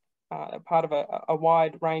Islamic, part of a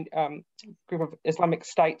wide range group of Islamic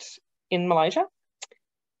states in Malaysia.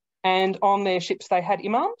 And on their ships, they had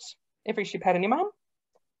imams. Every ship had an imam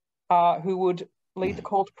who would lead the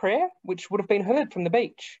call to prayer, which would have been heard from the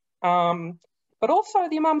beach. But also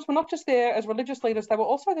the imams were not just there as religious leaders, they were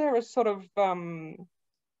also there as sort of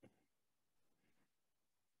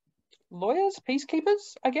lawyers,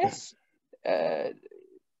 peacekeepers, I guess.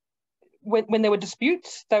 When there were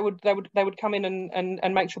disputes, they would come in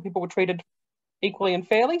and make sure people were treated equally and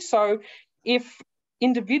fairly. So if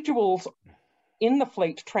individuals in the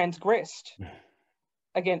fleet transgressed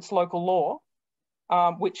against local law,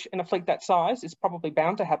 which in a fleet that size is probably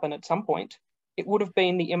bound to happen at some point, it would have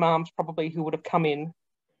been the imams probably who would have come in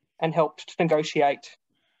and helped to negotiate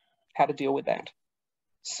how to deal with that.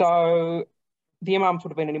 So the imams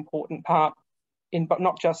would have been an important part but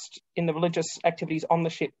not just in the religious activities on the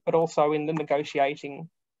ship, but also in the negotiating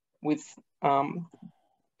with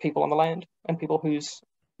people on the land and people whose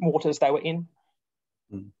waters they were in.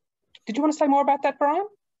 Did you want to say more about that, Brian?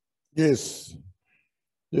 Yes,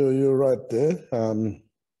 you're right there.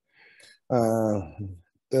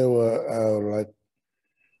 They were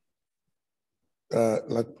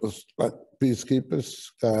like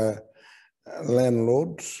peacekeepers,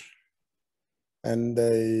 landlords, and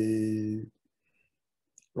they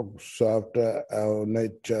looks after our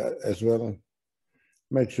nature as well.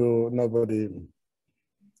 Make sure nobody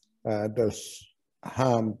does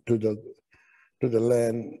harm to the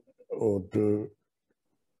land or to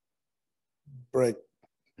break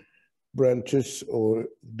branches or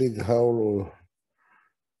dig hole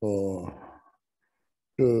or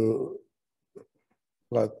do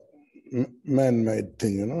like man-made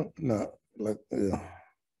thing, you know? No, like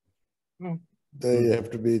they have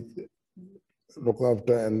to be look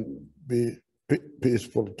after and be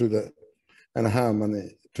peaceful to the and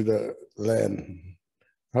harmony to the land,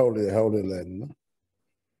 holy land. No?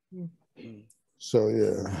 So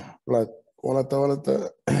yeah, like Walata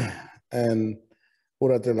and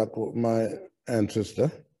Urate like my ancestor,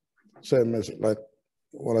 same as like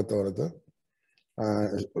Walata.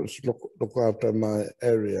 Look after my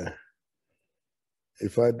area.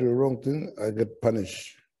 If I do wrong thing, I get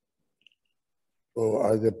punished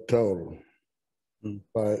or I get told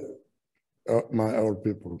by my old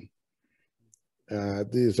people.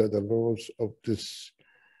 These are the laws of this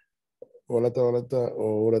Walata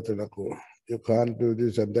or Urate. You can't do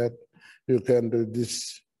this and that. You can do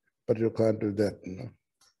this, but you can't do that.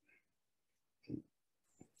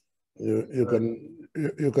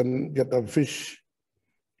 You can get a fish,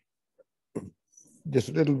 just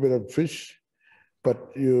a little bit of fish,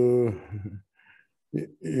 but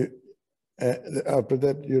after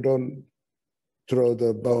that you don't throw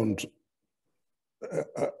the bones.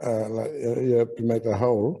 Like you have to make a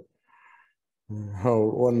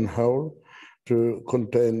one hole to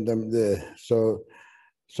contain them there. So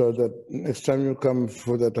that next time you come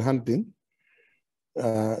for that hunting,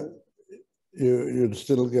 you'd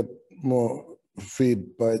still get more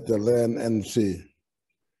feed by the land and sea.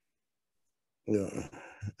 Yeah.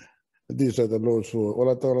 These are the laws for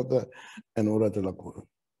Walata and Urate.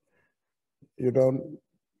 You don't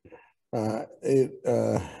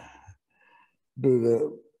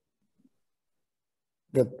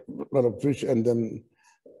get a lot of fish and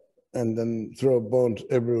then throw bones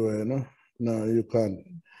everywhere. No, you can't.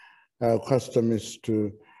 Our custom is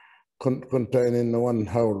to contain in one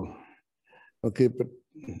hole. Keep it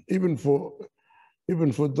even for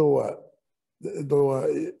Doa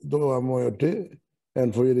Moyote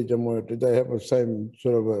and for Yirija Moyote. They have the same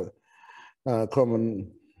sort of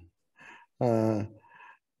common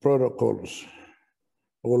protocols.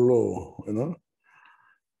 Olo, you know.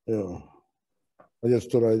 Yeah. I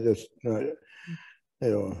just thought you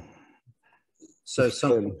know. So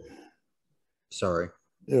something. Sorry.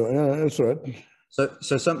 Yeah, that's right.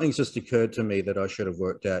 So something's just occurred to me that I should have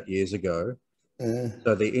worked out years ago.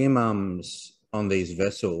 So the imams on these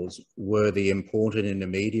vessels were the important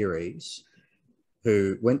intermediaries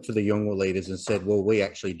who went to the Yolŋu leaders and said, well, we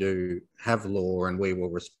actually do have law and we will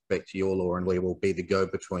respect your law and we will be the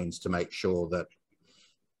go-betweens to make sure that,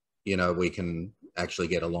 you know, we can actually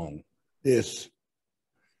get along. Yes.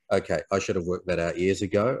 Okay, I should have worked that out years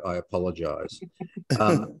ago. I apologise.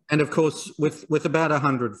 And of course, with about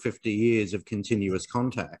 150 years of continuous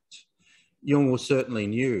contact, Yolŋu certainly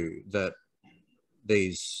knew that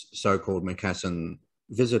these so-called Macassan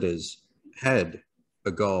visitors had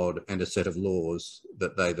a god and a set of laws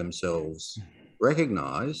that they themselves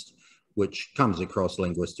recognised, which comes across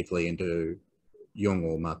linguistically into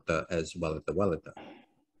Yolŋu Mata as Walata.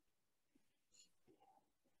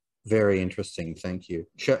 Very interesting, thank you.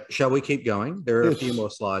 Shall we keep going? There are a few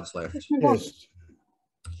more slides left. Yes.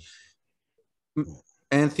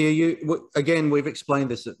 Anthea, again, we've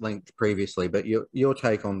explained this at length previously, but your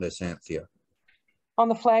take on this, Anthea. On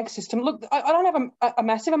the flag system, look, I don't have a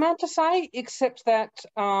massive amount to say, except that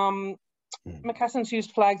Macassans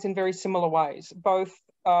used flags in very similar ways, both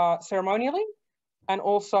ceremonially and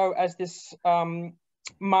also as this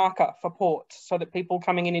marker for ports, so that people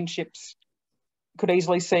coming in ships could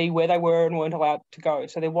easily see where they were and weren't allowed to go.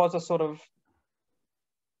 So there was a sort of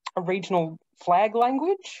a regional flag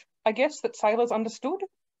language, I guess, that sailors understood.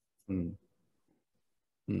 And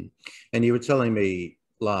you were telling me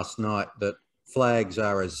last night that flags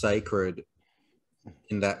are as sacred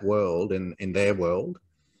in that world, in their world.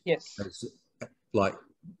 Yes. It's like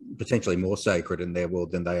potentially more sacred in their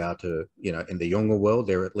world than they are to, you know, in the Yolŋu world.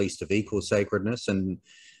 They're at least of equal sacredness, and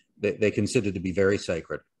they're considered to be very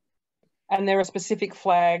sacred. And there are specific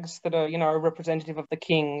flags that are, you know, representative of the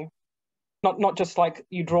king. Not just like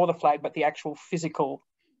you draw the flag, but the actual physical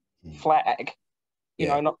flag. You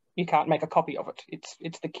know, you can't make a copy of it.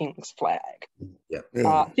 It's the king's flag. Yeah.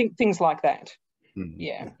 Things like that.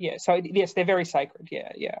 Yeah. So yes, they're very sacred.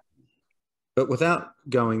 Yeah. But without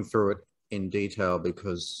going through it in detail,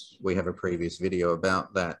 because we have a previous video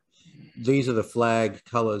about that, these are the flag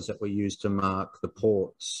colours that were used to mark the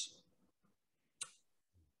ports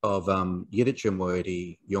of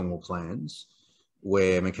Yiddichimwurdi Yolŋu clans,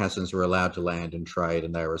 where Macassans were allowed to land and trade,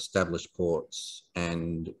 and they were established ports,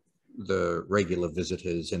 and the regular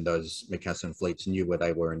visitors in those Macassan fleets knew where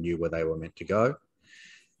they were and knew where they were meant to go.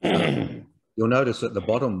 You'll notice that the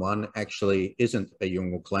bottom one actually isn't a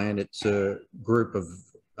Yolŋu clan. It's a group of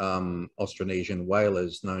Austronesian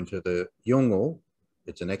whalers known to the Yolŋu,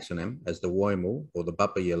 it's an exonym, as the Woimu or the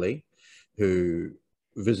Bapayili, who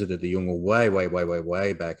visited the Yolŋu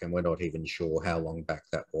way back, and we're not even sure how long back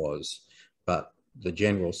that was. But the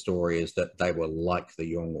general story is that they were like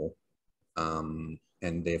the Yolŋu,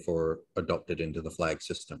 and therefore adopted into the flag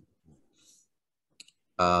system.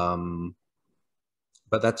 But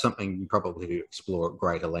that's something probably to explore at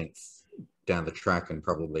greater length down the track, and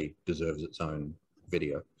probably deserves its own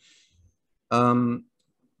video.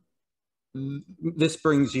 This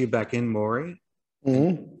brings you back in, Maury.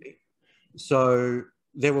 So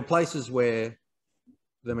there were places where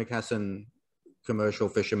the Macassan commercial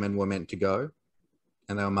fishermen were meant to go,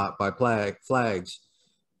 and they were marked by flags.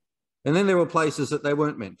 And then there were places that they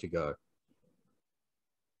weren't meant to go.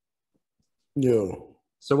 Yeah.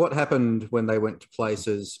 So what happened when they went to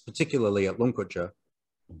places, particularly at Luŋgutja,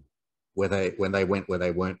 where they went where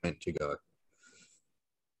they weren't meant to go?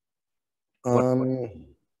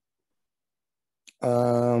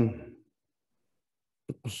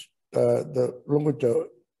 The Luŋgutja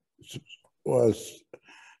was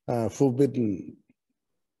forbidden.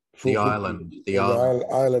 The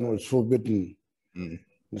island was forbidden.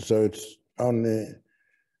 So it's only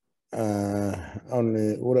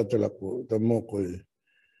Uratelaku, the Mokoi,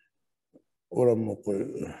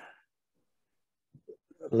 Uramokoi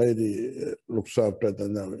lady looks after the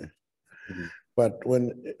Navi. But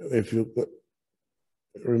if you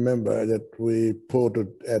remember that we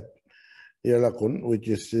ported at Yalakun, which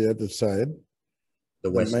is the other side,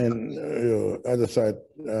 other side,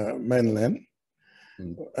 mainland,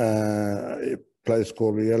 a place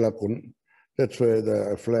called Yalakun. That's where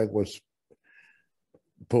the flag was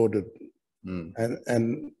ported,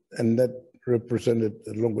 and that represented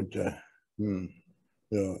Luŋgutja.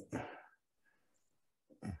 Yeah.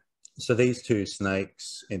 So these two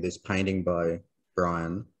snakes in this painting by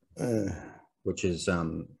Brian, which is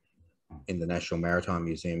in the National Maritime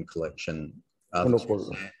Museum collection.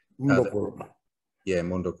 Mundukul. Yeah,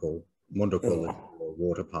 Mundukul. Mundukul is a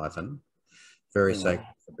water python, very sacred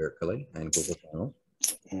for Birkali and Gulbapangal.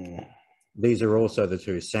 These are also the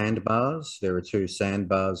two sandbars. There are two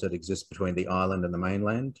sandbars that exist between the island and the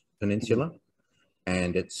mainland peninsula,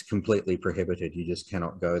 and it's completely prohibited. You just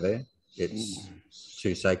cannot go there. It's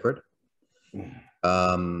too sacred.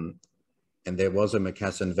 And there was a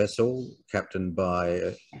Macassan vessel captained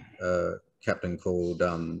by a captain called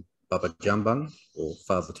Baba Jumbung, or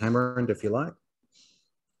Father Tamarind, if you like.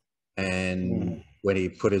 And when he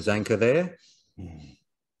put his anchor there,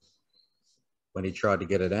 when he tried to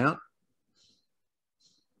get it out,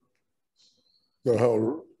 the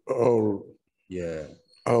whole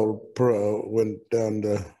prow went down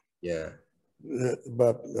the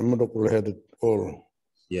but the Mundukul had it all.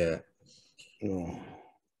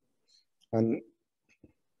 And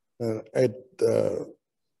ate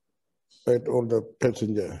all the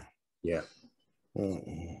passenger.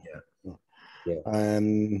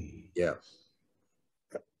 And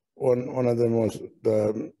one of them was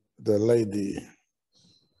the lady,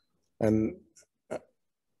 and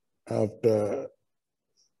after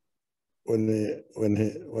when one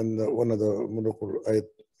of the Mundukul ate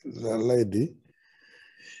the lady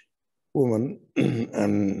woman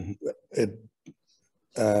and it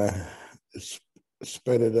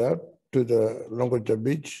spread it out to the Luŋgutja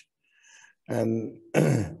beach, and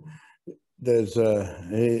there's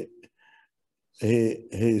he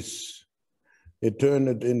turned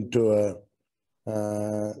it into a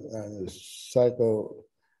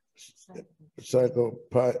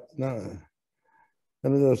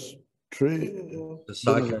another tree. The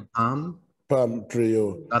cycad palm tree.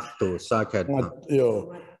 Cycad palm.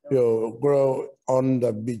 Grow on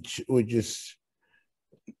the beach, which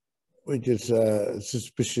is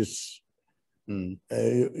suspicious. We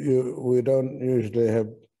don't usually have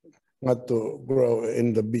ngatu grow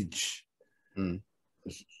in the beach,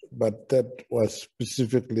 but that was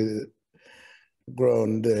specifically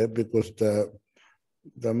grown there because the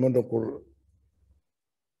Mundukul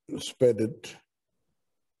spread it,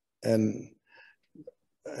 and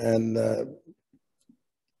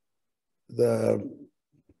the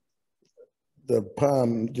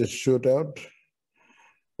palm just shoot out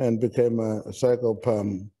and became a cycle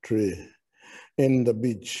palm tree in the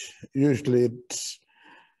beach. Usually it's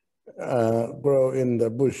grow in the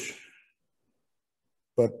bush,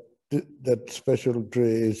 but that special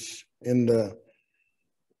tree is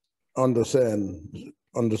on the sand,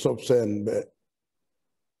 on the soft sand,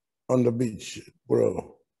 on the beach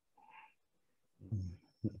grow.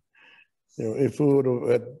 If we would have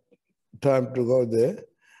had time to go there,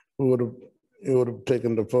 you would have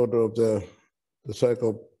taken the photo of the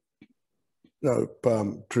cycle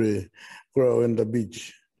palm tree grow in the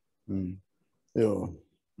beach.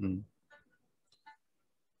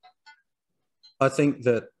 I think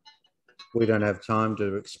that we don't have time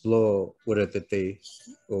to explore Wirratiti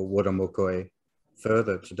or Wirramukoi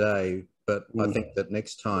further today, but I think that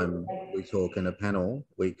next time we talk in a panel,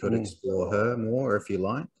 we could explore her more, if you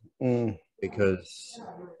like, because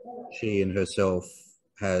she in herself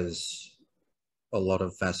has a lot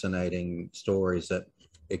of fascinating stories that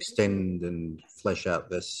extend and flesh out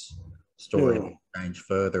this story and change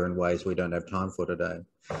further in ways we don't have time for today.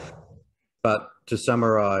 But to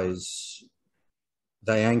summarize,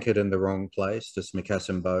 they anchored in the wrong place, this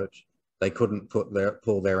Macassan boat. They couldn't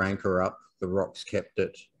pull their anchor up, the rocks kept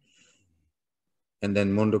it. And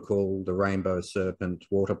then Mundukul, the rainbow serpent,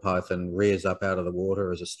 water python, rears up out of the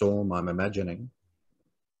water as a storm, I'm imagining,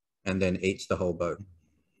 and then eats the whole boat.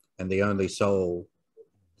 And the only soul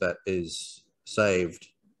that is saved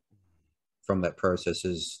from that process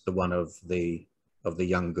is the one of the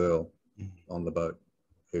young girl on the boat,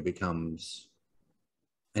 who becomes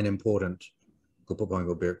an important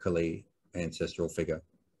Kupapangal Birkali ancestral figure,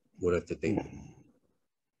 Wirratiti,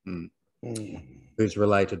 who's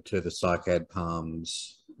related to the cycad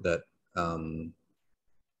palms that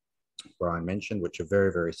Brian mentioned, which are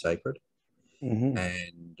very, very sacred,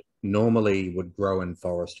 and normally would grow in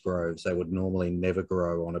forest groves. They would normally never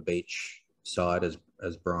grow on a beach side, as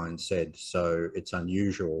Brian said. So it's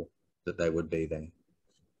unusual that they would be there.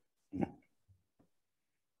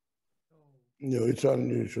 It's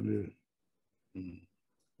unusual.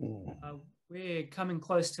 We're coming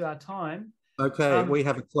close to our time. Okay, we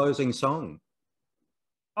have a closing song.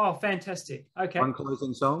 Oh, fantastic. Okay. One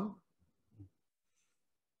closing song.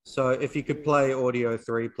 So if you could play audio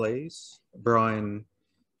 3, please. Brian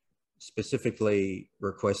specifically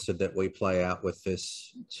requested that we play out with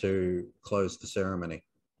this to close the ceremony.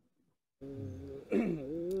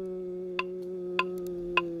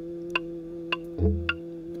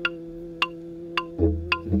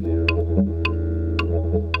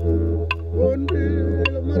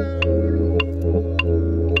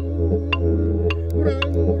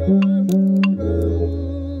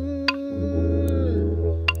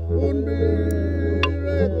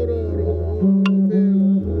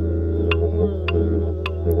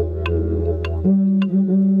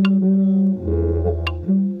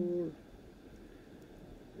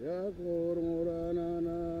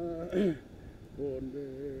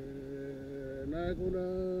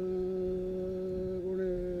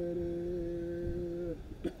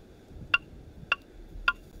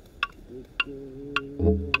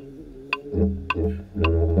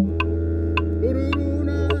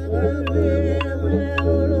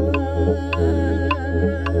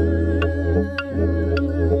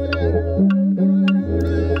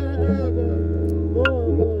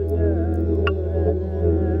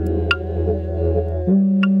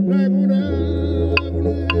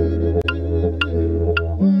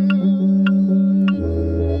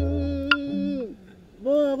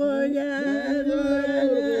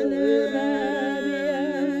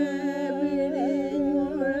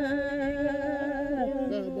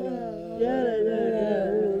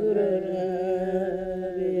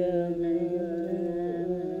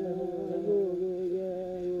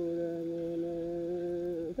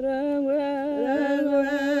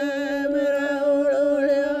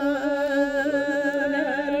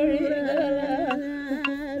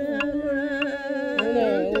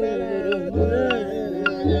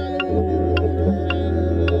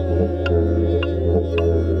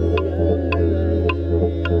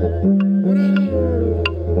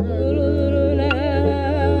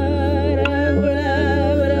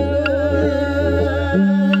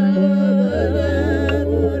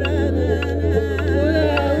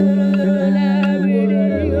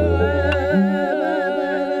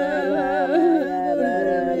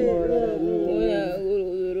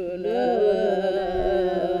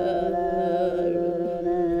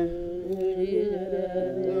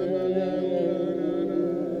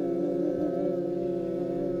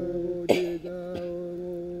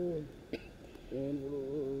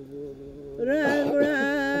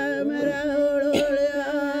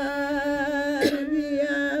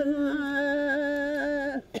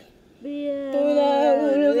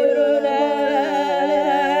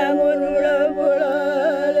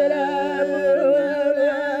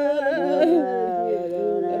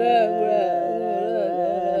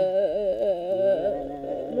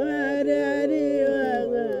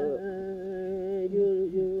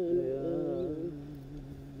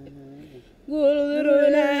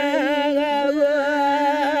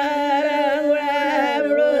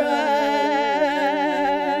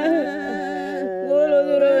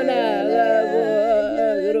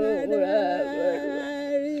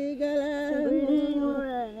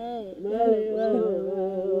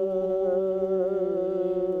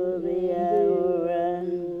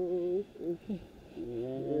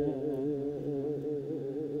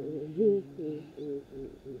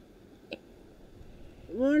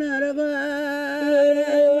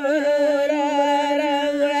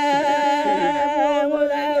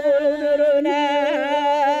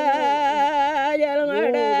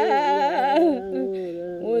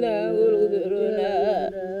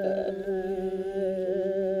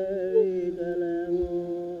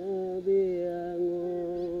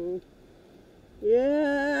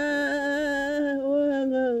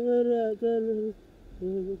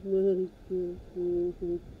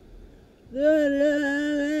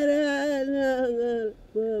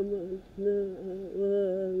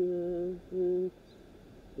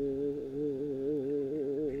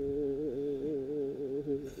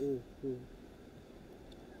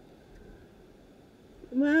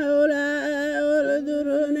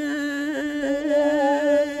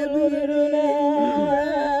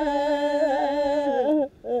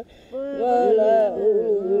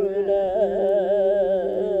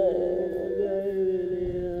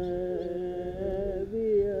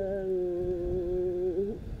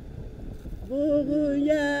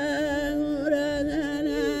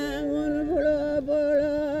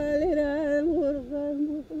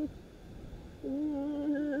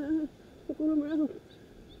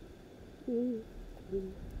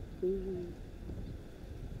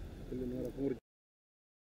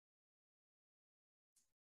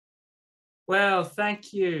 Well,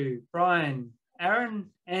 thank you, Brian, Aaron,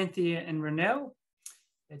 Anthea, and Renelle.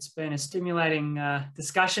 It's been a stimulating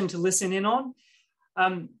discussion to listen in on.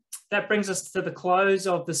 That brings us to the close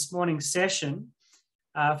of this morning's session.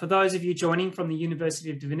 For those of you joining from the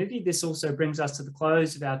University of Divinity, this also brings us to the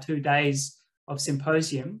close of our 2 days of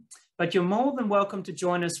Symposium. But you're more than welcome to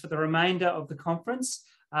join us for the remainder of the conference.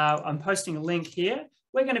 I'm posting a link here.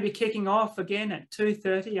 We're going to be kicking off again at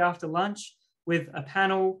 2:30 after lunch with a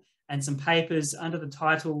panel and some papers under the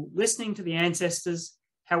title, Listening to the Ancestors,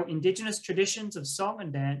 How Indigenous Traditions of Song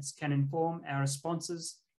and Dance Can Inform Our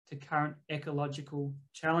Responses to Current Ecological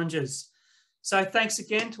Challenges. So thanks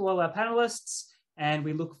again to all our panelists, and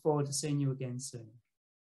we look forward to seeing you again soon.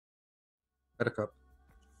 Buttercup.